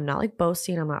I'm not like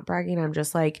boasting. I'm not bragging. I'm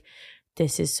just like,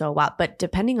 this is so wild. But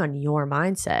depending on your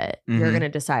mindset, you're going to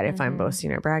decide if I'm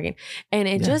boasting or bragging. And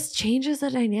it just changes the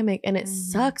dynamic. And it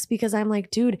sucks because I'm like,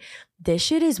 dude, this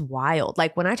shit is wild.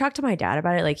 Like when I talk to my dad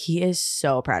about it, like he is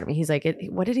so proud of me. He's like,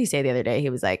 what did he say the other day? He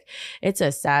was like, it's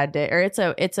a sad day, or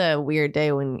it's a weird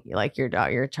day when like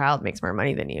your child makes more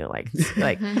money than you. Like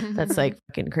that's like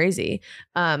fucking crazy.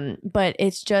 But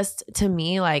it's just, to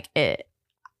me, like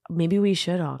maybe we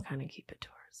should all kind of keep it to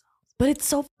ourselves. But it's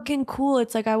so fucking cool.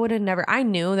 It's like I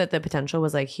knew that the potential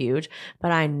was like huge,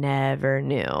 but I never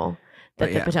knew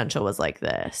that the potential was like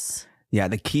this. Yeah,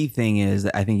 the key thing is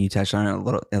that I think you touched on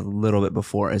it a little bit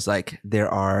before, is like there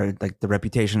are like the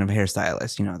reputation of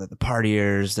hairstylists, that the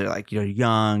partiers, they're like, you're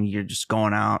young, you're just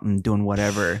going out and doing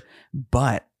whatever.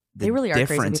 But they really are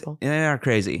crazy people. They are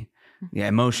crazy. Yeah,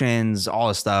 emotions, all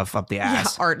the stuff up the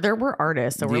ass. Yeah, there were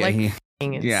artists that were like insane.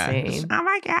 Yeah. Oh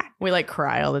my God. We like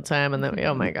cry all the time and then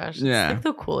oh my gosh. Yeah. It's like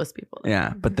the coolest people.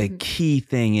 Yeah. But the key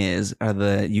thing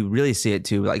you really see it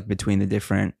too, like between the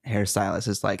different hairstylists,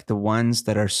 is like the ones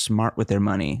that are smart with their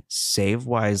money, save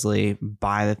wisely,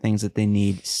 buy the things that they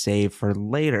need, save for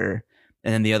later.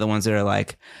 And then the other ones that are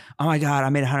like, oh my God, I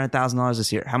made $100,000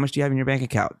 this year. How much do you have in your bank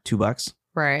account? $2.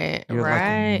 Right. You're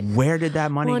right. Like, where did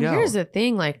that money go? Here's the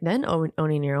thing, like then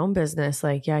owning your own business,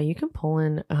 like, yeah, you can pull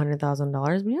in $100,000,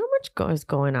 but you know how much is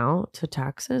going out to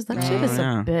taxes? That shit is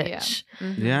a bitch.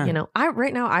 Yeah.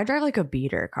 Right now I drive like a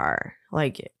beater car.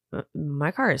 Like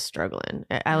my car is struggling.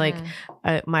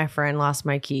 My friend lost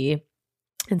my key.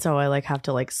 And so I like have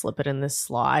to like slip it in this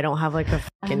slot. I don't have like a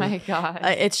fucking, oh my God.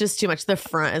 It's just too much. The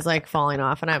front is like falling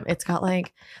off and it's got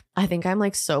like, I think I'm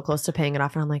like so close to paying it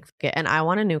off and I'm like, fuck it. And I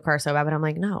want a new car so bad, but I'm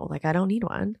like, no, like I don't need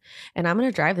one. And I'm going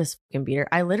to drive this fucking beater.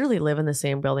 I literally live in the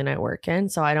same building I work in.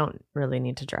 So I don't really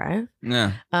need to drive.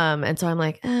 Yeah. And so I'm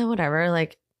like, whatever.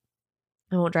 Like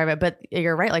I won't drive it. But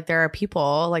you're right. Like there are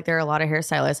people, like there are a lot of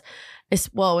hairstylists.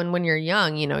 When you're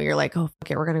young, you're like, oh, fuck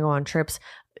it, we're going to go on trips.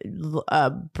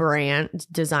 Brand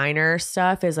designer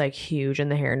stuff is like huge in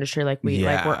the hair industry. Like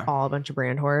we're all a bunch of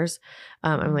brand whores.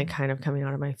 I'm like kind of coming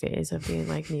out of my phase of being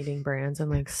like needing brands and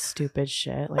like stupid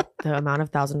shit. Like the amount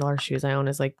of $1,000 shoes I own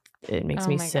is like, it makes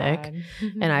me sick.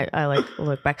 And I like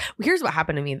look back. Here's what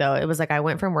happened to me though. It was like I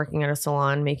went from working at a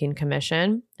salon making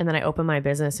commission, and then I opened my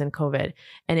business in COVID,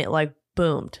 and it like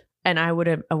boomed. And I would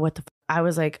have, I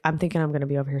was like, I'm thinking I'm going to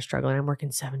be over here struggling. I'm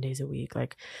working 7 days a week.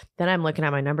 Like, then I'm looking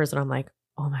at my numbers and I'm like,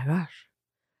 oh my gosh,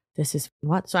 this is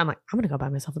what? So I'm like, I'm going to go buy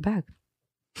myself a bag.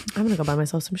 I'm gonna go buy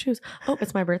myself some shoes. Oh,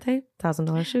 it's my birthday,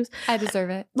 $1,000 shoes. I deserve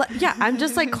it. Yeah, I'm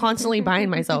just like constantly buying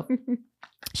myself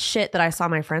shit that I saw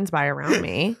my friends buy around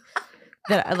me.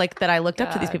 That I looked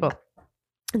up to these people,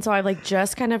 and so I've like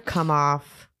just kind of come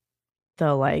off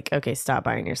the like, okay, stop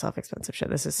buying yourself expensive shit.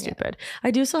 This is stupid.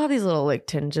 I do still have these little like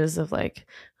tinges of like,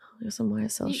 there's some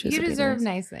YSL shoes. You deserve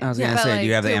nice things. I was gonna say, do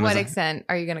you have the to Amazon? what extent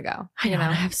are you gonna go? I know.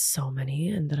 I have so many,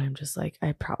 and that I'm just like,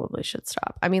 I probably should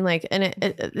stop. I mean, like, and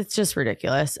it's just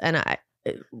ridiculous. And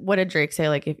what did Drake say?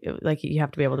 Like, if like you have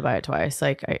to be able to buy it twice.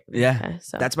 Like,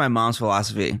 so That's my mom's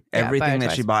philosophy. Everything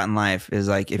that she bought in life is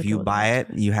like, if you buy it,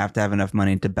 you have to have enough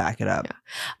money to back it up.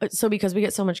 Yeah. So because we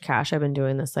get so much cash, I've been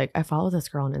doing this. Like, I follow this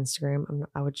girl on Instagram.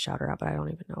 I would shout her out, but I don't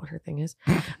even know what her thing is.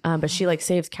 But she like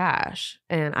saves cash,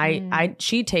 and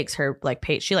she takes her like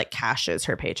she like cashes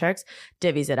her paychecks,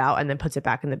 divvies it out, and then puts it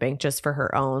back in the bank just for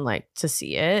her own, like, to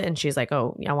see it. And she's like,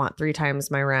 oh, I want 3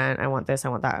 times my rent. I want this. I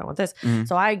want that. I want this.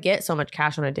 So I get so much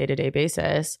cash on a day-to-day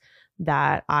basis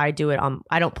that I do it on.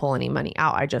 I don't pull any money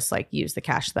out. I just like use the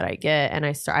cash that I get, and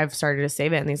I've started to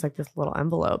save it in these like this little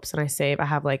envelopes. And I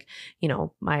have like, you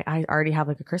know, I already have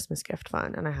like a Christmas gift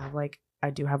fund, and I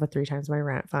do have a 3 times my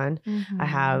rent fund. I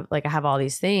have all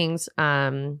these things,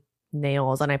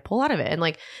 nails, and I pull out of it. And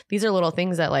like these are little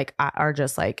things that like are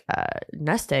just like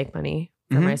nest egg money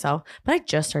for myself. But I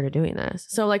just started doing this.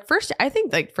 So like I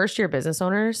think like first year business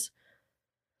owners,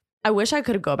 I wish I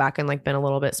could go back and like been a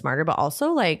little bit smarter, but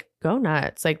also like go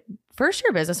nuts. Like first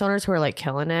year business owners who are like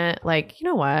killing it, like, you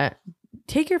know what?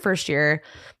 Take your first year.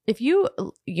 If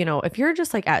if you're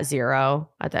just like at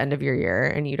 0 at the end of your year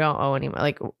and you don't owe any,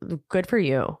 like, good for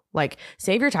you. Like,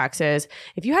 save your taxes.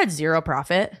 If you had 0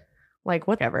 profit, like,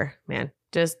 whatever, man,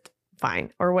 just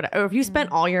fine. Or whatever. Or if you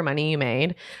spent all your money you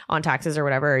made on taxes or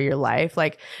whatever, or your life,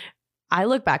 like, I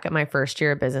look back at my first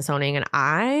year of business owning, and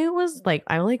I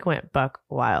went buck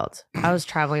wild. I was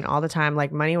traveling all the time.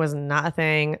 Like, money was not a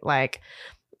thing. Like,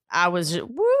 I was just,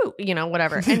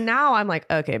 whatever. And now I'm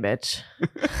like, okay, bitch.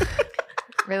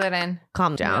 Reel it in.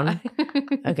 Calm down.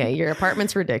 Okay, your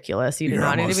apartment's ridiculous. You do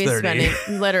not need to be 30.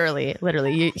 Spending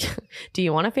literally. Do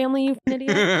you want a family, you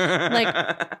idiot?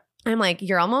 Like, I'm like,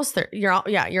 you're almost 30.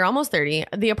 You're almost 30.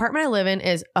 The apartment I live in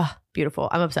is beautiful.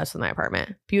 I'm obsessed with my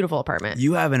apartment. Beautiful apartment.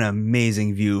 You have an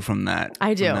amazing view from that.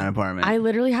 I do. From that apartment. I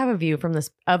literally have a view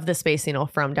of the space needle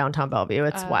from downtown Bellevue.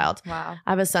 It's wild. Wow.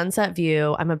 I have a sunset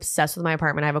view. I'm obsessed with my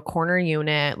apartment. I have a corner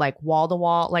unit, like wall to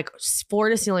wall, like floor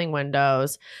to ceiling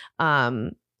windows.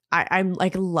 I'm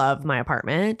like, love my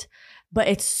apartment. But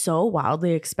it's so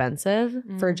wildly expensive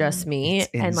for just me. It's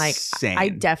and like, insane. I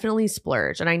definitely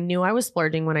splurged. And I knew I was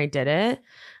splurging when I did it.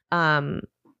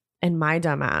 And my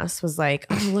dumbass was like,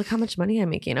 oh, look how much money I'm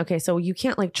making. Okay, so you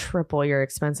can't like triple your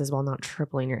expenses while not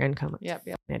tripling your income. Yep.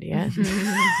 Idiot.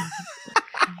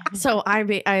 So I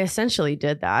essentially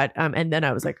did that. And then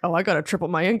I was like, oh, I got to triple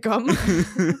my income.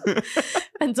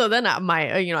 And so then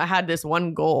I had this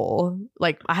one goal.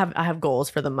 Like I have goals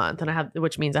for the month,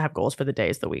 which means I have goals for the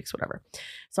days, the weeks, whatever.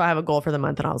 So I have a goal for the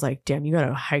month, and I was like, damn, you got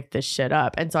to hike this shit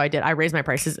up. And so I did. I raised my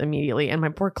prices immediately. And my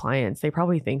poor clients, they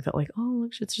probably think that like, oh,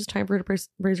 look, it's just time for you to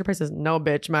raise your prices. No,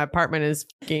 bitch, my apartment is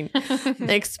fucking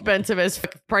expensive as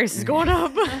fuck. Price is going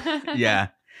up. Yeah.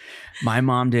 My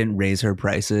mom didn't raise her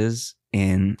prices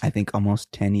in, I think,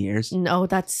 almost 10 years. No,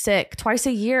 that's sick. Twice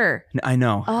a year. I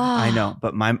know.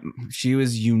 But she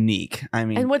was unique. I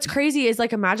mean, and what's crazy is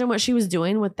like, imagine what she was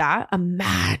doing with that.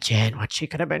 Imagine what she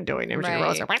could have been doing if she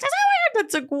rose her prices.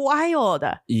 That's like wild.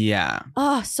 Yeah.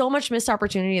 Oh, so much missed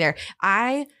opportunity there.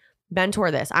 I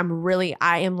mentor this. I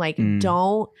am like,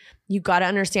 you got to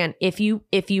understand, if you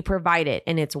provide it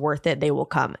and it's worth it, they will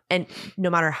come. And no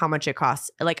matter how much it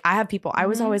costs. Like, I have people, I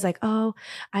was always like, oh,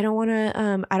 I don't want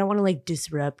to like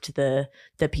disrupt the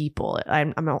people.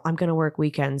 I'm going to work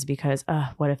weekends because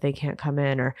what if they can't come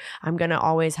in, or I'm going to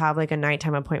always have like a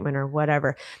nighttime appointment or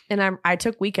whatever. And I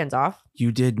took weekends off.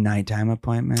 You did nighttime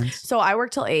appointments? So I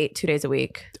work till 8, 2 days a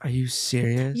week. Are you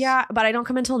serious? Yeah, but I don't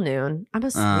come until noon. I'm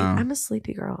a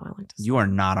sleepy girl. I like to sleep. You are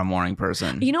not a morning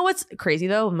person. You know what's crazy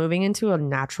though? Moving into a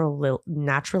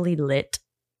naturally lit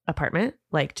apartment,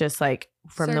 like just like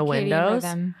from the windows,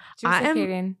 I'm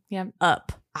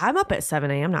up. I'm up at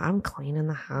 7 a.m. now. I'm cleaning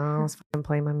the house,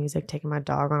 playing my music, taking my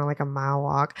dog on like a mile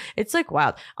walk. It's like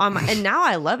wild. And now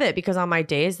I love it because on my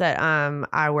days that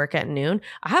I work at noon,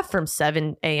 I have from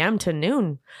 7 a.m. to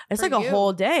noon. It's like a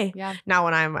whole day. Yeah. Now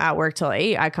when I'm at work till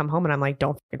 8, I come home and I'm like,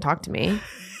 don't fucking talk to me.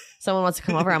 Someone wants to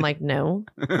come over, I'm like, no,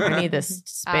 I need this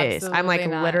space. I'm like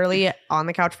literally on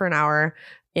the couch for an hour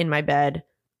in my bed,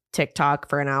 TikTok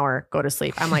for an hour, go to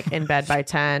sleep. I'm like in bed by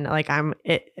 10. Like I'm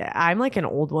like an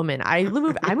old woman. I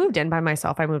moved in by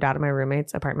myself. I moved out of my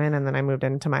roommate's apartment and then I moved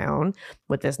into my own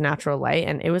with this natural light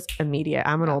and it was immediate.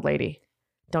 I'm an old lady.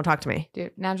 Don't talk to me.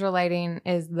 Dude, natural lighting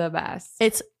is the best.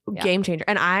 It's game changer.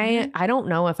 And I don't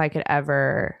know if I could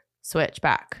ever switch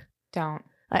back. Don't.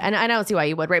 And I don't see why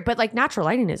you would, right? But like natural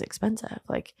lighting is expensive.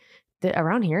 Like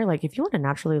around here, like if you want a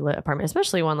naturally lit apartment,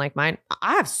 especially one like mine,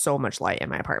 I have so much light in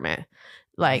my apartment.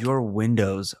 Like your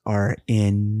windows are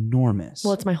enormous.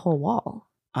 Well, it's my whole wall.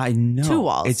 I know. 2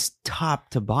 walls. It's top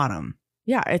to bottom.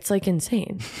 Yeah, it's like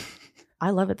insane.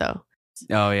 I love it though.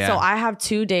 Oh yeah. So I have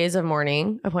 2 days of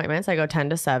morning appointments. I go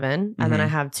 10 to 7 and then I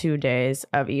have 2 days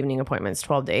of evening appointments,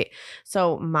 12 to 8.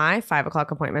 So my 5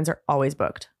 o'clock appointments are always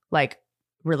booked, like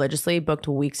religiously booked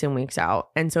weeks and weeks out.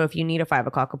 And so if you need a 5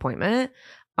 o'clock appointment,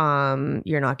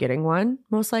 you're not getting one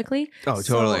most likely. Oh,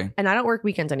 totally. So, and I don't work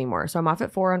weekends anymore. So I'm off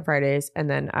at 4 on Fridays and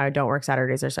then I don't work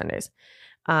Saturdays or Sundays.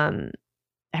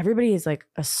 Everybody is like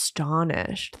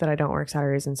astonished that I don't work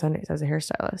Saturdays and Sundays as a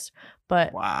hairstylist,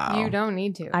 but wow, you don't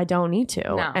need to. I don't need to.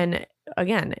 No. And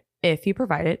again, if you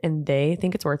provide it and they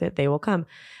think it's worth it, they will come.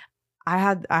 I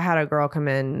had a girl come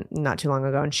in not too long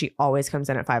ago and she always comes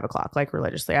in at 5 o'clock, like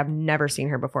religiously. I've never seen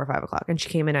her before 5 o'clock. And she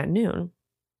came in at noon.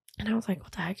 And I was like,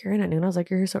 what the heck? You're in at noon? I was like,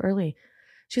 you're here so early.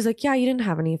 She's like, yeah, you didn't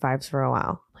have any 5s for a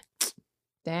while. I'm like,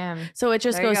 damn. so it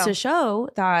just There you goes go. to show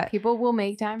that People will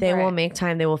make time. they for will it. make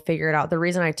time. They will figure it out. The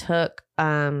reason I took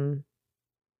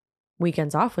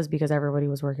weekends off was because everybody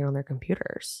was working on their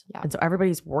computers. Yeah. And so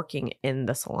everybody's working in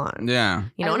the salon. yeah.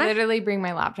 You know, I and literally bring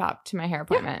my laptop to my hair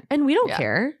appointment. and we don't Yeah.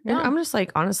 care. No. And I'm just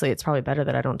like, honestly, it's probably better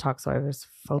that I don't talk so I just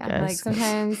focus. Yeah, like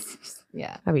sometimes,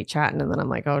 yeah. I'll be chatting and then I'm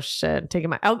like, oh shit,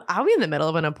 I'll be in the middle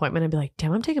of an appointment and be like,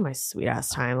 damn, I'm taking my sweet ass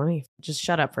time. Let me just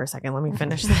shut up for a second. Let me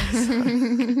finish this.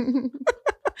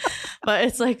 But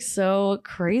it's like so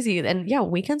crazy. And yeah,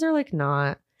 weekends are like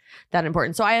not that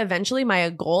important. So my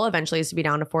goal eventually is to be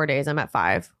down to 4 days. I'm at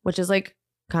 5, which is like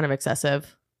kind of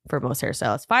excessive for most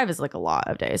hairstylists. 5 is like a lot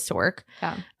of days to work.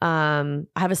 Yeah.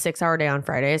 I have a 6-hour day on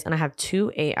Fridays and I have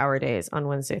 2 8-hour days on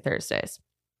Wednesday, Thursdays.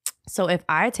 So if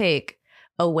I take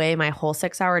away my whole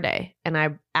 6-hour day and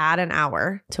I add an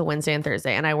hour to Wednesday and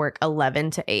Thursday and I work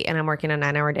 11 to 8 and I'm working a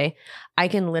 9-hour day, I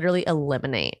can literally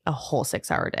eliminate a whole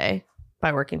 6-hour day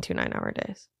by working 2 9-hour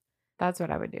days. That's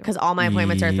what I would do. Because all my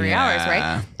appointments are 3 hours, right?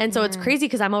 Yeah. And so it's Mhm. crazy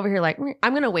because I'm over here like,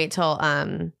 I'm going to wait till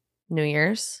New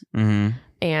Year's Mm-hmm.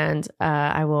 and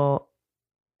I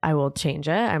will change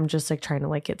it. I'm just like trying to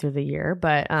like get through the year.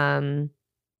 But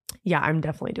yeah, I'm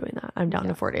definitely doing that. I'm down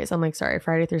to 4 days. I'm like, sorry,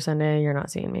 Friday through Sunday, you're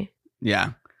not seeing me.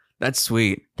 Yeah. That's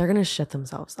sweet. They're going to shit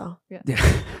themselves though. Yeah.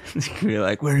 You're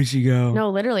like, where did she go? No,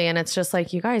 literally. And it's just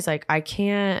like, you guys, like,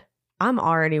 I'm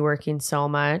already working so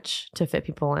much to fit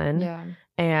people in. Yeah.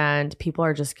 And people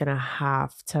are just going to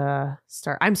have to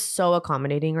start. I'm so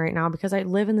accommodating right now because I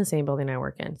live in the same building I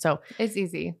work in. So It's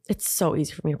easy. it's so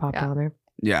easy for me to pop Yeah. down there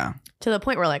Yeah. to the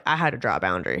point where like I had to draw a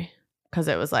boundary because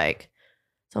it was like,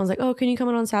 someone's like, oh, can you come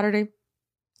in on Saturday?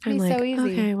 I'm It's like, so easy.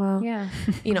 okay, well, Yeah.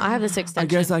 you know, I have this I extension.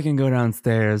 guess I can go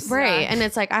downstairs. Right. Yeah. And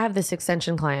it's like I have this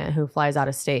extension client who flies out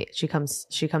of state. She comes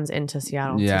into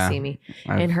Seattle Yeah. to see me.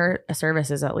 I've- And her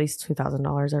service is at least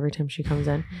 $2,000 every time she comes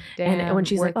in. Damn, And when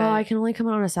she's like, worth oh, it. I can only come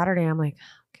in on a Saturday, I'm like,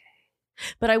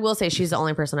 okay. But I will say she's the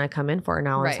only person I come in for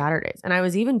now on Right. Saturdays. And I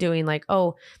was even doing like,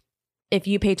 oh, if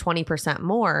you pay 20%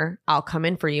 more, I'll come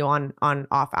in for you on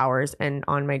off hours and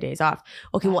on my days off.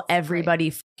 Okay, well, That's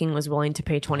everybody fucking was willing to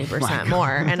pay 20% God. more.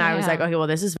 And I was like, Damn. okay, well,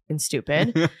 this is fucking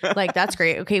stupid. Like, that's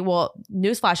great. Okay, well,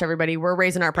 newsflash, everybody, we're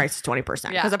raising our prices 20% because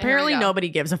Yeah, here we apparently go. nobody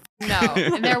gives a No,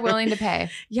 and they're willing to pay.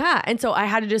 yeah. And so I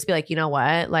had to just be like, you know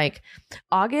what? Like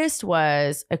August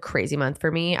was a crazy month for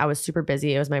me. I was super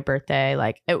busy. It was my birthday.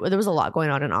 Like there was a lot going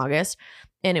on in August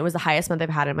and it was the highest month I've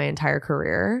had in my entire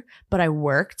career, but I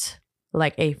worked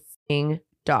like a f***ing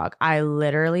dog. I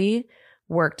literally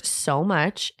worked so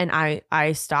much and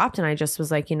I stopped and I just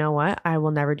was like, you know what? I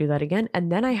will never do that again. And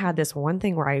then I had this one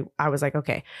thing where I was like,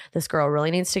 okay, this girl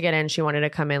really needs to get in. She wanted to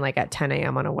come in like at 10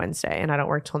 a.m. on a Wednesday and I don't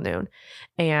work till noon.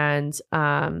 And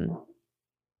I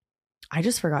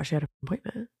just forgot she had an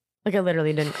appointment. Like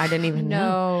I didn't even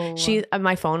know. No.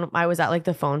 My phone, I was at like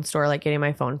the phone store, like getting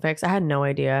my phone fixed. I had no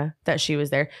idea that she was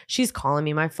there. She's calling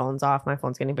me. My phone's off. My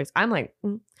phone's getting fixed. I'm like,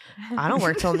 I don't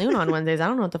work till noon on Wednesdays. I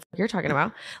don't know what the fuck you're talking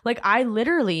about. Like I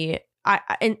literally, I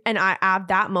at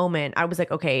that moment, I was like,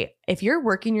 okay, if you're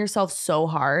working yourself so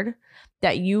hard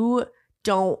that you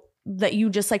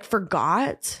just like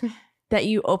forgot that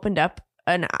you opened up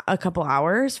a couple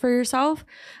hours for yourself,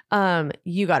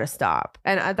 you got to stop.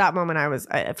 And at that moment I was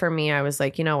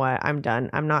like, you know what? I'm done.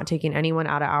 I'm not taking anyone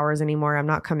out of hours anymore. I'm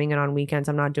not coming in on weekends.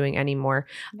 I'm not doing anymore.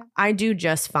 Yeah. I do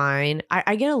just fine.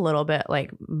 I get a little bit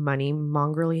like money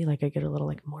mongrelly. Like I get a little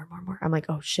like more. I'm like,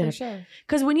 oh shit. Sure.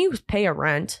 Cause when you pay a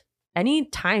rent, any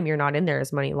time you're not in there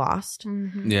is money lost.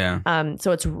 Mm-hmm. Yeah.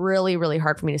 So it's really, really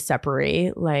hard for me to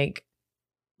separate like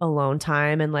alone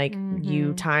time and like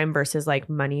you time versus like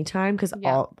money time, because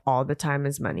all the time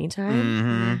is money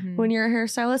time when you're a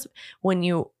hairstylist.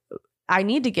 I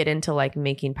need to get into like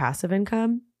making passive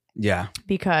income. Yeah.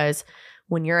 Because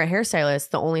when you're a hairstylist,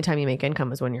 the only time you make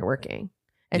income is when you're working.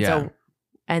 And so,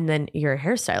 and then you're a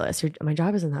hairstylist, my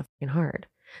job isn't that fucking hard.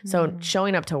 So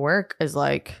showing up to work is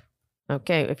like,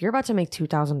 okay, if you're about to make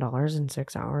 $2,000 in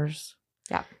 6 hours,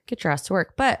 get your ass to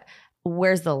work. But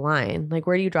where's the line? Like,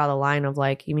 where do you draw the line of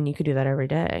like, I mean, you could do that every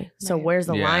day. So where's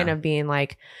the line of being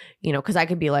like, you know, because I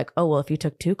could be like, oh, well, if you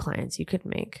took 2 clients, you could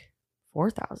make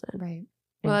 4,000. Right.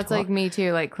 Well, that's like me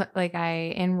too. Like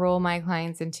I enroll my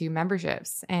clients into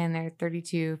memberships and they're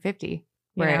 $32.50,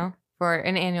 you know, for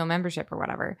an annual membership or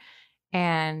whatever.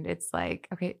 And it's like,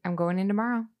 okay, I'm going in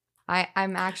tomorrow.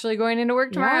 I'm actually going into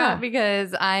work tomorrow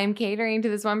because I'm catering to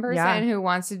this one person who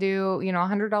wants to do, you know,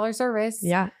 $100 service.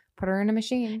 Yeah. Put her in a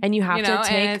machine. And you have to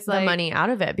take the money out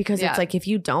of it, because it's like, if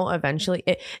you don't eventually,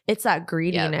 it's that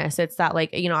greediness. It's that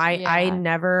like, you know, I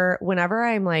never, whenever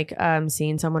I'm like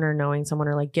seeing someone or knowing someone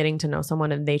or like getting to know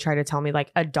someone and they try to tell me like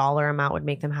a dollar amount would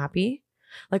make them happy.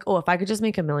 Like, oh, if I could just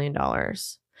make $1 million,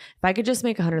 if I could just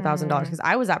make $100,000, because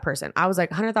I was that person. I was like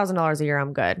 $100,000 a year,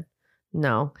 I'm good.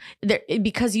 No,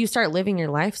 because you start living your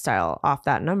lifestyle off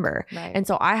that number. Right. And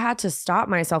so I had to stop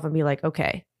myself and be like,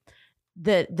 okay,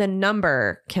 the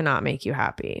number cannot make you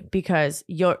happy, because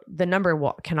the number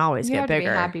can always get bigger. You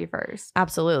have to be happy first.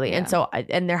 Absolutely. Yeah. And so,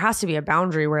 and there has to be a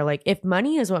boundary where like, if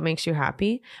money is what makes you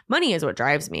happy, money is what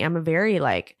drives me. I'm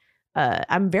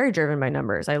I'm very driven by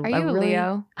numbers. Are you a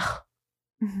Leo?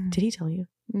 Did he tell you?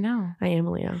 No. I am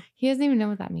a Leo. He doesn't even know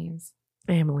what that means.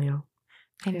 I am a Leo.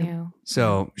 I knew.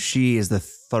 So she is the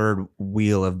third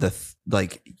wheel of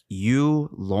like you,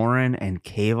 Lauren, and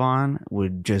Kayvon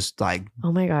would just like,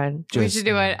 oh my God. We should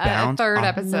do a third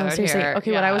episode. No, seriously. Here.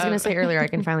 Okay, what I was going to say earlier, I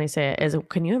can finally say it, is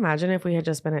can you imagine if we had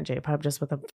just been at J-Pub just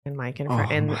with a mic in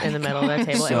the middle of the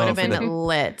table? So it would have been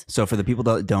lit. So for the people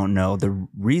that don't know, the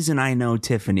reason I know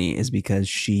Tiffani is because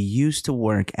she used to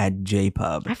work at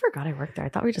J-Pub. I forgot I worked there. I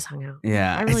thought we just hung out.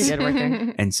 Yeah. I really did work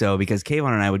there. And so because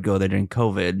Kayvon and I would go there during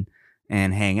COVID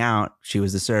and hang out, she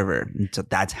was the server. And so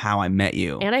that's how I met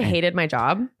you. And I hated my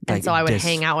job. And so I would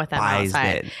hang out with them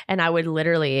outside. And I would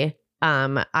literally,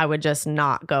 I would just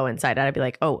not go inside. I'd be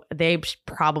like, oh, they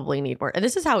probably need more. And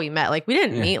this is how we met. Like, we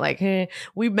didn't meet like,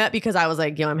 we met because I was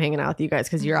like, yo, I'm hanging out with you guys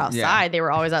because you're outside. Yeah. They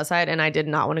were always outside. And I did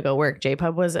not want to go work.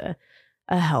 J-Pub was a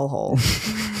hellhole.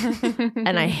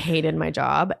 And I hated my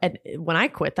job. And when I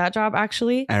quit that job,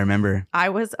 actually, I remember I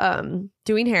was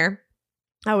doing hair.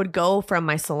 I would go from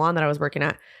my salon that I was working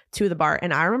at to the bar.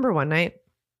 And I remember one night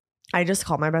I just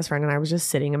called my best friend and I was just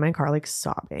sitting in my car, like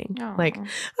sobbing. Aww. Like,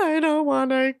 I don't want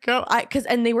to go.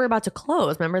 And they were about to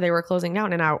close. Remember, they were closing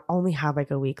down and I only had like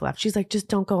a week left. She's like, just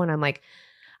don't go. And I'm like,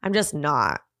 I'm just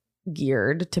not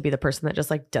geared to be the person that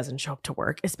just like doesn't show up to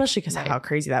work, especially because of how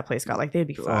crazy that place got. Like, they'd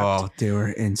be fucked. Oh, they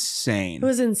were insane. It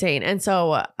was insane. And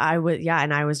so I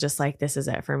was just like, this is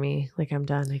it for me. Like, I'm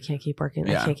done. I can't keep working.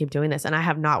 I can't keep doing this. And I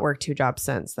have not worked 2 jobs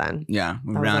since then. Yeah,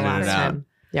 we rounded it out.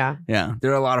 Yeah.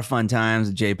 There are a lot of fun times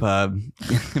at J-Pub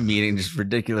meeting, just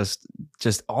ridiculous,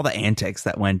 just all the antics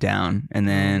that went down. And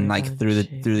then through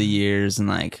the years, and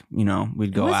like, you know,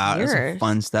 we'd go out. It was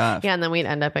fun stuff. Yeah, and then we'd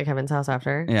end up at Kevin's house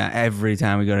after. Yeah, every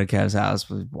time we go to Kev's house,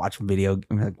 we'd watch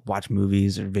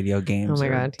movies or video games. Oh my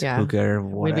God, hookah or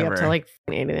whatever. We'd be up till like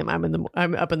 8 a.m.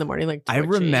 I'm up in the morning like twitching. I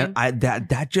remember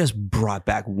that just brought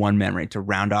back one memory to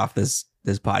round off this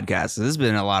podcast. So this has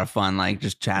been a lot of fun, like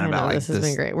just chatting about like this has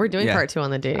been great. We're doing part 2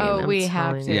 on the dating. Oh, we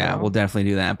have to. Yeah, we'll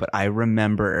definitely do that. But I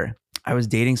remember I was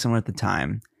dating someone at the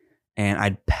time and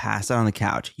I'd passed out on the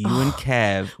couch. You and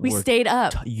Kev stayed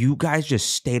up. You guys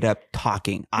just stayed up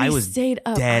talking. I was dead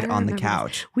on the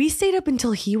couch. We stayed up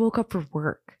until he woke up for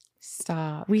work.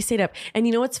 Stop. We stayed up. And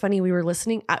you know what's funny? We were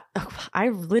listening. I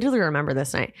literally remember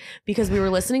this night because we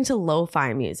were listening to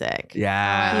lo-fi music.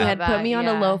 Yeah. He had put me on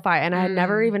a lo-fi and I had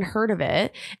never even heard of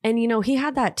it. And, you know, he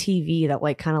had that TV that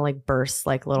like kind of like bursts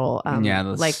like little,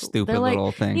 those like stupid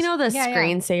little things. You know, the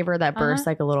screensaver that bursts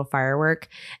like a little firework.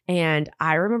 And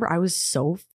I remember I was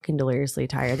so deliriously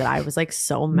tired that I was like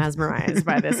so mesmerized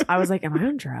by this. I was like, am I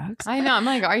on drugs? I know. I'm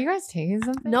like, are you guys taking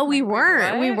something? No, we Like,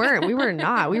 weren't. what? We weren't. We were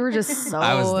not. We were just so.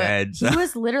 I was dead. So. He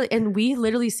was literally, and we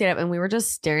literally stayed up and we were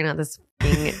just staring at this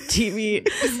fucking TV,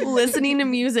 listening to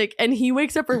music. And he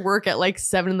wakes up for work at like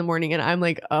 7 a.m. and I'm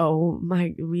like, oh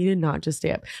my, we did not just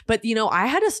stay up. But you know, I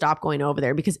had to stop going over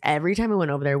there because every time I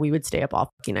went over there, we would stay up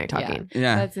all fucking night talking.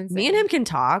 Yeah. That's insane. Me and him can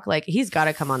talk. Like he's got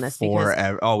to come on this because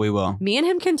Forever. Oh, we will. me and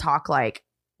him can talk like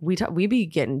we be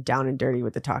getting down and dirty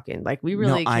with the talking. Like we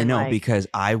really. No, I know like, because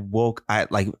I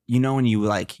like you know when you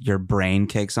like your brain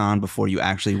kicks on before you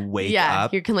actually wake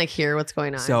up. You can like hear what's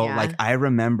going on. So yeah. like I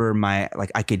remember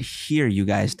I could hear you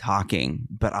guys talking,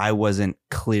 but I wasn't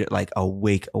clear like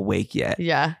awake yet.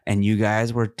 Yeah. And you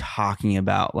guys were talking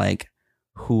about like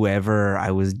whoever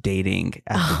I was dating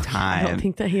at the time. I don't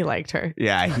think that he liked her.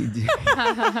 Yeah.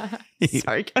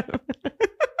 Sorry, Kevin.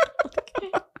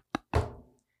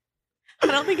 I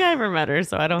don't think I ever met her,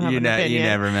 so I don't have an opinion. You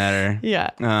never met her.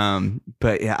 Yeah.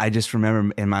 But yeah, I just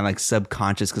remember in my like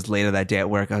subconscious, because later that day at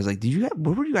work, I was like,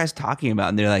 what were you guys talking about?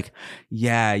 And they're like,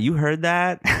 yeah, you heard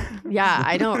that? Yeah,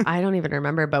 I don't even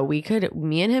remember, but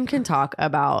me and him can talk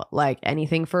about like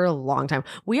anything for a long time.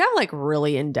 We have like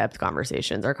really in-depth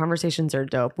conversations. Our conversations are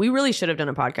dope. We really should have done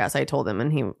a podcast. I told him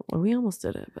and we almost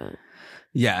did it, but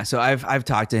yeah. So I've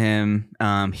talked to him.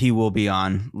 He will be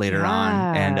on later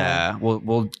on, and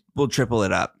we'll triple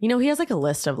it up. you know, he has like a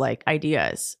list of like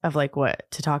ideas of like what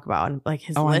to talk about, and like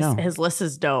his list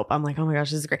is dope. I'm like, oh my gosh,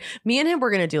 this is great. Me and him,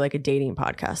 we're gonna do like a dating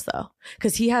podcast though,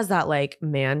 because he has that like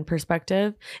man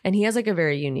perspective, and he has like a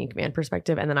very unique man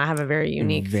perspective, and then I have a very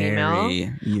unique female.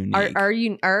 Unique.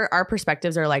 Our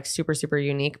perspectives are like super super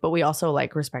unique, but we also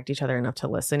like respect each other enough to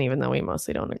listen, even though we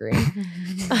mostly don't agree.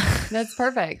 That's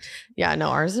perfect. Yeah, no,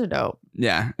 ours are dope.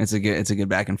 Yeah, it's a good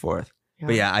back and forth. Yeah.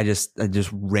 But yeah, I just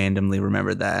randomly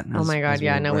remembered that. Oh my god,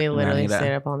 yeah, no, we literally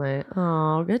stayed up all night.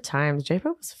 Oh, good times.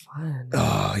 J-pop was fun.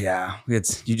 Oh yeah, you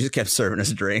just kept serving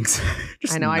us drinks.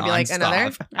 I know. I'd be like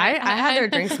another. I had their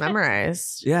drinks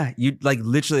memorized. Yeah, you'd like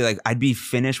literally like I'd be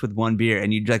finished with one beer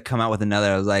and you'd like come out with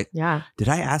another. I was like, yeah, did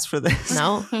I ask for this?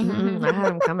 No, I had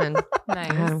them coming.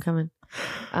 Nice. I had them coming.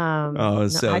 Oh, it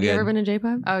was so Have good. you ever been to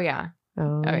J-pop? Oh yeah.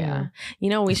 Oh yeah. You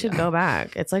know, we should go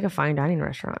back. It's like a fine dining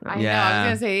restaurant. I know. I was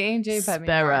gonna say ain't J-Pub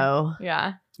Sparrow.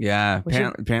 Yeah. Yeah.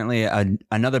 Apparently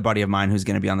another buddy of mine who's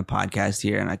going to be on the podcast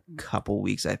here in a couple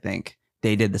weeks, I think,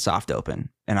 they did the soft open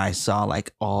and I saw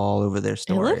like all over their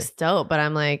story. It looks dope, but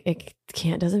I'm like, it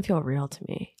doesn't feel real to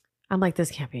me. I'm like,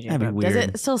 this can't be That'd be J-Pop. Does weird.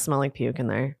 it still smell like puke in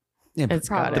there? Yeah, It's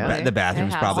got the bathroom's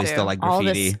It has probably to. still like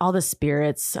graffiti. All the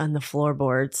spirits on the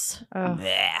floorboards. Oh, Blech.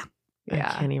 I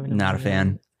yeah. can't even. Not a imagine.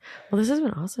 fan. Well, this has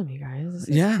been awesome, you guys. This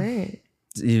is Yeah. great.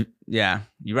 You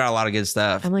brought a lot of good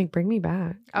stuff. I'm like, bring me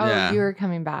back, Oh, Yeah. you're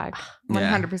coming back.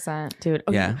 Yeah. 100%. dude.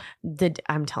 Okay. Yeah.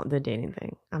 I'm telling the dating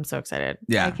thing. I'm so excited.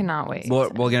 Yeah. I cannot wait. We're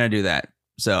gonna do that.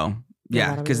 So Yeah, yeah,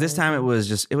 that'll be because this really time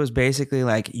fun. it was basically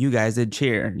like you guys did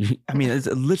cheer. I mean, it's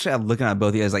literally I'm looking at both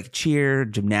of you guys like cheer,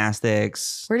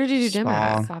 gymnastics. Where did you do gym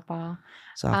at? Softball.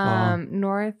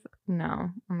 Softball. No.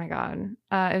 Oh my god.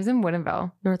 It was in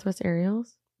Woodinville. Northwest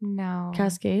Aerials, No.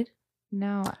 Cascade.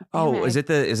 No. Oh, Damn it.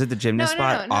 is it the gymnast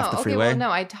spot off the Okay, freeway? well,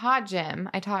 no, I taught gym.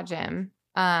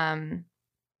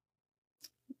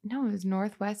 No, it was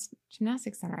Northwest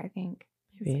Gymnastics Center, I think.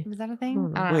 Maybe. Was that a thing? I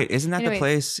don't know. I don't know. Wait, isn't that the Anyways,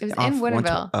 place? it was off in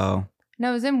Woodinville. Oh,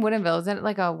 No, it was in Woodinville. Is it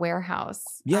like a warehouse?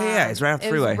 Yeah, it's right off the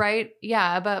it was freeway. Right,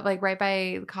 yeah, but like right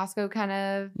by Costco, kind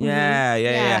of.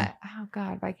 yeah. Oh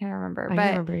God, I can't remember. I but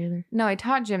can't remember either. no, I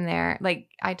taught gym there. Like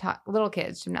I taught little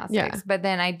kids gymnastics. Yeah. But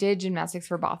then I did gymnastics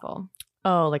for Bothell.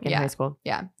 Oh, like in Yeah. high school.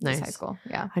 Yeah, just high Nice. school.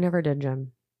 Yeah, I never did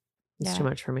gym. It's Yeah. too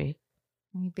much for me.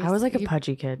 You I was like a basically-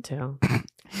 pudgy kid too.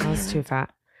 I was too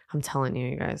fat. I'm telling you,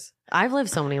 you guys. I've lived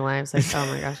so many lives. Like, oh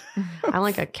my gosh, I'm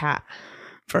like a cat.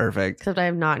 Perfect. Except I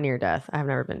am not near death. I've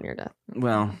never been near death.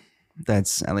 Well,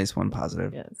 that's at least one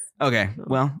positive. Yes. Okay.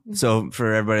 Well, so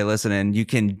for everybody listening, you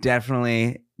can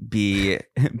definitely be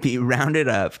rounded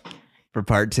up for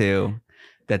part 2.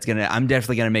 I'm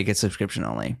definitely gonna make it subscription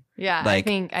only. Yeah, Like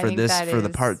I for think this that for the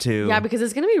is- part 2. Yeah, because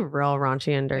it's gonna be real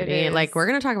raunchy and dirty. It is. Like we're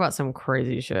gonna talk about some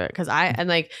crazy shit. Because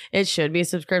it should be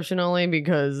subscription only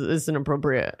because it's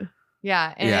inappropriate.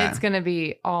 Yeah, and Yeah. it's gonna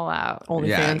be all out.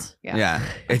 OnlyFans. Yeah,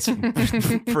 it's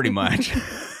pretty much.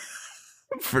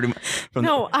 From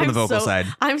No, the vocal side.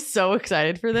 I'm so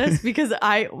excited for this because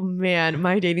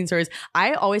my dating stories.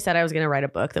 I always said I was gonna write a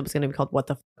book that was gonna be called What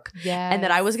the Fuck. Yeah, And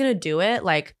that I was going to do it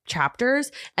like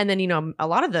chapters. And then, a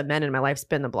lot of the men in my life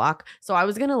spin the block. So I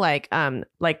was going to like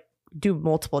do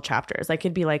multiple chapters. Like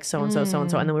it'd be like so-and-so,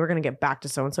 so-and-so. And then we were going to get back to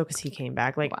so-and-so because he came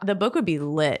back. Like the book would be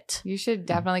lit. You should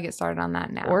definitely get started on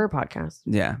that now. Or a podcast.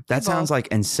 Yeah. That sounds like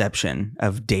Inception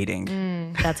of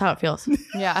dating. That's how it feels.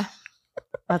 Yeah.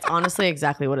 That's honestly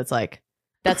exactly what it's like.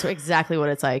 That's exactly what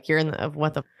it's like. You're in the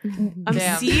what the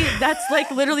see, that's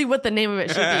like literally what the name of it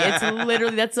should be. It's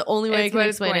literally that's the only way I can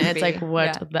explain it. It's like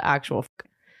what the actual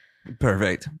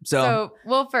Perfect. So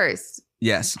well, first,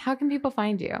 yes. How can people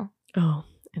find you? Oh,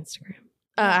 Instagram.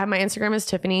 My Instagram is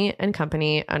Tiffani and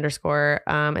Company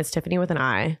 _ it's Tiffani with an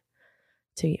I.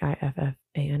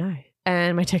 Tiffani.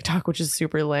 And my TikTok, which is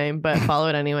super lame, but follow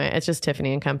it anyway. It's just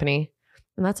Tiffani and Company.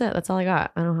 And that's it. That's all I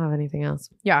got. I don't have anything else.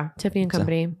 Yeah, Tiffani and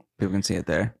Company. So people can see it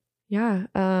there. Yeah.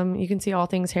 You can see all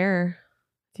things hair.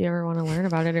 If you ever want to learn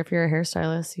about it, if you're a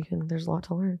hairstylist, there's a lot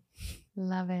to learn.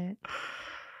 Love it.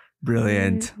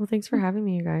 Brilliant. Well, thanks for having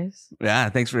me, you guys. Yeah,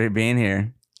 thanks for being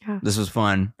here. Yeah. This was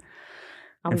fun.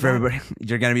 And for everybody,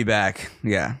 you're going to be back.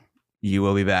 Yeah, you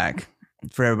will be back.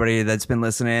 For everybody that's been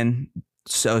listening,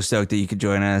 so stoked that you could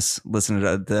join us, listen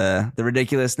to the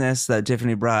ridiculousness that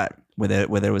Tiffani brought, whether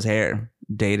it was hair,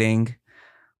 dating,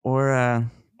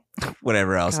 or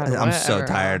whatever else. God, I'm so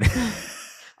tired.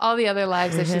 All the other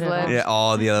lives that she's lived. Yeah,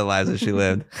 all the other lives that she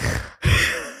lived.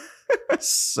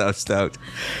 So stoked.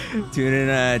 Tune in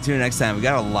next time. We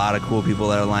got a lot of cool people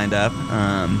that are lined up.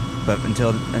 But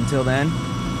until then,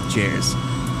 cheers.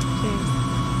 Cheers.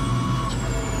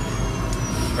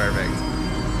 Perfect.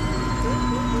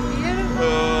 Beautiful.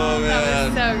 Oh, man. That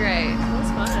was so great. That was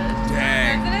fun.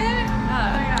 Dang. Wasn't it? Oh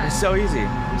my God. It's so easy.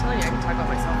 I'm telling you, I can talk about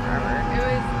myself forever. It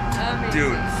was amazing.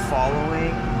 Dude,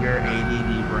 following your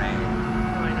ADD brain.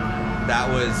 Oh, I know.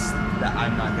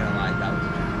 I'm not gonna lie, that was a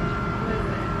challenge.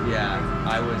 Yeah,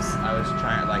 I was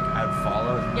trying, like, I'd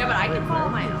follow. Yeah, but I can follow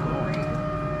my own.